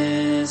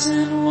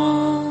prison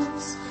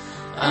walls.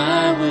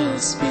 I will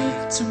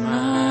speak to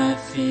my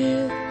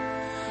fear.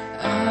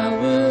 I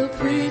will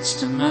preach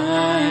to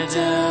my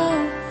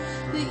doubt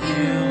that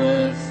you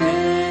were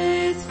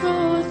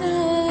faithful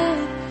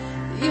then.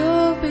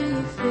 You'll be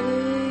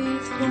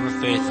faithful. You were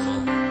faithful.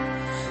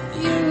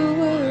 You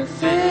were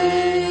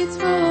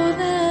faithful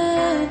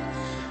then.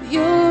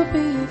 You'll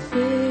be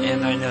faithful.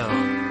 And I know.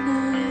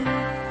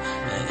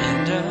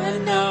 And I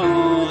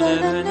know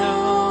that I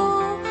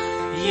know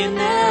you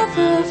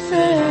never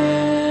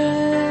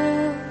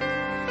fail.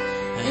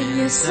 And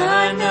yes,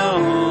 I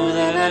know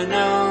that I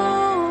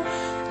know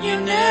you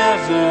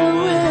never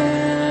will.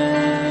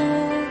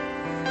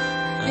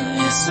 And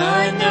yes,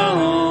 I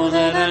know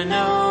that I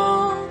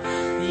know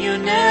you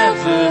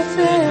never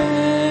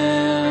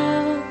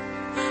fail.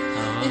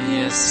 And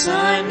yes,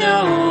 I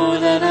know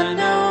that I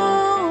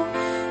know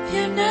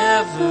you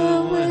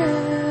never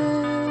will.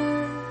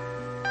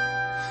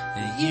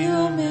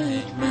 You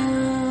make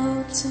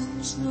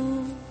mountains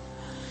move.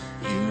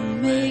 You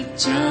make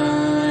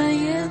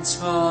giants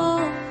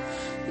fall.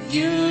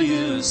 You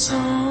use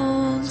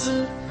songs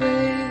of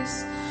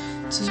praise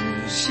to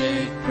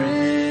shake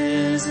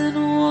prison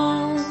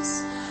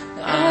walls.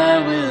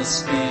 I will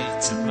speak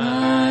to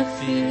my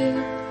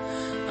fear.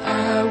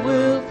 I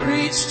will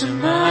preach to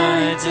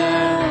my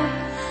doubt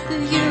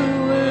that you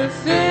were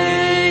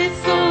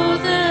faithful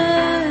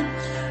then.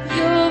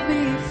 You'll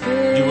be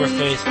faithful. You were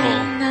faithful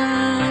now.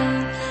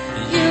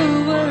 You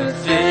were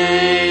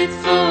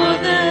faithful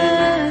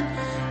then.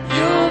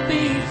 You'll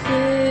be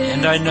faithful.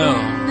 And I know.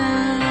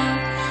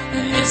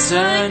 And yes,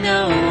 I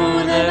know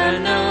that I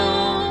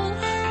know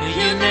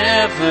you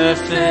never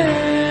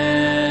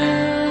fail.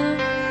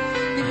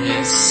 And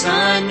yes,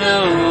 I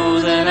know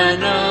that I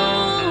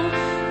know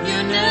you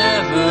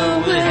never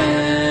will.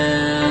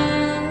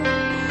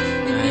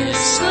 And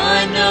yes,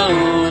 I know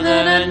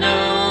that I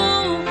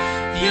know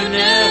you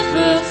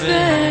never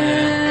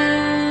fail.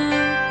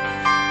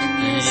 And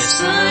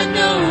yes, I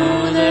know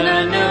that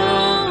I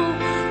know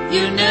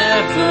you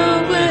never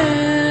will.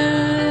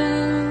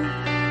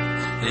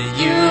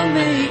 You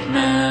make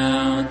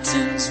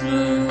mountains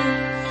move.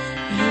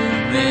 You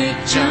make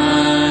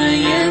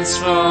giants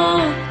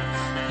fall.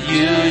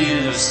 You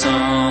use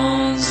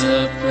songs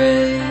of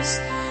praise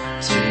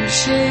to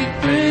shake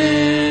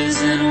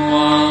prison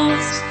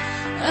walls.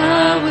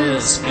 I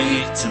will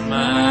speak to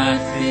my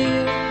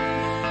fear.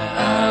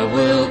 I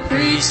will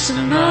preach to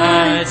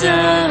my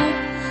doubt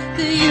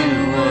that you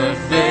were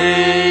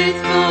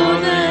faithful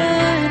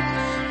then.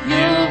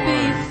 You'll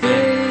be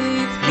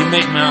faithful. You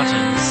make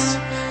mountains.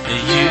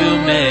 You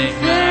make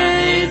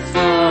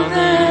faithful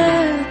then.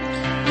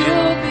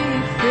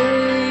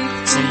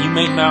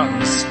 make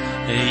mountains.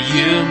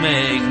 You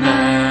make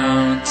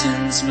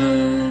mountains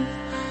move.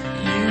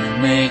 You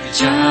make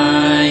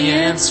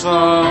giants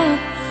fall.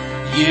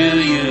 You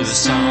use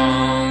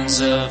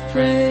songs of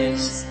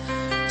praise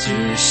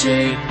to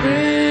shake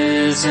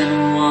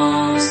prison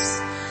walls.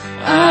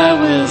 I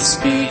will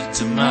speak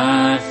to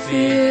my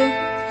fear.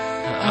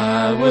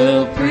 I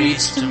will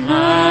preach to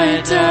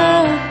my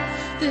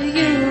doubt that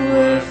you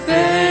were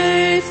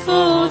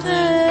faithful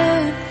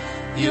then.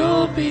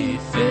 You'll be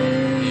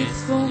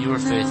faithful. You were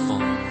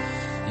faithful.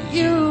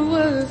 You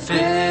were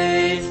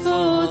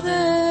faithful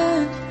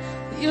then.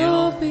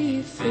 You'll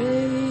be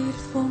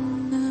faithful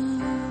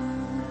now.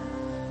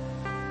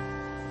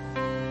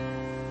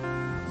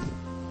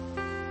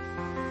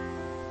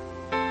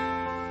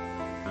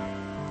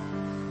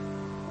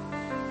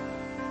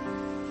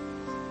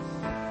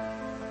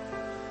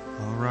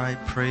 All right,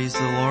 praise the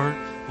Lord.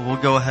 Well, we'll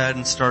go ahead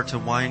and start to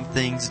wind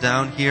things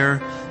down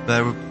here,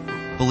 but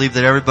I believe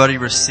that everybody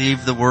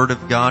received the Word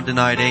of God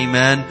tonight.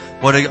 Amen.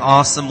 What an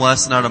awesome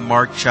lesson out of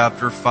Mark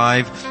chapter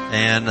 5.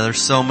 And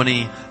there's so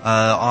many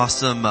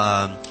awesome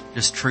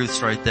just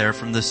truths right there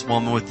from this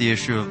woman with the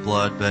issue of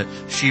blood, but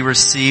she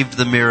received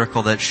the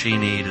miracle that she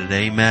needed.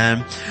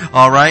 Amen.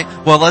 All right.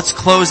 Well, let's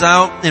close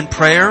out in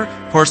prayer.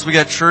 Of course, we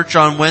got church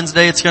on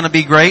Wednesday. It's going to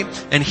be great.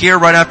 And here,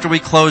 right after we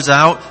close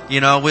out, we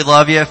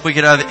love you. If we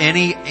could have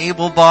any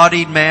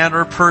able-bodied man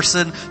or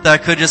person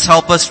that could just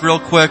help us real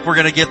quick, we're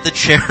going to get the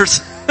chairs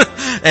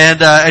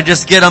and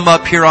just get them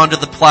up here onto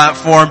the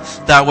platform.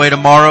 That way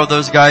tomorrow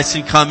those guys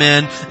can come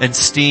in and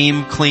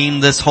steam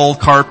clean this whole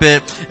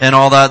carpet and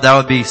all that. That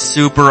would be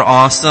super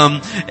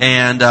awesome.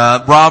 And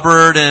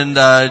Robert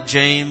and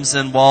James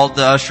and Walt,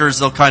 the ushers,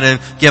 they'll kind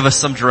of give us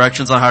some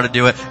directions on how to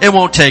do it. It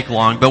won't take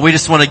long, but we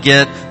just want to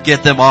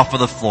get them off of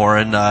the floor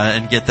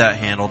and get that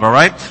handled. All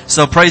right.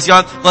 So praise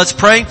God. Let's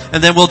pray,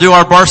 and then we'll do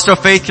our Barstow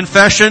Faith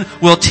Confession.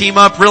 We'll team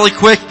up really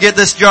quick, get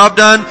this job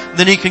done.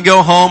 Then you can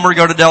go home or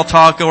go to Del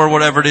Taco or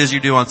whatever it is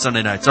you do on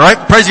Sunday nights. All right.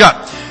 Praise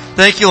God.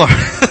 Thank you, Lord.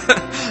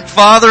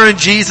 Father, in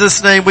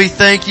Jesus' name, we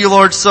thank you,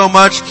 Lord, so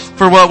much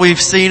for what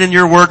we've seen in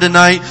your word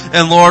tonight.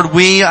 And Lord,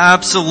 we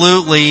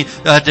absolutely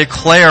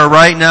declare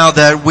right now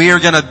that we are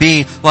going to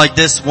be like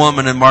this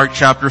woman in Mark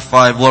chapter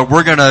 5. Lord,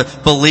 we're going to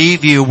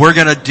believe you. We're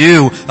going to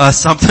do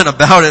something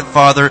about it,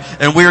 Father.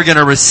 And we are going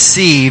to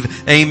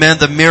receive, amen,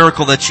 the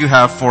miracle that you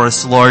have for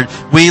us, Lord.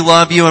 We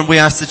love you, and we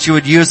ask that you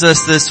would use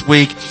us this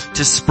week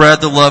to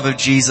spread the love of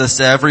Jesus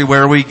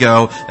everywhere we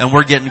go. And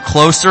we're getting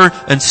closer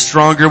and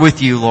stronger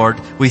with you, Lord.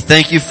 We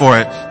thank you for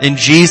it. In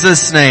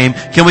Jesus' name.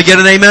 Can we get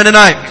an amen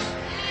tonight?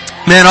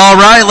 Man, all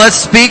right, let's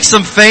speak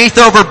some faith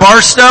over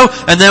Barstow,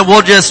 and then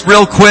we'll just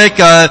real quick,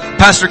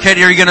 Pastor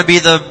Katie, are you going to be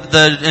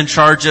the in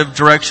charge of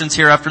directions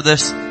here after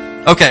this?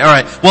 Okay, all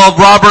right. Well,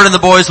 Robert and the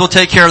boys will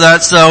take care of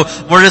that, so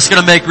we're just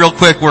going to make real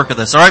quick work of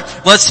this, all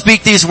right? Let's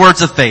speak these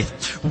words of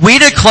faith. We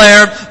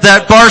declare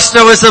that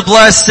Barstow is a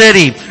blessed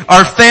city.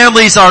 Our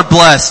families are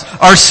blessed.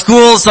 Our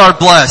schools are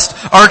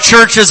blessed. Our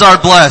churches are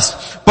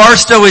blessed.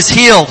 Barstow is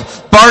healed.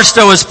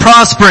 Barstow is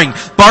prospering.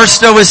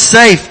 Barstow is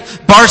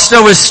safe.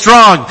 Barstow is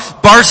strong.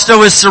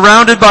 Barstow is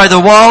surrounded by the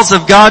walls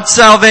of God's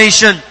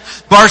salvation.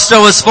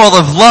 Barstow is full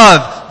of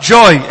love,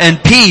 joy,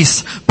 and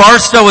peace.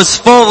 Barstow is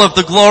full of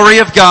the glory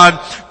of God.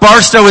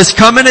 Barstow is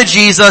coming to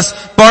Jesus.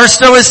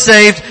 Barstow is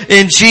saved.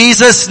 In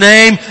Jesus'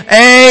 name,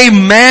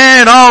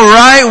 amen. All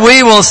right,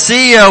 we will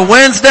see you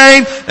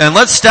Wednesday. And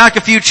let's stack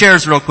a few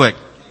chairs real quick.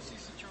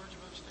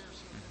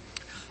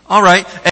 All right.